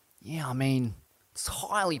 Yeah, I mean, it's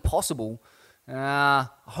highly possible. I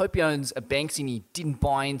hope he owns a Banksy and he didn't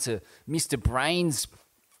buy into Mr. Brain's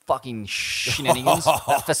fucking shenanigans.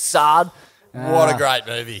 That facade. What a great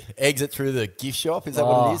movie. Exit through the gift shop, is that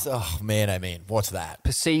what it is? Oh, man, what's that?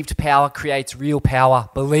 Perceived power creates real power.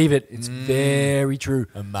 Believe it. It's very true.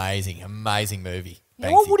 Amazing movie.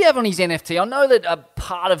 Yeah, what would he have on his NFT? I know that a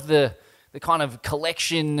part of the kind of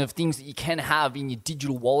collection of things that you can have in your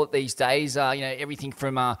digital wallet these days, everything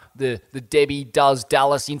from the Debbie Does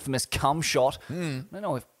Dallas infamous cum shot. I don't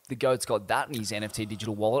know if the goat's got that in his NFT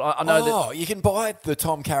digital wallet. I know that. Oh, you can buy the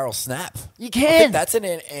Tom Carroll snap. You can. I think that's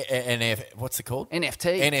an what's it called?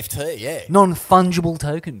 NFT, yeah. Non-fungible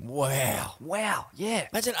token. Wow, yeah.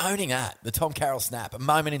 Imagine owning that, the Tom Carroll snap, a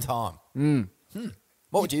moment in time.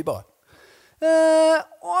 What would you buy?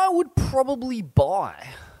 I would probably buy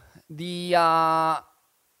the.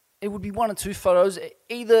 It would be one or two photos.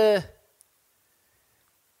 Either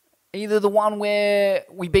the one where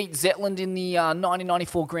we beat Zetland in the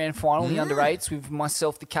 1994 Grand Final, the under-8s, with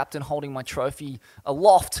myself, the captain, holding my trophy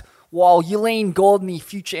aloft, while Yelene Gordon, the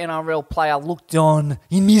future NRL player, looked on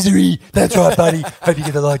in misery. That's right, buddy. Hope you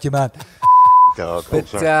get to like your man.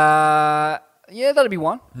 Yeah, that'd be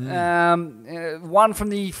one. One from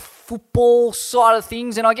the football side of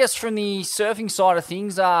things, and I guess from the surfing side of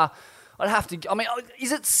things, I'd have to. I mean,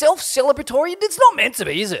 is it self-celebratory? It's not meant to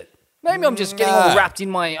be, is it? Maybe I'm just getting all wrapped in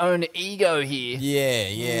my own ego here.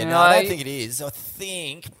 Yeah. No, I don't think it is. I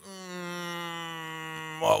think.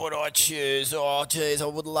 What would I choose? Oh, geez, I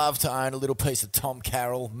would love to own a little piece of Tom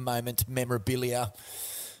Carroll moment memorabilia.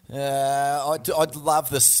 I'd love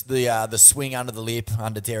the swing under the lip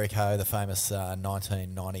under Derek Ho, the famous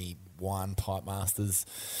 1991 Pipe Masters.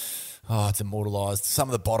 Oh, it's immortalised. Some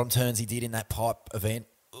of the bottom turns he did in that pipe event.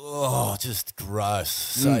 Oh, just gross.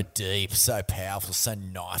 So deep, so powerful, so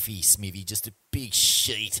knifey, smithy. Just a big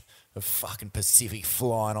sheet of fucking Pacific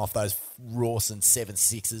flying off those Rawson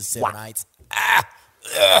 7.6s, 7.8s.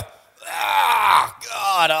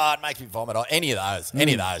 God, it makes me vomit. Any of those,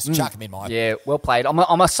 chuck them in my... Yeah, well played. I'm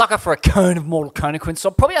a sucker for a cone of Mortal Konquins, so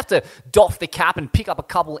I'll probably have to doff the cap and pick up a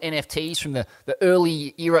couple NFTs from the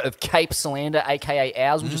early era of Cape Solander, a.k.a.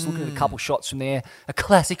 ours. We're just looking at a couple shots from there. A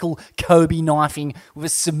classical Kobe knifing with a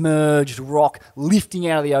submerged rock lifting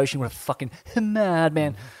out of the ocean. What a fucking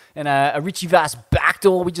madman. And a Richie Vass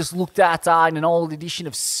backdoor we just looked at in an old edition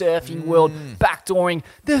of Surfing World, backdooring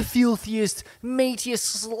the filthiest, meatiest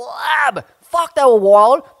slab. Fuck, they were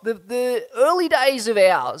wild. The early days of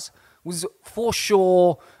ours was for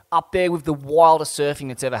sure up there with the wildest surfing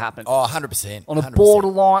that's ever happened. Oh, 100%. On a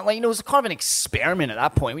borderline, like, it was kind of an experiment at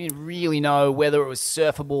that point. We didn't really know whether it was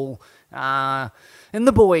surfable. And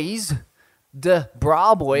the boys, the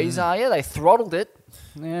Bra boys, they throttled it.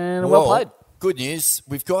 And well played. Good news.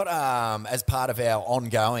 We've got, as part of our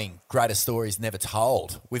ongoing Greatest Stories Never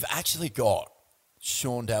Told, we've actually got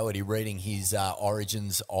Sean Doherty reading his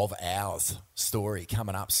Origins of Ours story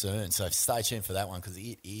coming up soon. So stay tuned for that one because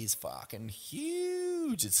it is fucking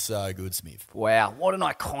huge. It's so good, Smith. Wow, what an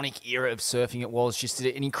iconic era of surfing it was. Just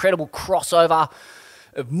an incredible crossover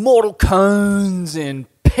of mortal cones and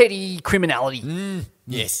petty criminality.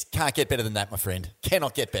 Yes, can't get better than that, my friend.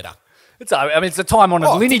 Cannot get better. It's a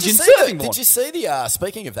time-honoured lineage in surfing. Did you see the,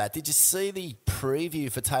 speaking of that, did you see the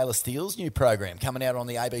preview for Taylor Steele's new program coming out on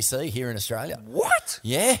the ABC here in Australia? What?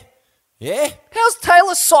 Yeah. Yeah. How's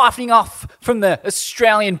Taylor siphoning off from the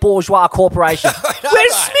Australian Bourgeois Corporation?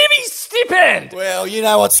 Where's Smithy's stipend? Well, you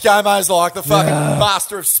know what ScoMo's like, the fucking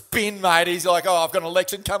master of spin, mate. He's like, I've got an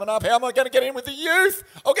election coming up. How am I going to get in with the youth?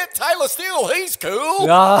 I'll get Taylor Steele. He's cool.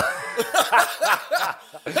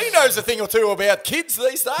 He knows a thing or two about kids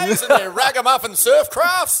these days and their ragamuffin surf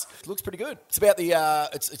crafts. It looks pretty good. It's about the,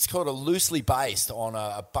 it's called a loosely based on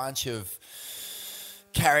a bunch of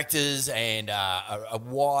characters and a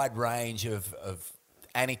wide range of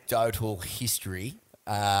anecdotal history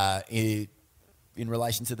in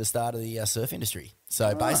relation to the start of the surf industry.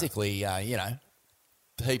 So basically,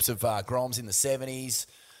 heaps of groms in the 70s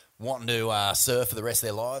wanting to surf for the rest of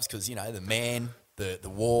their lives because, the man, the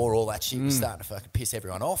war, all that shit was starting to fucking piss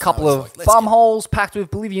everyone off. Couple of bum holes packed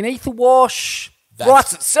with Bolivian ether wash.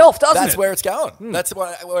 Writes itself, doesn't it? That's where it's going. That's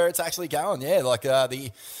where it's actually going, yeah. Like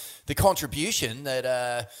the contribution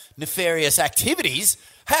that nefarious activities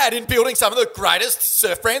had in building some of the greatest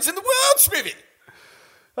surf brands in the world, Smithy.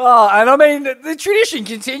 Oh, and I mean, the tradition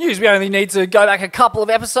continues. We only need to go back a couple of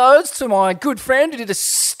episodes to my good friend who did a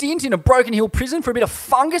stint in a Broken Hill prison for a bit of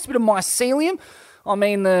fungus, a bit of mycelium. I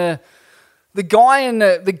mean, the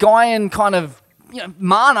Gaian kind of,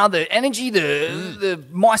 mana, the energy, the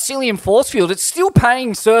mycelium force field, it's still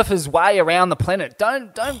paying surfers way around the planet.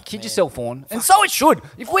 Don't kid yourself, Vaughan. And so it should.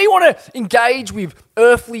 If we want to engage with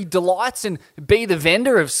earthly delights and be the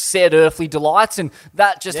vendor of said earthly delights, and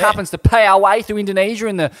that just happens to pay our way through Indonesia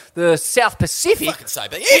and the South Pacific. Fucking so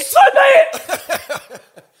be it. It's so be it.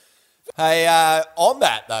 Hey, on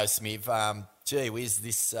that though, Smith, gee whiz,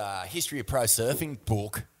 this History of Pro Surfing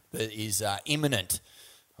book that is imminent.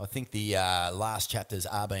 I think the last chapters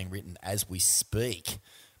are being written as we speak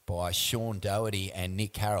by Sean Doherty and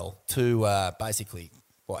Nick Carroll. Two, basically,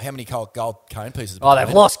 how many gold cone pieces? They've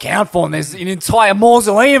lost count for them. There's an entire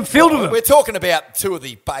mausoleum filled with them. We're talking about two of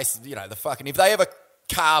the base, the fucking, if they ever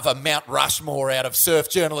carve a Mount Rushmore out of surf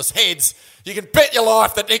journalists' heads, you can bet your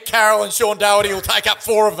life that Nick Carroll and Sean Doherty will take up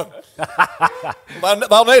 4 of them.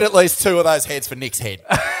 They'll need at least 2 of those heads for Nick's head.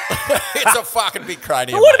 It's a fucking big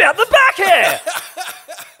cranium. But what about the back hair?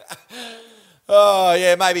 Oh,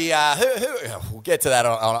 yeah, maybe we'll get to that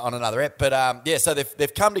on another ep. But, so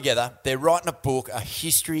they've come together. They're writing a book, a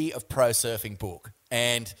History of Pro Surfing book.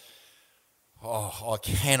 And, I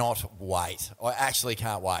cannot wait. I actually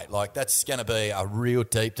can't wait. Like, that's going to be a real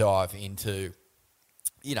deep dive into,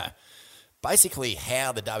 basically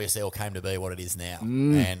how the WSL came to be what it is now.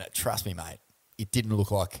 And trust me, mate, it didn't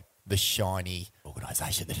look like the shiny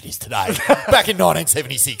organisation that it is today. Back in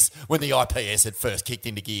 1976, when the IPS had first kicked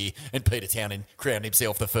into gear and Peter Townend crowned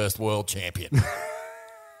himself the first world champion.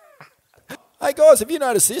 Hey guys, have you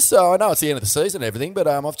noticed this? So I know it's the end of the season and everything, but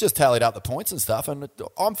I've just tallied up the points and stuff, and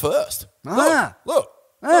I'm first. Look,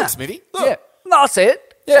 Smithy. Look. Yeah, no, I see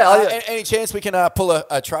it. Yeah. Any chance we can pull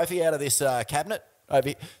a trophy out of this cabinet? Over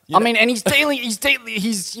here? I mean, and his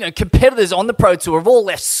competitors on the Pro Tour have all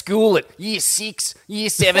left school at year 6, year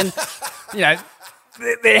 7.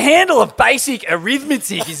 Their handle of basic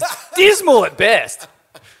arithmetic is dismal at best.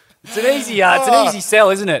 It's an easy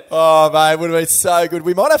sell, isn't it? Oh, mate, would have been so good.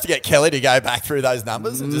 We might have to get Kelly to go back through those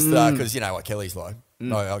numbers and just because you know what Kelly's like.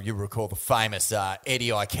 You recall the famous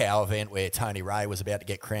Eddie Aikau event where Tony Ray was about to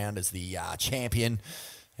get crowned as the champion.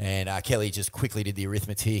 And Kelly just quickly did the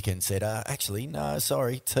arithmetic and said, actually, no,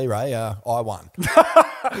 sorry, T-Ray, I won.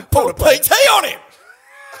 He pulled a PT on him.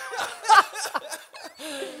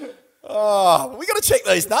 We got to check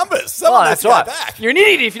these numbers. Someone that's right. Back. You're an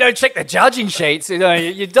idiot if you don't check the judging sheets. You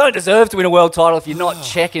don't deserve to win a world title if you're not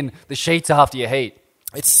checking the sheets after your heat.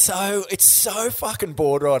 It's so fucking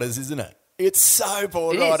board riders, isn't it? It's so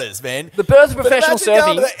board riders, man. The birth of professional surfing.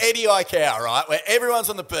 Going to the Eddie Aikau, right, where everyone's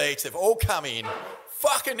on the beach, they've all come in.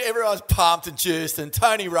 Fucking everyone's pumped and juiced, and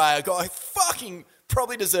Tony Ray, a guy who fucking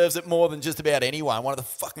probably deserves it more than just about anyone. One of the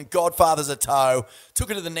fucking godfathers of tow. Took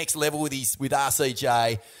it to the next level with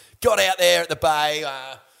RCJ. Got out there at the Bay,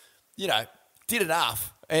 did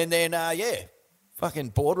enough. And then, fucking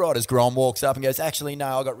board riders Grom walks up and goes, actually,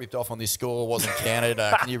 no, I got ripped off on this score, wasn't counted.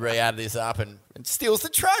 Can you re-add this up? And steals the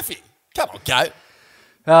trophy. Come on, goat.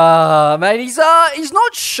 Mate, he's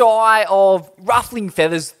not shy of ruffling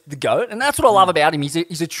feathers, the GOAT, and that's what I love about him.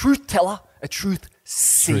 He's a truth teller, a truth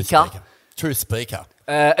seeker. Truth speaker.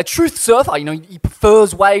 A truth surfer. He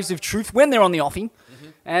prefers waves of truth when they're on the offing.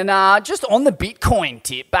 And just on the Bitcoin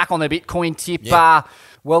tip, he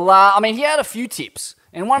had a few tips.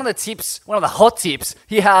 And one of the hot tips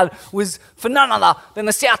he had was for none other than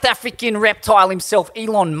the South African reptile himself,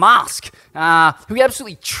 Elon Musk, who he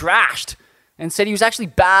absolutely trashed and said he was actually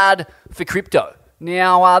bad for crypto.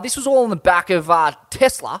 Now, this was all on the back of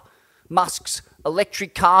Tesla, Musk's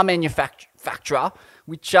electric car manufacturer,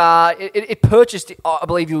 which it purchased, I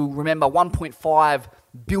believe you'll remember, $1.5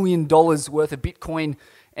 billion worth of Bitcoin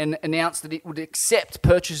and announced that it would accept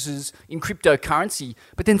purchases in cryptocurrency.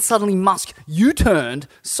 But then suddenly Musk U-turned,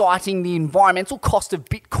 citing the environmental cost of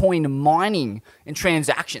Bitcoin mining and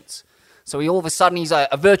transactions. So all of a sudden he's a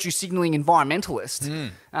virtue signaling environmentalist,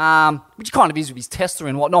 which he kind of is with his Tesla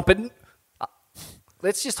and whatnot. But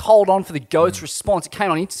let's just hold on for the GOAT's response. It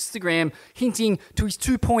came on Instagram hinting to his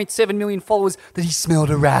 2.7 million followers that he smelled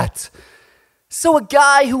a rat. So a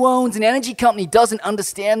guy who owns an energy company doesn't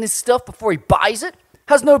understand this stuff before he buys it?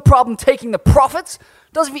 Has no problem taking the profits?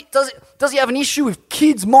 Does he have an issue with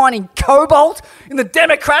kids mining cobalt in the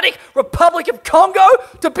Democratic Republic of Congo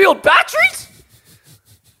to build batteries?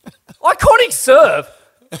 Iconic serve.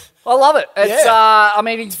 I love it. It's,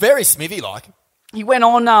 it's very Smithy-like. He went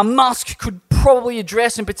on, Musk could probably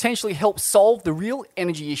address and potentially help solve the real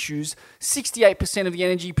energy issues. 68% of the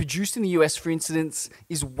energy produced in the US, for instance,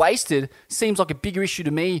 is wasted. Seems like a bigger issue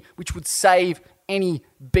to me, which would save any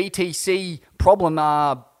BTC problem.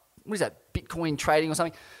 What is that? Bitcoin trading or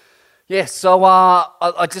something? Yeah, so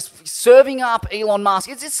I just serving up Elon Musk.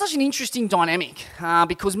 It's such an interesting dynamic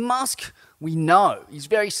because Musk, we know, he's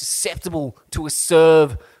very susceptible to a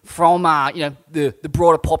serve from the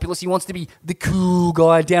broader populace. He wants to be the cool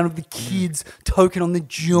guy down with the kids, token on the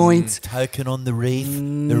joint. Token on the reef,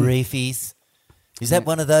 the reefies. Is that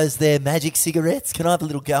one of those there magic cigarettes? Can I have a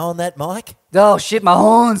little go on that, Mike? Oh, shit, my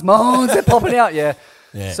horns, they're popping out, yeah.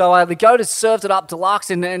 So the GOAT has served it up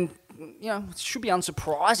deluxe, and it should be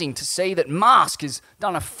unsurprising to see that Musk has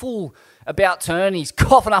done a full about turn. He's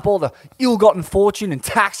coughing up all the ill-gotten fortune and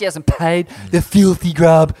tax he hasn't paid, the filthy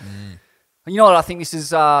grub. You know what I think this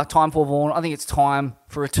is time for, Vaughan? I think it's time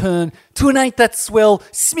for a return to an Ain't That Swell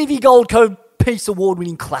Smithy Gold Code Peace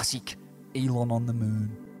Award-winning classic, Elon on the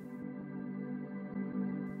Moon.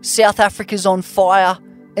 South Africa's on fire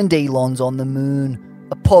and Elon's on the moon.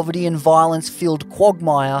 A poverty and violence-filled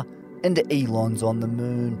quagmire and Elon's on the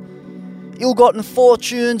moon. Ill-gotten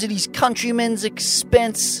fortunes at his countrymen's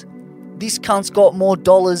expense. This cunt's got more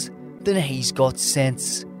dollars than he's got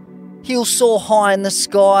sense. He'll soar high in the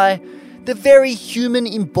sky, the very human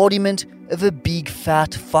embodiment of a big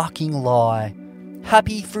fat fucking lie.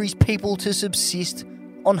 Happy for his people to subsist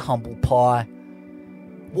on humble pie.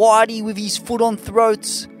 Whitey with his foot on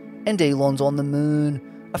throats, and Elon's on the moon.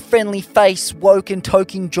 A friendly face, woke and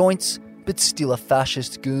toking joints, but still a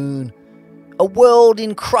fascist goon. A world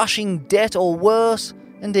in crushing debt or worse,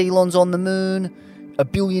 and Elon's on the moon. A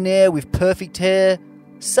billionaire with perfect hair,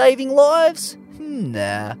 saving lives?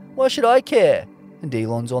 Nah, why should I care? And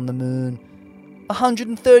Elon's on the moon.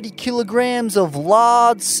 130 kilograms of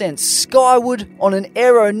lard sent skyward on an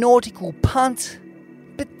aeronautical punt.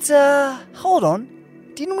 But, hold on.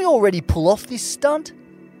 Didn't we already pull off this stunt?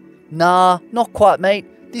 Nah, not quite, mate.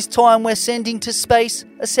 This time we're sending to space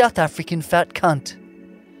a South African fat cunt.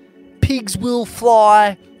 Pigs will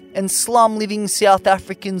fly, and slum-living South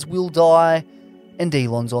Africans will die, and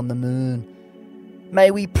Elon's on the moon.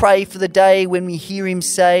 May we pray for the day when we hear him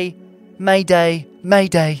say, Mayday,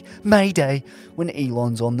 Mayday, Mayday, when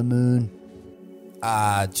Elon's on the moon.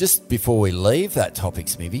 Just before we leave that topic,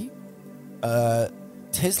 Smithy,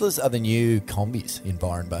 Teslas are the new combis in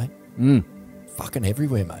Byron Bay. Fucking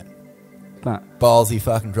everywhere, mate. Ballsy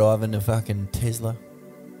fucking driving a fucking Tesla.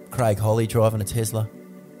 Craig Holly driving a Tesla.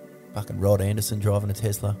 Fucking Rod Anderson driving a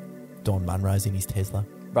Tesla. Don Munro's in his Tesla.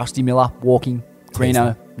 Rusty Miller walking.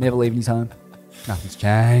 Greeno, never leaving his home. Nothing's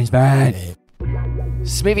changed, mate.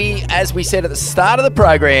 Smithy, as we said at the start of the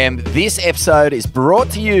program, this episode is brought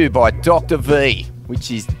to you by Dr. V, which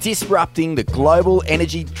is disrupting the global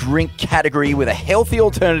energy drink category with a healthy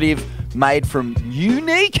alternative made from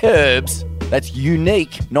unique herbs. That's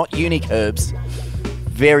unique, not unique herbs.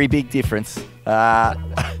 Very big difference. But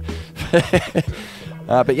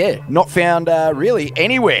yeah, not found really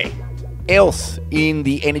anywhere else in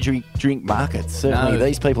the energy drink market. Certainly,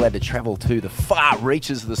 these people had to travel to the far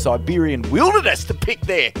reaches of the Siberian wilderness to pick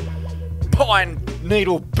their pine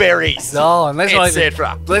needle berries, and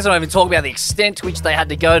etc. Let's not even talk about the extent to which they had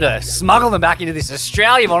to go to smuggle them back into this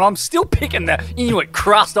Australian one. I'm still picking the Inuit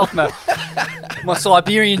crust off my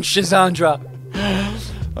Siberian Shazandra.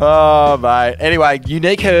 Oh, mate. Anyway,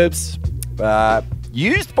 unique herbs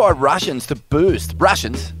used by Russians to boost.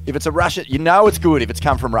 Russians, if it's a Russian, you know it's good if it's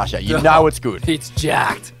come from Russia. You know it's good. It's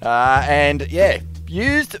jacked. And yeah,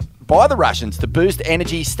 used by the Russians to boost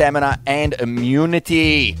energy, stamina, and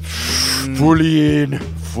immunity. Fully in,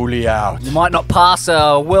 fully out. You might not pass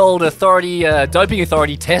a World Authority, Doping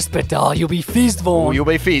Authority test, but you'll be fizzed, Vaughn. Oh, you'll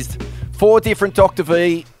be fizzed. 4 different Dr.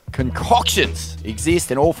 V concoctions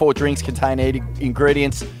exist, and all 4 drinks contain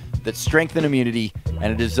ingredients that strengthen immunity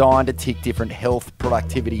and are designed to tick different health,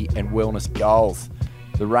 productivity, and wellness goals.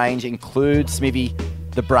 The range includes Smithy,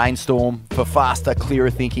 the Brainstorm for faster,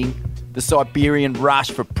 clearer thinking, the Siberian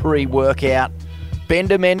Rush for pre-workout,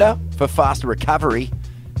 Bender Mender for faster recovery,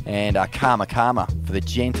 and Karma Karma for the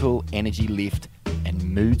gentle energy lift and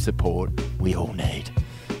mood support we all need.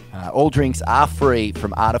 All drinks are free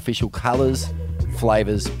from artificial colours,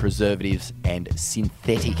 flavours, preservatives, and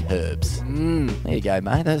synthetic herbs. There you go,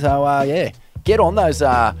 mate. So, yeah, get on those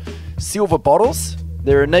silver bottles.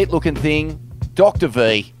 They're a neat-looking thing. Dr.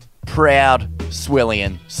 V, proud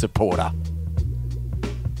Swellian supporter.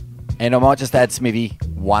 And I might just add, Smithy,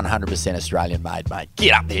 100% Australian made, mate.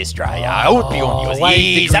 Get up there, Australia. I would be on yours.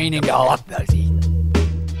 Wave the green and go up those ears.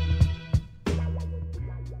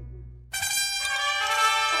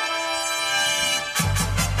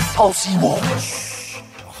 Tulsi Watch.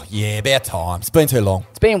 Oh, yeah, about time. It's been too long.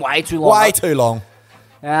 It's been way too long. Way too long.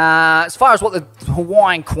 As far as what the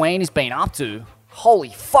Hawaiian Queen has been up to, holy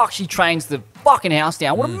fuck, she trains the fucking house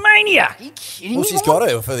down. What a maniac. Are you kidding me? Well, she's got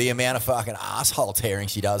to for the amount of fucking asshole tearing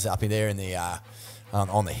she does up in there in the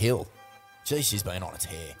on the hill. Geez, she's been on a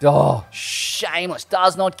tear. Oh, shameless.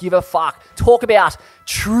 Does not give a fuck. Talk about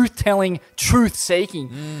truth-telling,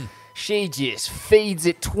 truth-seeking. She just feeds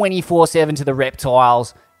it 24/7 to the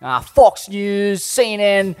reptiles. Fox News,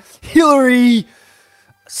 CNN, Hillary,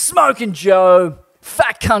 Smoking Joe,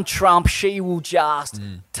 Fat Cunt Trump. She will just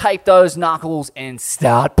tape those knuckles and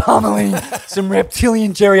start pummeling some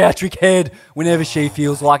reptilian geriatric head whenever she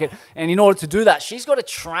feels like it. And in order to do that, she's got to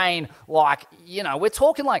train like, you know, we're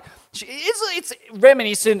talking like, it's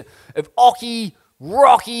reminiscent of Oki,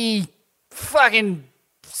 Rocky, fucking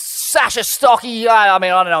Sasha Stocky. I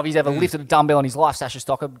mean, I don't know if he's ever lifted a dumbbell in his life, Sasha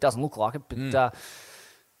Stocker. Doesn't look like it, but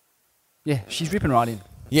yeah, she's ripping right in.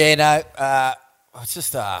 Yeah, no, I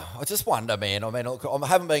just wonder, man. I mean, look, I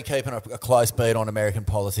haven't been keeping a close beat on American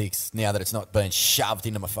politics now that it's not being shoved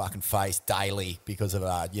into my fucking face daily because of,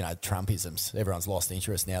 Trumpisms. Everyone's lost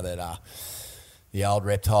interest now that the old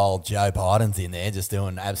reptile Joe Biden's in there just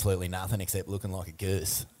doing absolutely nothing except looking like a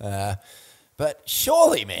goose. But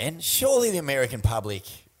surely, man, the American public,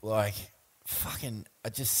 like, fucking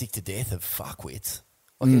are just sick to death of fuckwits.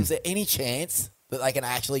 Like, is there any chance that they can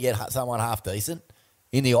actually get someone half decent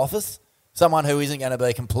in the office? Someone who isn't going to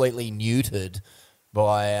be completely neutered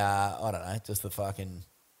by, I don't know, just the fucking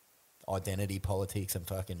identity politics and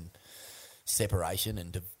fucking separation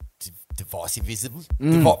and divisivism.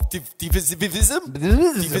 Divisivism.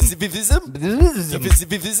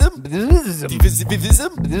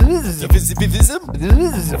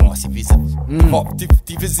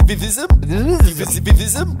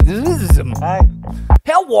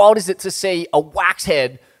 How wild is it to see a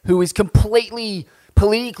waxhead who is completely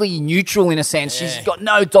politically neutral in a sense? She's got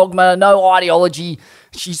no dogma, no ideology.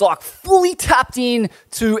 She's like fully tapped in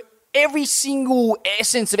to every single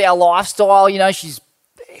essence of our lifestyle. You know, she's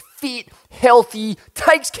fit, healthy,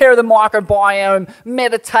 takes care of the microbiome,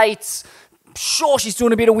 meditates. Sure, she's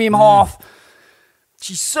doing a bit of Wim Hof.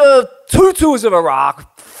 She served 2 tours of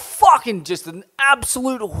Iraq. Fucking just an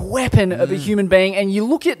absolute weapon of a human being. And you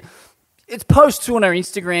look at it's posts on her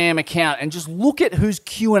Instagram account and just look at who's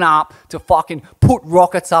queuing up to fucking put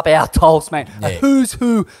rockets up our toes, mate. A who's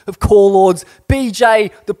who of call lords.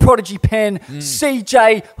 BJ, the Prodigy Pen,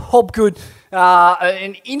 CJ, Hobgood,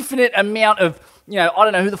 an infinite amount of, you know, I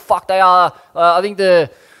don't know who the fuck they are. I think the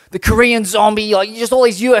Korean Zombie, like just all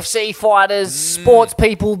these UFC fighters, sports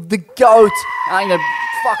people, the GOAT,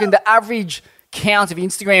 fucking the average count of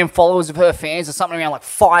Instagram followers of her fans is something around like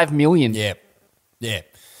 5 million. Yeah.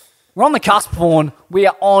 We're on the cusp, We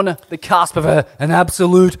are on the cusp of an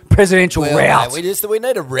absolute presidential rout. Mate, we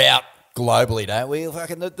need a rout globally, don't we?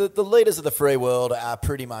 Fucking the leaders of the free world are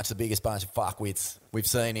pretty much the biggest bunch of fuckwits we've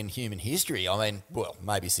seen in human history. I mean, well,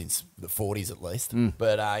 maybe since the 40s at least.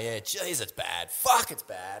 But yeah, jeez, it's bad. Fuck, it's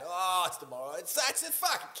bad. Oh, it's tomorrow. It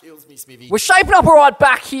fucking kills me, Smithy. We're shaping up all right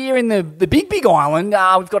back here in the big island.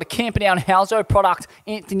 We've got a Camperdown Houso product,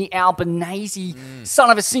 Anthony Albanese, son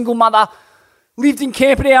of a single mother. Lived in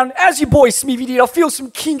Camperdown, as your boy Smithy did. I feel some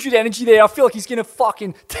kindred energy there. I feel like he's going to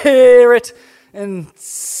fucking tear it and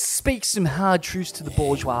speak some hard truths to the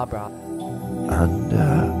bourgeois, bro.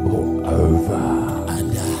 Under or over?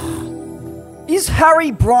 Under. Is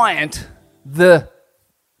Harry Bryant the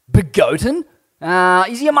Begotten?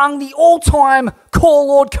 Is he among the all-time Core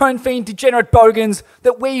Lord Cone Fiend degenerate bogans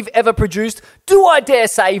that we've ever produced? Do I dare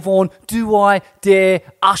say, Vaughn, do I dare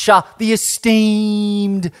usher the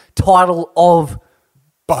esteemed title of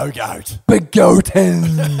Bogoat? Begotten.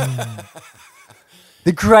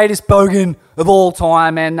 The greatest bogan of all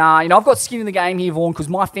time. And, I've got skin in the game here, Vaughn, because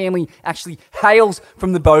my family actually hails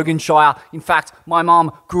from the Bogan Shire. In fact, my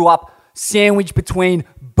mum grew up sandwiched between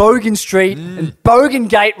Bogan Street and Bogan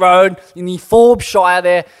Gate Road in the Forbes Shire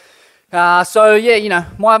there. So yeah,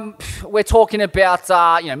 we're talking about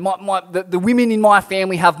the women in my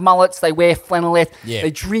family have mullets, they wear flannelette,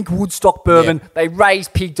 they drink Woodstock bourbon, they raise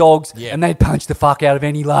pig dogs, and they punch the fuck out of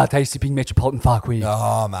any latte sipping metropolitan fuckwit.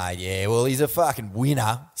 Oh mate, yeah. Well, he's a fucking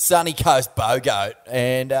winner, Sunny Coast Bogoat,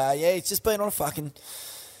 and he's just been on a fucking.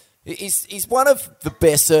 He's one of the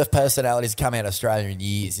best surf personalities to come out of Australia in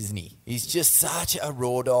years, isn't he? He's just such a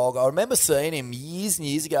raw dog. I remember seeing him years and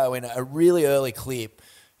years ago in a really early clip.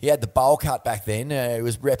 He had the bowl cut back then. He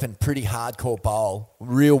was repping pretty hardcore bowl,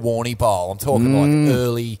 real Warney bowl. I'm talking like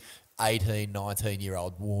early 18,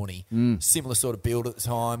 19-year-old Warney. Similar sort of build at the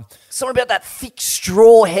time. Something about that thick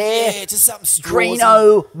straw hair. Yeah, just something straw.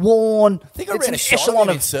 Greeno, worn. I think I ran a shot of him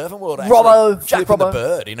in Surfing World, actually. Robbo, Jack flipping Robbo. the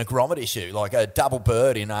bird in a grommet issue, like a double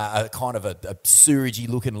bird in a kind of a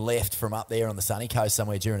seweragey-looking left from up there on the sunny coast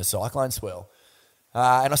somewhere during a cyclone swell.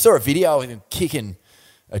 And I saw a video of him kicking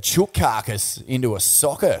a chook carcass into a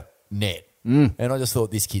soccer net. And I just thought,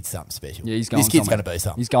 this kid's something special. Yeah, he's going This kid's somewhere. going to be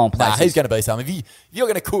something. He's going places. Nah, he's going to be something. If you're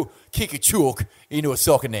going to kick a chook into a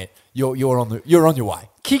soccer net, you're on your way.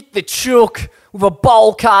 Kick the chook with a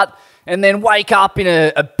bowl cut and then wake up in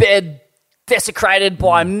a bed desecrated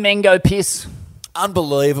by mango piss.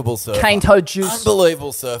 Unbelievable surfer. Cane toad juice.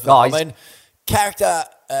 Unbelievable surfer. Oh, I mean, character,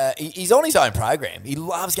 he's on his own program. He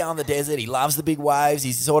loves going the desert. He loves the big waves.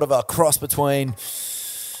 He's sort of a cross between,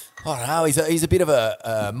 I don't know, he's a bit of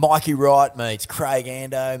a Mikey Wright meets Craig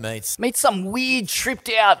Ando meets some weird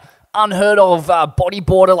tripped out, unheard of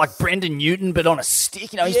bodyboarder like Brendan Newton, but on a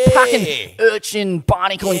stick. He's packing urchin,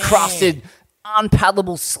 barnacle encrusted,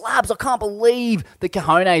 unpaddleable slabs. I can't believe the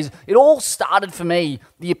cojones. It all started for me,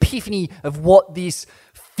 the epiphany of what this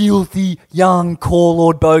filthy young Core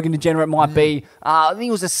Lord Bogan degenerate might be. I think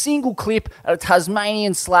it was a single clip at a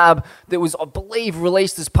Tasmanian slab that was, I believe,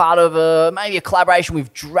 released as part of maybe a collaboration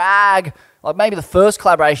with Drag, like maybe the first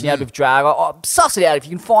collaboration he had with Drag. I suss it out. If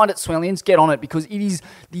you can find it, Swellians, get on it, because it is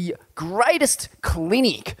the greatest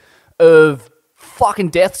clinic of fucking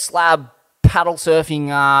death slab paddle surfing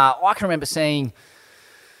I can remember seeing,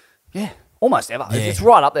 almost ever. Yeah. It's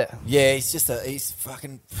right up there. Yeah, he's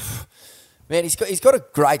fucking... Man, he's got a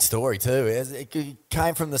great story too. He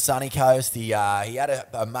came from the sunny coast. He had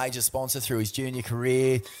a major sponsor through his junior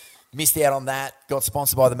career. Missed out on that. Got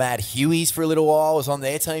sponsored by the Mad Hueys for a little while. Was on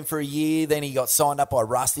their team for a year. Then he got signed up by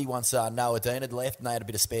Rusty once Noah Dean had left and they had a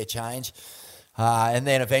bit of spare change. And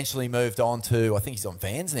then eventually moved on to, I think he's on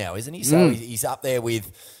Vans now, isn't he? So he's up there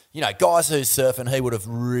with, guys who's surfing he would have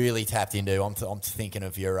really tapped into. I'm thinking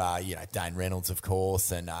of your, Dane Reynolds, of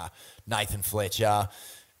course, and Nathan Fletcher.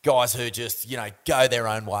 Guys who just, go their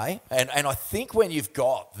own way. And I think when you've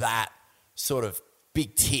got that sort of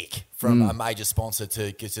big tick from a major sponsor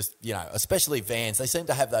to just, especially Vans, they seem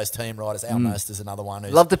to have those team riders. Al Most is another one.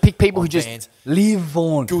 Who's love to pick people who just Vans. live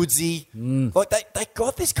on. Goodsy. Like they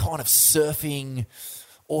got this kind of surfing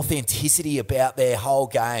authenticity about their whole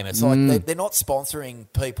game. It's like they're not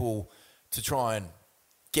sponsoring people to try and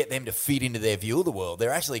get them to fit into their view of the world.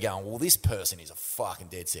 They're actually going, well, this person is a fucking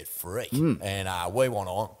dead set freak and we want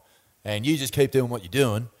on. And you just keep doing what you're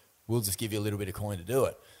doing. We'll just give you a little bit of coin to do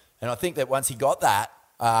it. And I think that once he got that,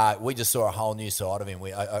 we just saw a whole new side of him.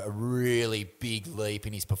 A really big leap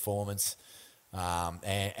in his performance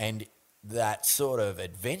and that sort of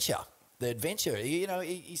adventure. The adventure,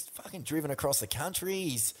 he's fucking driven across the country.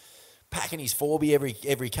 He's packing his 4B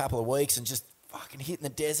every couple of weeks and just fucking hitting the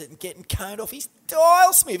desert and getting coned off his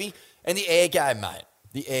dial, Smithy. And the air game, mate.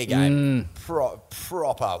 The air game.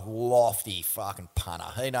 Proper lofty fucking punter.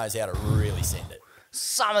 He knows how to really send it.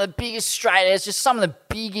 some of the biggest straight airs, just some of the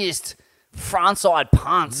biggest frontside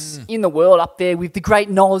punts in the world up there with the great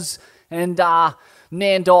Noz and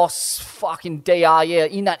Nandos, fucking DR,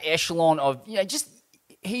 in that echelon of, just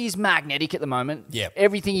he's magnetic at the moment. Yep.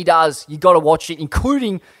 Everything he does, you got to watch it,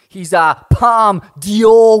 including his Palm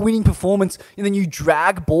Dior winning performance in the new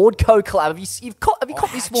Drag Board collab. Have you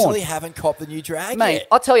copped this one? I actually haven't copped the new Drag Mate, yet.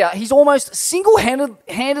 I'll tell you, he's almost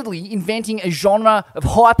single-handedly inventing a genre of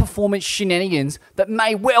high-performance shenanigans that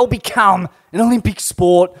may well become an Olympic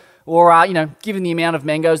sport or, given the amount of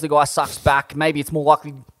mangoes the guy sucks back, maybe it's more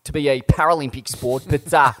likely to be a Paralympic sport.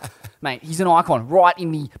 But, mate, he's an icon right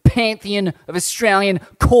in the pantheon of Australian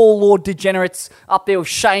call lord degenerates, up there with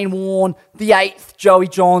Shane Warne, the 8th, Joey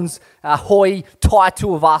Johns, Hoy, Tai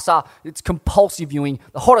Tuivasa. It's compulsive viewing,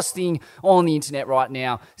 the hottest thing on the internet right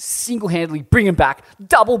now. Single-handedly bringing back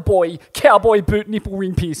double boy, cowboy boot, nipple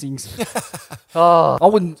ring piercings. I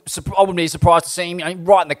wouldn't be surprised to see him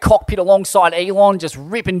right in the cockpit alongside Elon, just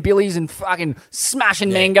ripping billies and fucking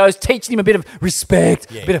smashing mangoes, teaching him a bit of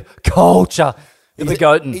respect, a bit of culture.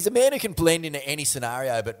 He's a man who can blend into any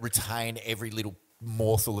scenario but retain every little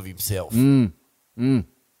morsel of himself.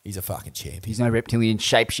 He's a fucking champion. He's no reptilian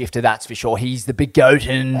shapeshifter, that's for sure. He's the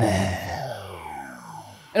Bigotan.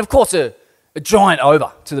 And of course, a giant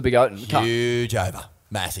over to the Bigotan. Huge over.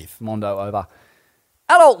 Massive. Mondo over.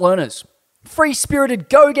 Adult learners, free-spirited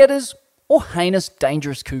go-getters, or heinous,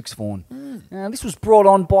 dangerous kooks, Vaughan. This was brought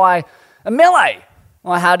on by a melee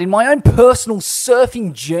I had in my own personal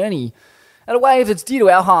surfing journey at a wave that's dear to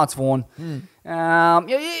our hearts, Vaughan.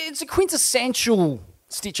 It's a quintessential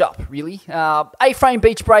stitch-up, really. A-frame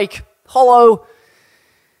beach break, hollow.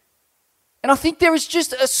 And I think there is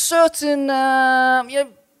just a certain,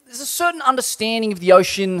 there's a certain understanding of the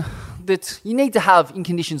ocean that you need to have in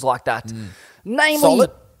conditions like that. Namely,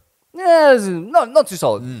 solid? Not too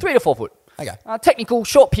solid. 3 to 4 foot. Okay. Technical,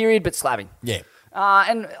 short period, but slabbing. Yeah.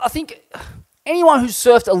 And I think anyone who's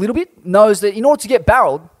surfed a little bit knows that in order to get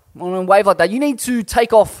barreled on a wave like that, you need to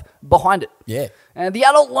take off behind it. Yeah. And the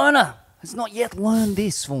adult learner has not yet learned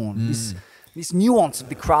this, Vaughan, this nuance of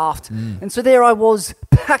the craft. And so there I was,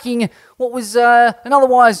 packing what was an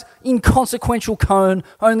otherwise inconsequential cone,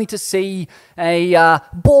 only to see a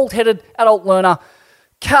bald-headed adult learner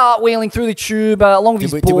cartwheeling through the tube along with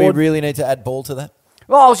his board. Do we really need to add ball to that?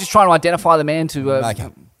 Well, I was just trying to identify the man to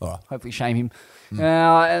hopefully shame him.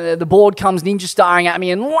 And the board comes ninja starring at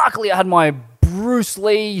me, and luckily I had my Bruce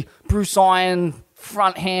Iron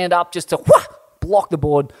front hand up just to block the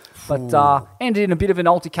board, but ended in a bit of an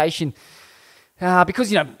altercation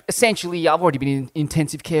because, essentially I've already been in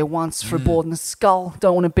intensive care once for a board in the skull.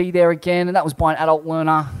 Don't want to be there again, and that was by an adult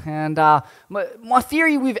learner. And my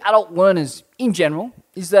theory with adult learners in general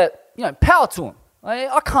is that, power to them.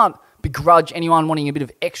 I can't begrudge anyone wanting a bit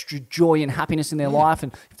of extra joy and happiness in their life,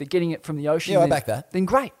 and if they're getting it from the ocean, I back that. Then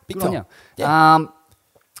great. Big Good on time. you. Yeah.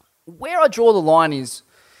 Where I draw the line is,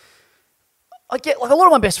 I get a lot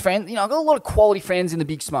of my best friends, I've got a lot of quality friends in the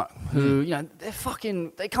big smoke who,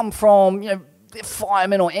 they come from, they're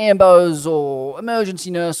firemen or ambos or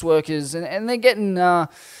emergency nurse workers, and they're getting,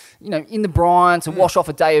 in the brine to wash off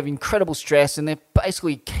a day of incredible stress, and they're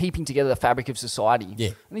basically keeping together the fabric of society. Yeah.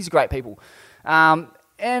 And these are great people.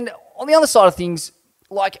 And on the other side of things,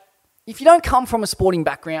 if you don't come from a sporting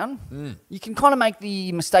background, you can kind of make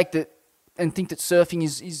the mistake and think that surfing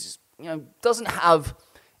is doesn't have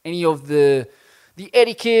any of the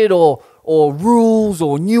etiquette or rules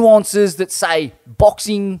or nuances that, say,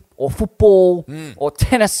 boxing or football or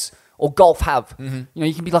tennis or golf have.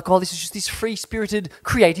 You can be like, this is just this free-spirited,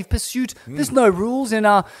 creative pursuit. There's no rules, and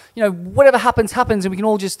whatever happens, and we can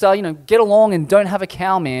all just get along and don't have a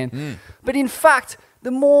cow, man. But in fact, the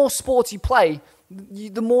more sports you play,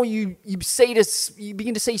 the more you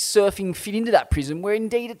begin to see surfing fit into that prism, where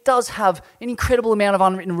indeed it does have an incredible amount of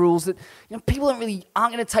unwritten rules that people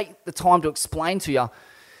aren't going to take the time to explain to you.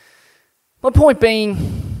 My point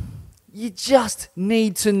being, you just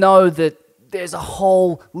need to know that there's a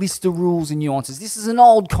whole list of rules and nuances. This is an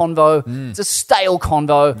old convo. It's a stale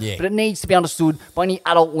convo, but it needs to be understood by any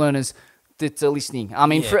adult learners that are listening. I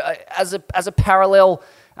mean, as a parallel,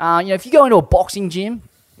 if you go into a boxing gym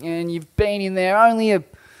and you've been in there only a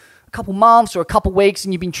couple months or a couple weeks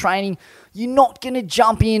and you've been training, you're not going to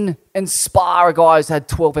jump in and spar a guy who's had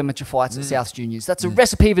 12 amateur fights at South Juniors. That's a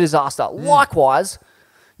recipe for disaster. Likewise,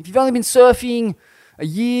 if you've only been surfing a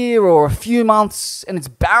year or a few months and it's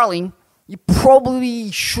barreling, you probably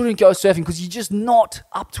shouldn't go surfing because you're just not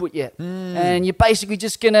up to it yet. And you're basically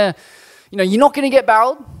just going to, you're not going to get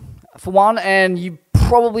barreled, for one, and you're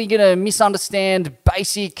probably going to misunderstand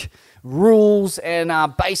basic rules and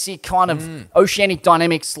basic kind of oceanic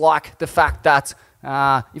dynamics, like the fact that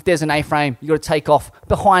If there's an A-frame, you got to take off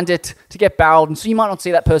behind it to get barreled. And so you might not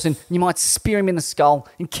see that person. You might spear him in the skull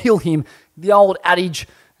and kill him. The old adage,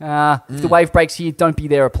 if the wave breaks here, don't be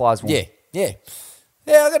there applies. Yeah.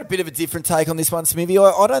 Yeah, I got a bit of a different take on this one, Smithy.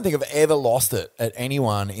 I don't think I've ever lost it at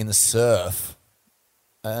anyone in the surf.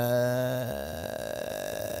 I'm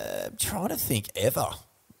trying to think ever.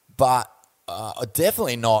 But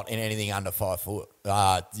definitely not in anything under 5 foot.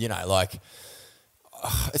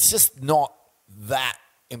 It's just not that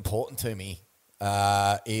important to me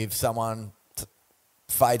if someone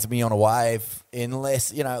fades me on a wave, unless,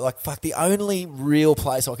 the only real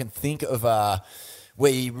place I can think of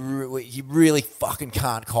where you really fucking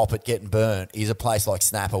can't cop it getting burnt is a place like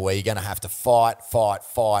Snapper, where you're going to have to fight,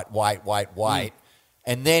 wait.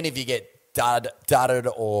 And then if you get dudded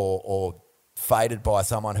or faded by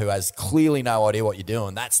someone who has clearly no idea what you're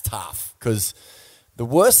doing, that's tough. Because the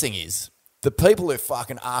worst thing is, the people who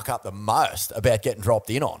fucking arc up the most about getting dropped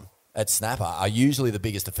in on at Snapper are usually the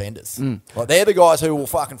biggest offenders. Like, they're the guys who will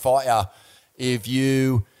fucking fight you if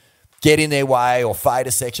you get in their way or fade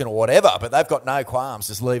a section or whatever, but they've got no qualms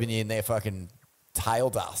just leaving you in their fucking tail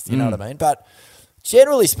dust, you know what I mean? But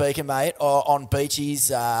generally speaking, mate, on beaches,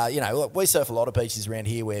 we surf a lot of beaches around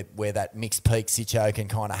here where that mixed peak sitcho can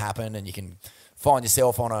kind of happen, and you can find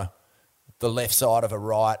yourself on the left side of a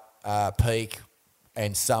right peak,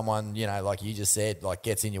 and someone, like you just said, like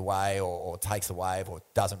gets in your way or takes the wave or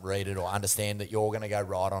doesn't read it or understand that you're going to go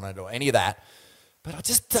right on it or any of that. But I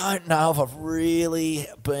just don't know if I've really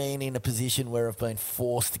been in a position where I've been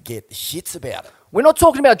forced to get the shits about it. We're not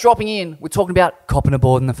talking about dropping in. We're talking about copping a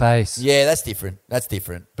board in the face. Yeah, that's different.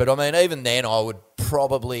 But I mean, even then, I would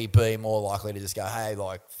probably be more likely to just go, hey,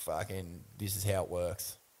 like, fucking, this is how it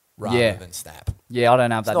works, rather than snap. Yeah, I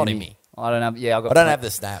don't have that in me. I don't have. Yeah, I don't have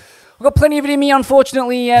the snap. I've got plenty of it in me,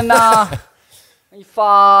 unfortunately, and I guess.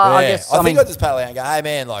 I think I just paddle out and go, hey,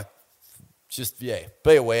 man, like, just, be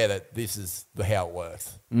aware that this is how it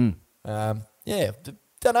works. Don't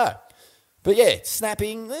know. But,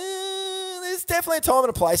 snapping, there's definitely a time and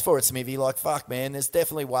a place for it, Smithy. Like, fuck, man, there's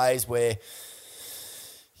definitely ways where,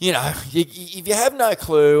 if you have no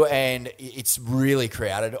clue and it's really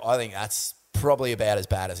crowded, I think that's probably about as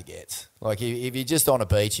bad as it gets. Like, if you're just on a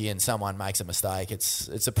beachy and someone makes a mistake,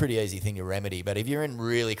 it's a pretty easy thing to remedy. But if you're in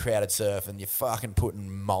really crowded surf and you're fucking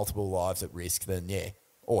putting multiple lives at risk, then,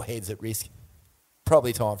 or heads at risk,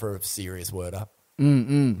 probably time for a serious word up.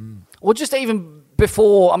 Or just even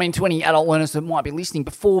before, to any adult learners that might be listening,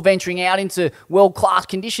 before venturing out into world-class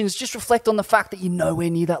conditions, just reflect on the fact that you're nowhere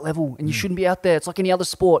near that level and you shouldn't be out there. It's like any other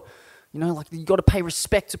sport. You got to pay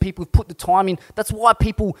respect to people who've put the time in. That's why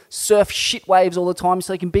people surf shit waves all the time,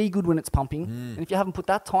 so they can be good when it's pumping. And if you haven't put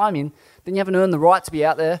that time in, then you haven't earned the right to be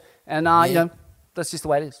out there. And, that's just the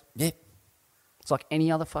way it is. Yeah. It's like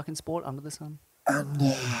any other fucking sport under the sun.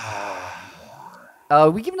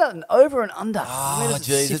 We giving that an over and under. Oh,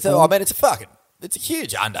 jeez. It's a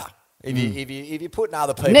huge under. If you're putting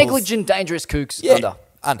other people... Negligent, dangerous kooks,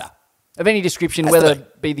 under. Of any description, whether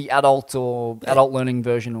it be the adult or adult learning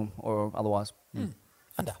version or otherwise.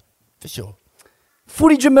 Under, for sure.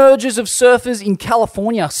 Footage emerges of surfers in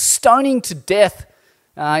California stoning to death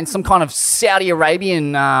in some kind of Saudi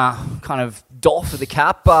Arabian kind of doff of the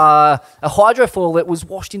cap. A hydrofoil that was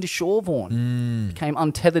washed into Shorevaughn became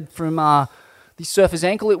untethered from the surfer's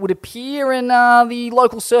ankle, it would appear, and the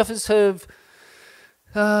local surfers have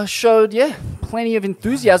showed, plenty of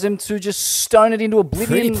enthusiasm to just stone it into oblivion.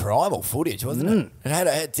 Pretty primal footage, wasn't it?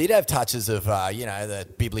 It did have touches of, the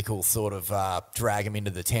biblical sort of drag them into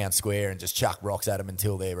the town square and just chuck rocks at them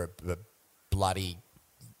until they're a bloody,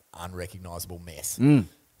 unrecognisable mess.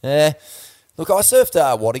 Yeah. Look, I surfed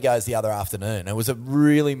Wattigos the other afternoon. It was a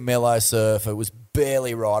really mellow surf. It was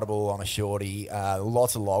barely rideable on a shorty.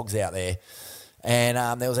 Lots of logs out there.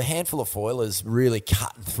 And there was a handful of foilers really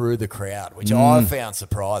cutting through the crowd, which I found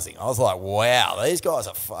surprising. I was like, wow, these guys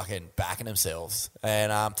are fucking backing themselves.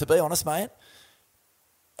 And to be honest, mate,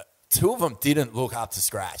 two of them didn't look up to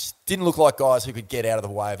scratch. Didn't look like guys who could get out of the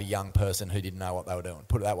way of a young person who didn't know what they were doing,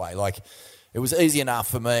 put it that way. Like, it was easy enough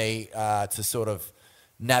for me to sort of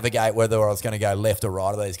navigate whether I was going to go left or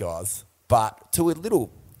right of these guys. But to a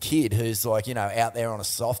little kid who's like, out there on a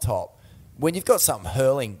soft top, when you've got something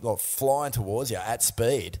hurling, like flying towards you at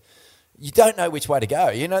speed, you don't know which way to go.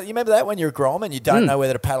 You remember that when you're a grom and you don't know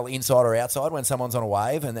whether to paddle inside or outside when someone's on a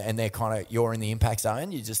wave and they're you're in the impact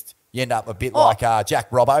zone. You end up a bit like Jack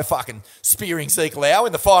Robbo fucking spearing Zeke Lau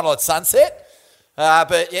in the final at Sunset.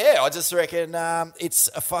 But I just reckon it's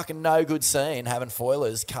a fucking no good scene having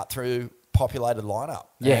foilers cut through populated lineup.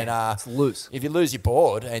 Yeah, and, it's loose. If you lose your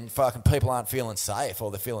board and fucking people aren't feeling safe or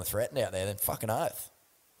they're feeling threatened out there, then fucking oath.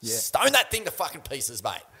 Stone that thing to fucking pieces,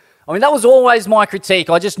 mate. I mean, that was always my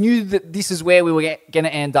critique. I just knew that this is where we were going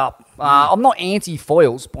to end up. I'm not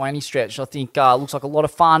anti-foils by any stretch. I think it looks like a lot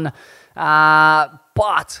of fun.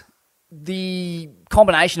 But the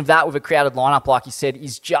combination of that with a crowded lineup, like you said,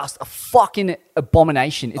 is just a fucking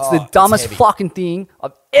abomination. It's the dumbest fucking thing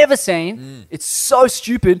I've ever seen. It's so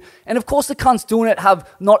stupid. And of course the cunts doing it have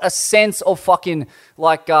not a sense of fucking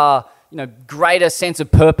like... greater sense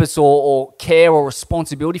of purpose or care or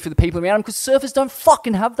responsibility for the people around them because surfers don't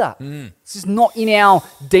fucking have that. This is not in our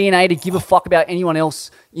DNA to give a fuck about anyone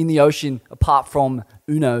else in the ocean apart from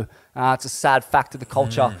Uno. It's a sad fact of the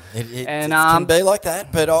culture. It can be like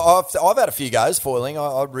that, but I've had a few goes foiling.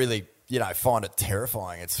 I really, find it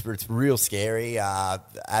terrifying. It's real scary.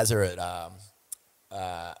 Azza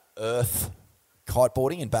at Earth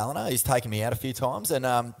kiteboarding in Ballina, he's taken me out a few times, and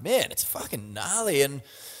man, it's fucking gnarly. And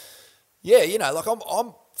yeah,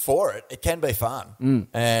 I'm for it. It can be fun.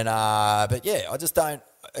 And but yeah, I just don't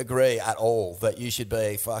agree at all that you should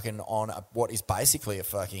be fucking on what is basically a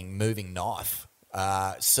fucking moving knife,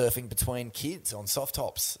 surfing between kids on soft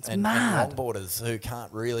tops and longboarders who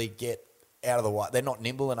can't really get out of the way. They're not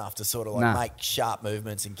nimble enough to sort of make sharp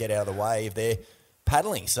movements and get out of the way if they're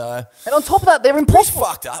paddling. So, and on top of that, they're impossible. It's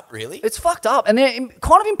fucked up, really. It's fucked up, and they're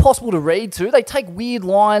kind of impossible to read too. They take weird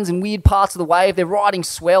lines and weird parts of the wave. They're riding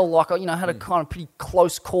swell, like had a kind of pretty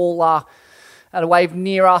close call at a wave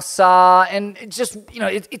near us, and it just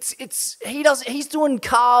he's doing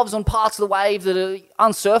carves on parts of the wave that are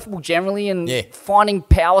unsurfable generally, and finding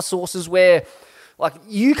power sources where like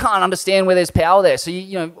you can't understand where there's power there. So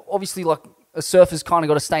obviously like. A surfer's kind of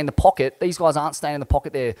got to stay in the pocket. These guys aren't staying in the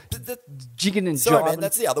pocket. They're jigging and jiving. Man,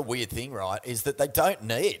 that's the other weird thing, right, is that they don't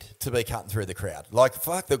need to be cutting through the crowd. Like,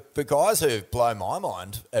 fuck, the guys who blow my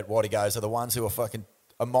mind at Waddy Goes are the ones who are fucking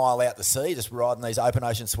a mile out to sea just riding these open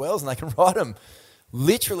ocean swells, and they can ride them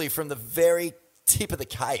literally from the very tip of the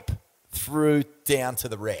Cape through down to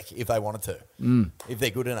the wreck if they wanted to, if they're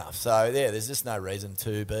good enough. So, yeah, there's just no reason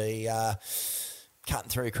to be cutting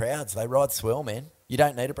through crowds. They ride swell, man. You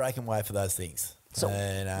don't need a breaking wave for those things. So,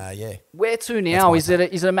 and, where to now? Is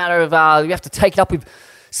it a matter of we have to take it up with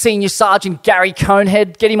Senior Sergeant Gary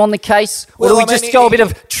Conehead, get him on the case? Or do we just go a bit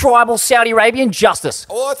of tribal Saudi Arabian justice?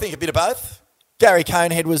 Oh, I think a bit of both. Gary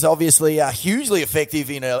Conehead was obviously hugely effective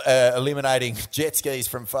in eliminating jet skis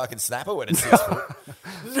from fucking Snapper when it's 6 foot.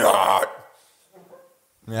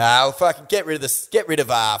 No, fucking get rid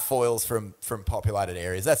of foils from populated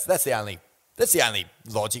areas. That's the only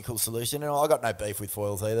logical solution. And I got no beef with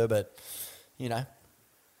foils either, but,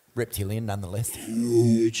 reptilian nonetheless.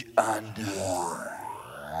 Huge under.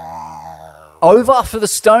 Over for the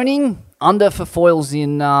stoning, under for foils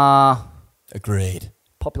in... Agreed.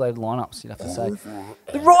 Populated lineups, you'd have to say.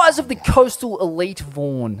 The rise of the coastal elite,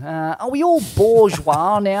 Vaughan. Are we all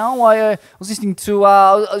bourgeois now? I was listening to...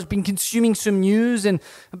 I've been consuming some news, and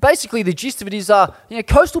basically the gist of it is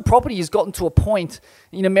coastal property has gotten to a point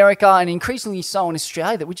in America, and increasingly so in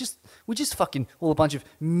Australia, that we're just fucking all a bunch of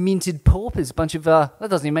minted paupers, bunch of... that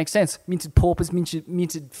doesn't even make sense. Minted paupers,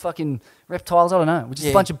 minted fucking reptiles, I don't know. We're just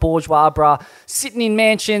a bunch of bourgeois, brah, sitting in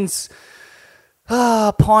mansions...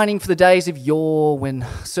 pining for the days of yore when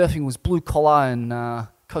surfing was blue collar and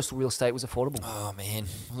coastal real estate was affordable. Oh, man.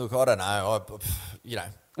 Look, I don't know.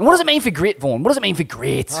 And what does it mean for grit, Vaughan? What does it mean for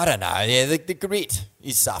grit? I don't know. Yeah, the grit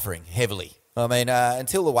is suffering heavily. I mean,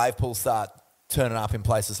 until the wave pools start turning up in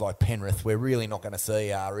places like Penrith, we're really not going to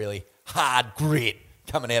see really hard grit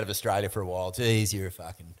coming out of Australia for a while. Jeez, you're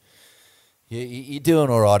doing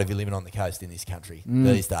all right if you're living on the coast in this country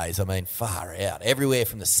these days. I mean, far out. Everywhere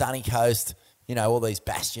from the sunny coast... all these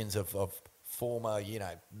bastions of former,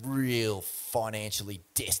 real financially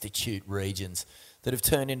destitute regions that have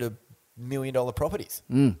turned into $1 million properties.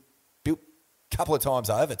 Built a couple of times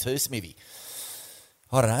over too, Smithy.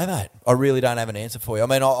 I don't know, mate. I really don't have an answer for you. I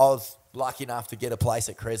mean, I was lucky enough to get a place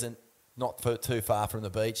at Crescent, not too far from the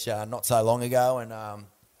beach, not so long ago. And,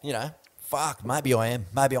 fuck, maybe I am.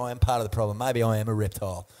 Maybe I am part of the problem. Maybe I am a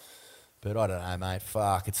reptile. But I don't know, mate.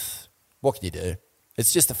 Fuck, what can you do?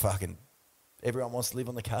 It's just a fucking... Everyone wants to live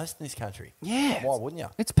on the coast in this country. Yeah. Why wouldn't you?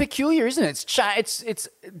 It's peculiar, isn't it? It's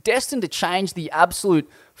destined to change the absolute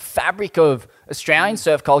fabric of Australian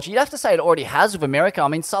surf culture. You'd have to say it already has with America. I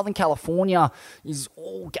mean, Southern California is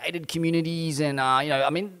all gated communities and,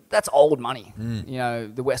 that's old money.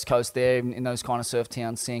 The West Coast there in those kind of surf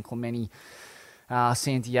towns, San Clemente,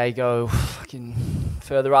 San Diego, fucking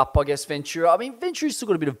further up, I guess, Ventura. I mean, Ventura's still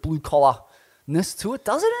got a bit of blue-collarness to it,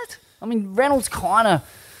 doesn't it? I mean, Reynolds kind of...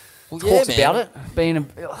 talks about it being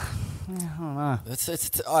I don't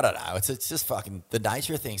know. I don't know. It's just fucking the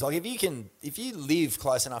nature of things. Like if you live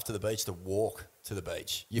close enough to the beach to walk to the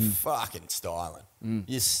beach, you're fucking styling.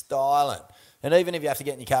 You're styling. And even if you have to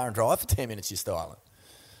get in your car and drive for 10 minutes, you're styling.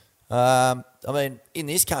 I mean, in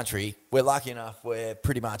this country, we're lucky enough where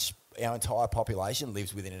pretty much our entire population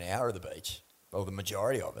lives within an hour of the beach, or the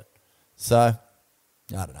majority of it. So, I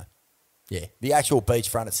don't know. Yeah, the actual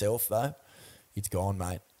beachfront itself, though, it's gone,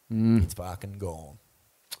 mate. It's fucking gone.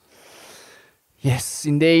 Yes,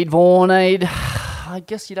 indeed, Vaughan. I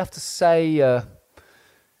guess you'd have to say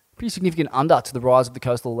pretty significant under to the rise of the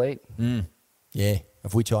Coastal Elite. Yeah,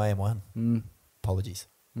 of which I am one. Apologies.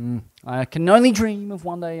 I can only dream of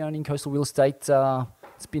one day owning coastal real estate.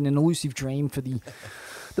 It's been an elusive dream for the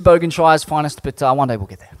Bogan Shire's finest, but one day we'll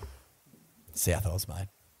get there. South Oz, mate.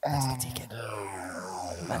 That's the ticket.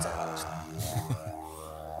 That's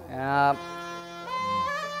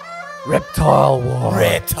Reptile War.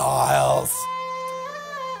 Reptiles.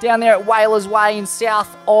 Down there at Whalers Way in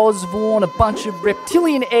South Oz, Vaughan, a bunch of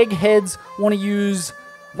reptilian eggheads want to use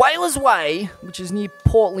Whalers Way, which is near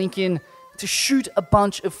Port Lincoln, to shoot a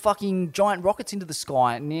bunch of fucking giant rockets into the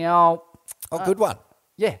sky. Now... good one.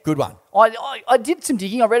 Yeah. Good one. I did some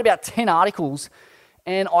digging. I read about 10 articles,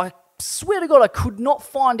 and I swear to God I could not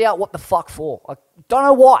find out what the fuck for. I don't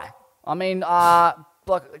know why. I mean, I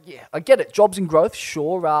get it. Jobs and growth,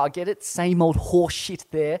 sure. I get it. Same old horse shit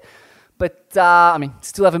there. But, I mean,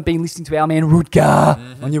 still haven't been listening to our man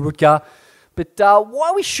Rutger on your Rutger. But why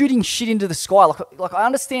are we shooting shit into the sky? Like I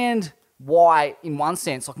understand why, in one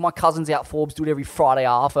sense. Like, my cousins out Forbes do it every Friday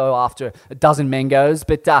after a dozen mangoes.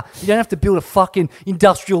 But you don't have to build a fucking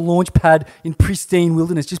industrial launch pad in pristine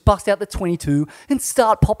wilderness. Just bust out the 22 and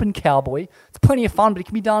start popping, cowboy. It's plenty of fun, but it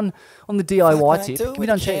can be done on the DIY tip. It can be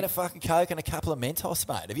done a can cheap. of fucking Coke and a couple of Mentos,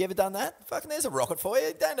 mate. Have you ever done that? Fucking, there's a rocket for you.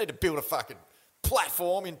 You don't need to build a fucking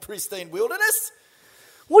platform in pristine wilderness.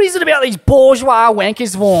 What is it about these bourgeois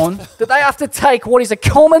wankers, Vaughan, that they have to take what is a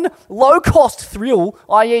common, low-cost thrill,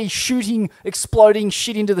 i.e. shooting, exploding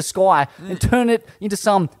shit into the sky, and turn it into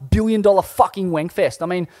some billion-dollar fucking wankfest? I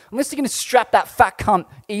mean, unless they're going to strap that fat cunt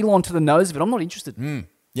Elon to the nose of it, I'm not interested.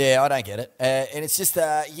 Yeah, I don't get it. And it's just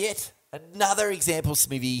yet another example,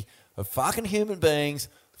 Smithy, of fucking human beings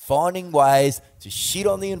finding ways to shit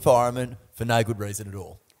on the environment for no good reason at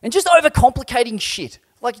all. And just overcomplicating shit.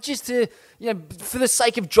 Like, just to, for the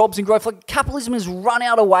sake of jobs and growth. Like, capitalism has run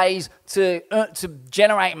out of ways to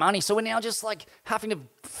generate money. So we're now just, like, having to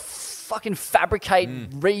fucking fabricate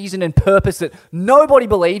reason and purpose that nobody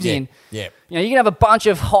believes in. Yeah. You can have a bunch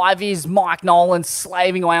of high-vis Mike Nolan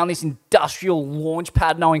slaving away on this industrial launch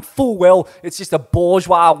pad knowing full well it's just a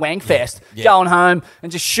bourgeois wankfest. Going home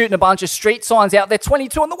and just shooting a bunch of street signs out there,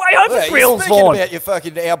 22 on the way home for thrills, Speaking Vaughan. about your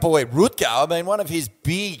fucking, our boy Rutger, I mean, one of his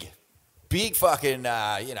big fucking,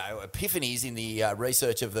 epiphanies in the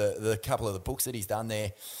research of the couple of the books that he's done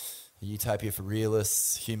there, Utopia for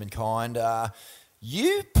Realists, Humankind,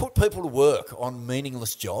 you put people to work on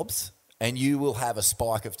meaningless jobs and you will have a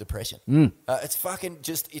spike of depression. It's fucking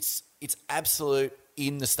just, it's absolute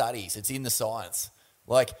in the studies. It's in the science.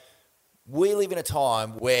 Like, we live in a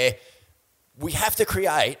time where we have to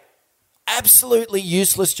create absolutely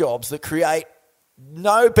useless jobs that create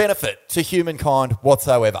no benefit to humankind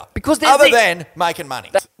whatsoever. Because other than making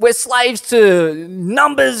money. We're slaves to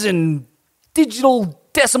numbers and digital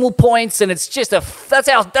decimal points, and it's just that's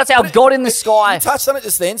our God in the sky. You touched on it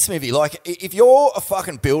just then, Smithy. Like, if you're a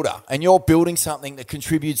fucking builder and you're building something that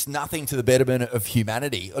contributes nothing to the betterment of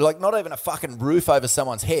humanity, like not even a fucking roof over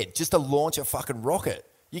someone's head, just to launch a fucking rocket,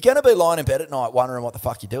 you're going to be lying in bed at night wondering what the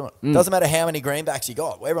fuck you're doing. Doesn't matter how many greenbacks you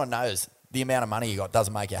got. Everyone knows the amount of money you got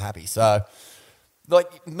doesn't make you happy. So,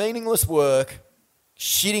 like, meaningless work,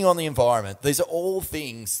 shitting on the environment, these are all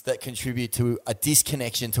things that contribute to a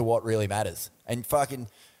disconnection to what really matters. And fucking,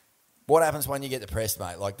 what happens when you get depressed,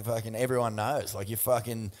 mate? Like, everyone knows. Like,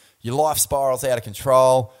 your life spirals out of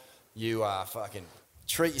control. You fucking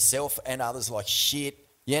treat yourself and others like shit.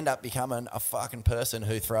 You end up becoming a fucking person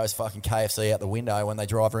who throws fucking KFC out the window when they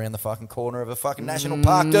drive around the fucking corner of a fucking national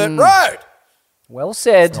park dirt road. Well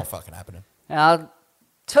said. It's not fucking happening. I'll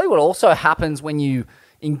tell you what also happens when you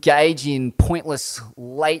engage in pointless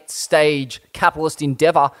late-stage capitalist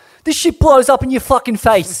endeavour. This shit blows up in your fucking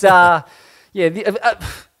face.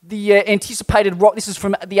 The anticipated this is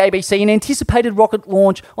from the ABC, an anticipated rocket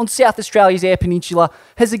launch on South Australia's Eyre Peninsula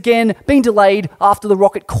has again been delayed after the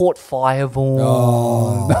rocket caught fire,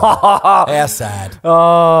 Vaughan. Oh, how sad.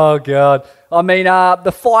 Oh, God. I mean,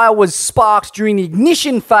 the fire was sparked during the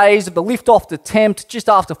ignition phase of the liftoff attempt just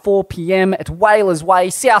after 4 p.m. at Whalers Way,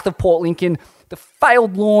 south of Port Lincoln. The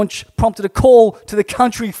failed launch prompted a call to the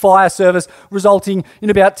country fire service, resulting in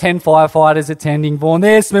about 10 firefighters attending, Vaughan.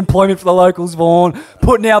 There's some employment for the locals, Vaughan,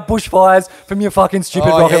 putting out bushfires from your fucking stupid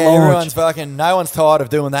rocket launch. No one's tired of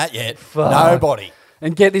doing that yet. Fuck. Nobody.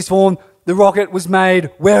 And get this, Vaughan, the rocket was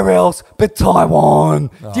made where else but Taiwan.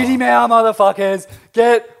 Diddy Mao, motherfuckers.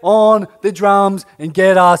 Get on the drums and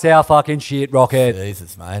get us our fucking shit rocket.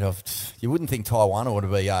 Jesus, mate. You wouldn't think Taiwan ought to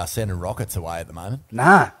be sending rockets away at the moment.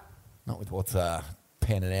 Nah. Not with what's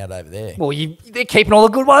panning out over there. Well, they're keeping all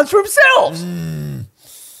the good ones for themselves.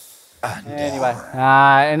 Anyway,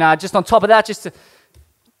 and just on top of that, just to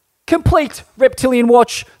complete Reptilian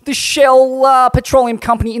Watch, the Shell Petroleum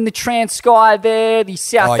Company in the Transkei there, the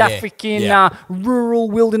South African rural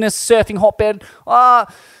wilderness surfing hotbed.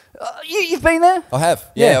 You've been there? I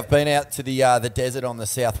have. Yeah, I've been out to the desert on the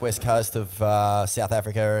southwest coast of South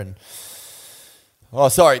Africa and... Oh,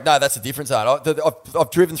 sorry. No, that's a different zone.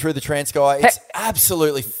 I've driven through the Transkei. It's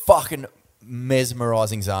absolutely fucking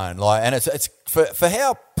mesmerising zone. Like, and it's for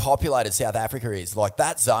how populated South Africa is. Like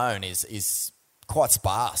that zone is quite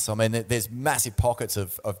sparse. I mean, there's massive pockets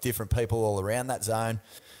of different people all around that zone.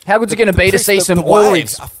 How good's it going to be to see some oil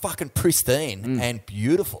rigs? Are fucking pristine and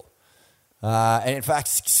beautiful. And in fact,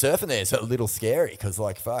 surfing there is a little scary because,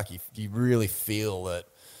 like, fuck, you really feel that.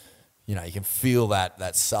 You know, you can feel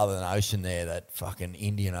that Southern Ocean there, that fucking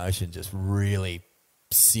Indian Ocean, just really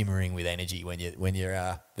simmering with energy when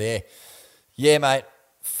you're there. Yeah, mate,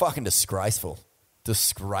 fucking disgraceful.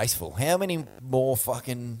 How many more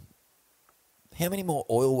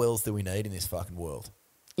oil wells do we need in this fucking world?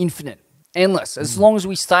 Infinite, endless. As long as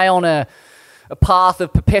we stay on a path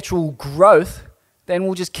of perpetual growth, then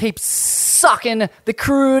we'll just keep sucking the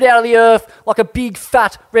crude out of the earth like a big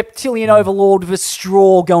fat reptilian overlord with a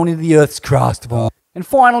straw going into the earth's crust. And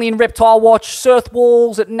finally, in Reptile Watch, Surf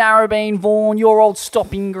Walls at Narrabeen, Vaughan, your old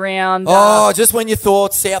stopping ground. Just when you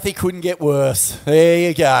thought Southie couldn't get worse. There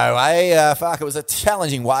you go. It was a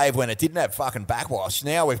challenging wave when it didn't have fucking backwash.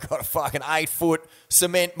 Now we've got a fucking 8-foot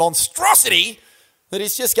cement monstrosity that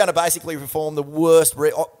is just going to basically perform the worst...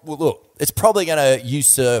 look, it's probably going to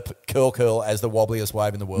usurp Curl as the wobbliest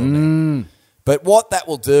wave in the world now. But what that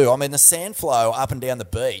will do, I mean, the sand flow up and down the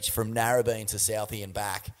beach from Narrabeen to Southie and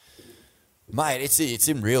back, mate, it's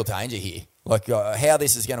in real danger here. Like, how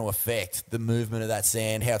this is going to affect the movement of that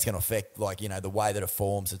sand, how it's going to affect, like, you know, the way that it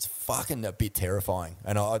forms, it's fucking a bit terrifying.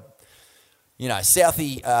 And,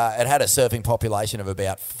 Southie, it had a surfing population of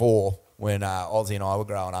about 4 when Ozzy and I were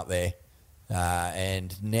growing up there.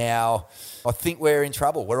 And now I think we're in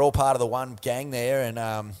trouble. We're all part of the one gang there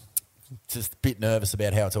and just a bit nervous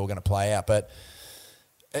about how it's all going to play out. But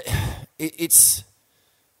it's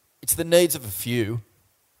the needs of a few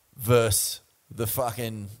versus the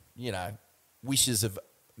fucking, wishes of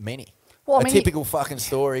many. Well, typical fucking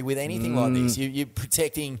story with anything like this. You're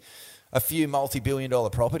protecting a few multi-billion-dollar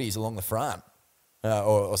properties along the front.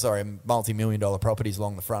 Multi-million-dollar properties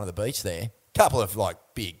along the front of the beach there. Couple of, like,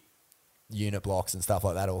 big unit blocks and stuff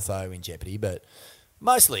like that also in jeopardy, but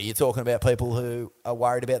mostly you're talking about people who are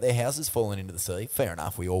worried about their houses falling into the sea. Fair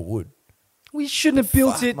enough, we all would. We shouldn't have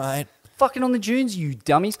built it, mate. Fucking on the dunes, you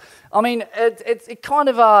dummies. I mean, it kind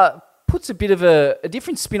of puts a bit of a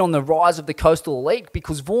different spin on the rise of the coastal elite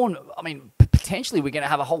because Vaughan, I mean, potentially we're going to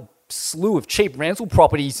have a whole slew of cheap rental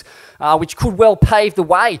properties which could well pave the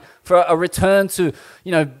way for a return to,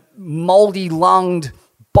 mouldy-lunged,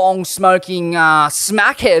 bong-smoking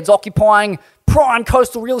smackheads occupying prime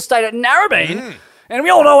coastal real estate at Narrabeen. And we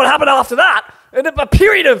all know what happened after that. And a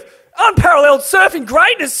period of unparalleled surfing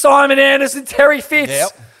greatness, Simon Anderson, Terry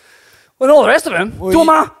Fitz, and all the rest of them.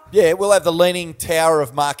 Yeah, we'll have the Leaning Tower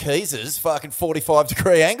of Marquises, fucking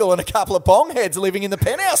 45-degree angle, and a couple of bong heads living in the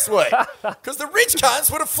penthouse suite. Because the rich cunts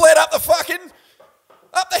would have fled up the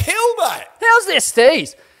hill, mate. How's their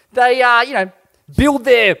steez? They, build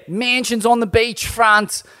their mansions on the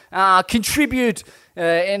beachfront, contribute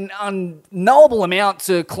an unknowable amount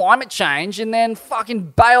to climate change, and then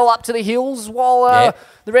fucking bail up to the hills while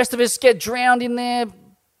the rest of us get drowned in their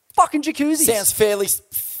fucking jacuzzis. Sounds fairly...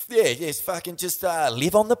 yes, fucking just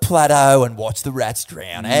live on the plateau and watch the rats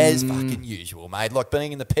drown, as fucking usual, mate. Like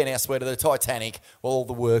being in the penthouse suite of the Titanic while all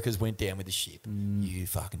the workers went down with the ship. You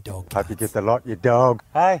fucking dog. Hope you get the lot, you dog.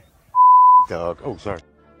 Hey. Dog. Oh, sorry.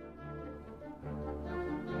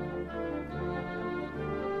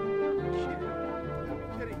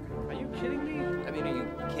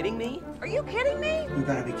 Kidding me? Are you kidding me? You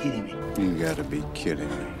gotta be kidding me. You gotta be kidding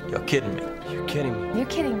me. You're kidding me. You're kidding me. You're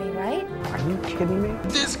kidding me, right? Are you kidding me?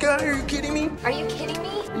 This guy, are you kidding me? Are you kidding me?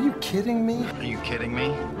 Are you kidding me? Are you kidding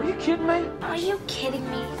me? Are you kidding me? Are you kidding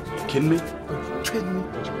me? Kidding me? Are you kidding me?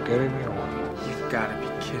 Are you kidding me or what? You've got to be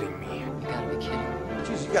kidding me. You gotta be kidding me.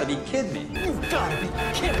 You gotta be kidding me. You gotta be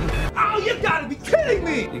kidding me. Oh, you gotta be kidding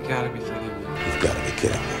me. You gotta be kidding me. You've got to be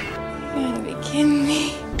kidding me. You gotta be kidding me.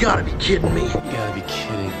 You gotta be kidding me. You gotta be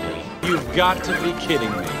kidding me. You've got to be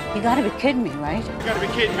kidding me. You gotta be kidding me, right? You gotta be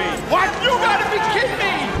kidding me. What? You gotta be kidding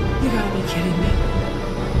me. You gotta be kidding me.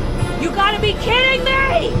 You gotta be kidding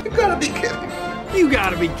me! You gotta be kidding me. You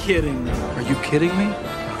gotta be kidding me. Are you kidding me?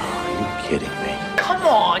 Are you kidding me? Come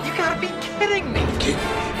on, you gotta be kidding me.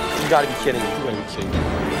 You gotta be kidding me. You gotta be kidding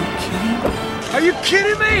me. Are you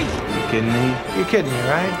kidding me? You kidding me? You kidding me,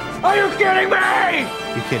 right? Are you kidding me?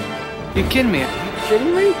 You kidding me? You kidding me? Are you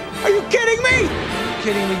kidding me? Are you kidding me? Are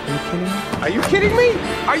you kidding me? Are you kidding me?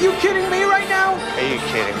 Are you kidding me right now? Are you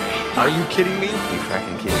kidding me? Are you kidding me? Are you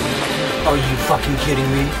fucking kidding me? Are you fucking kidding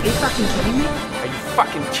me? Are you fucking kidding me? Are you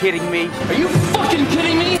fucking kidding me? Are you fucking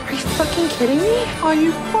kidding me? Are you fucking kidding me? Are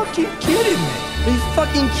you fucking kidding me? Are you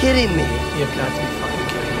fucking kidding me? You've got to be fucking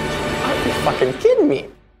kidding me. Are you fucking kidding me?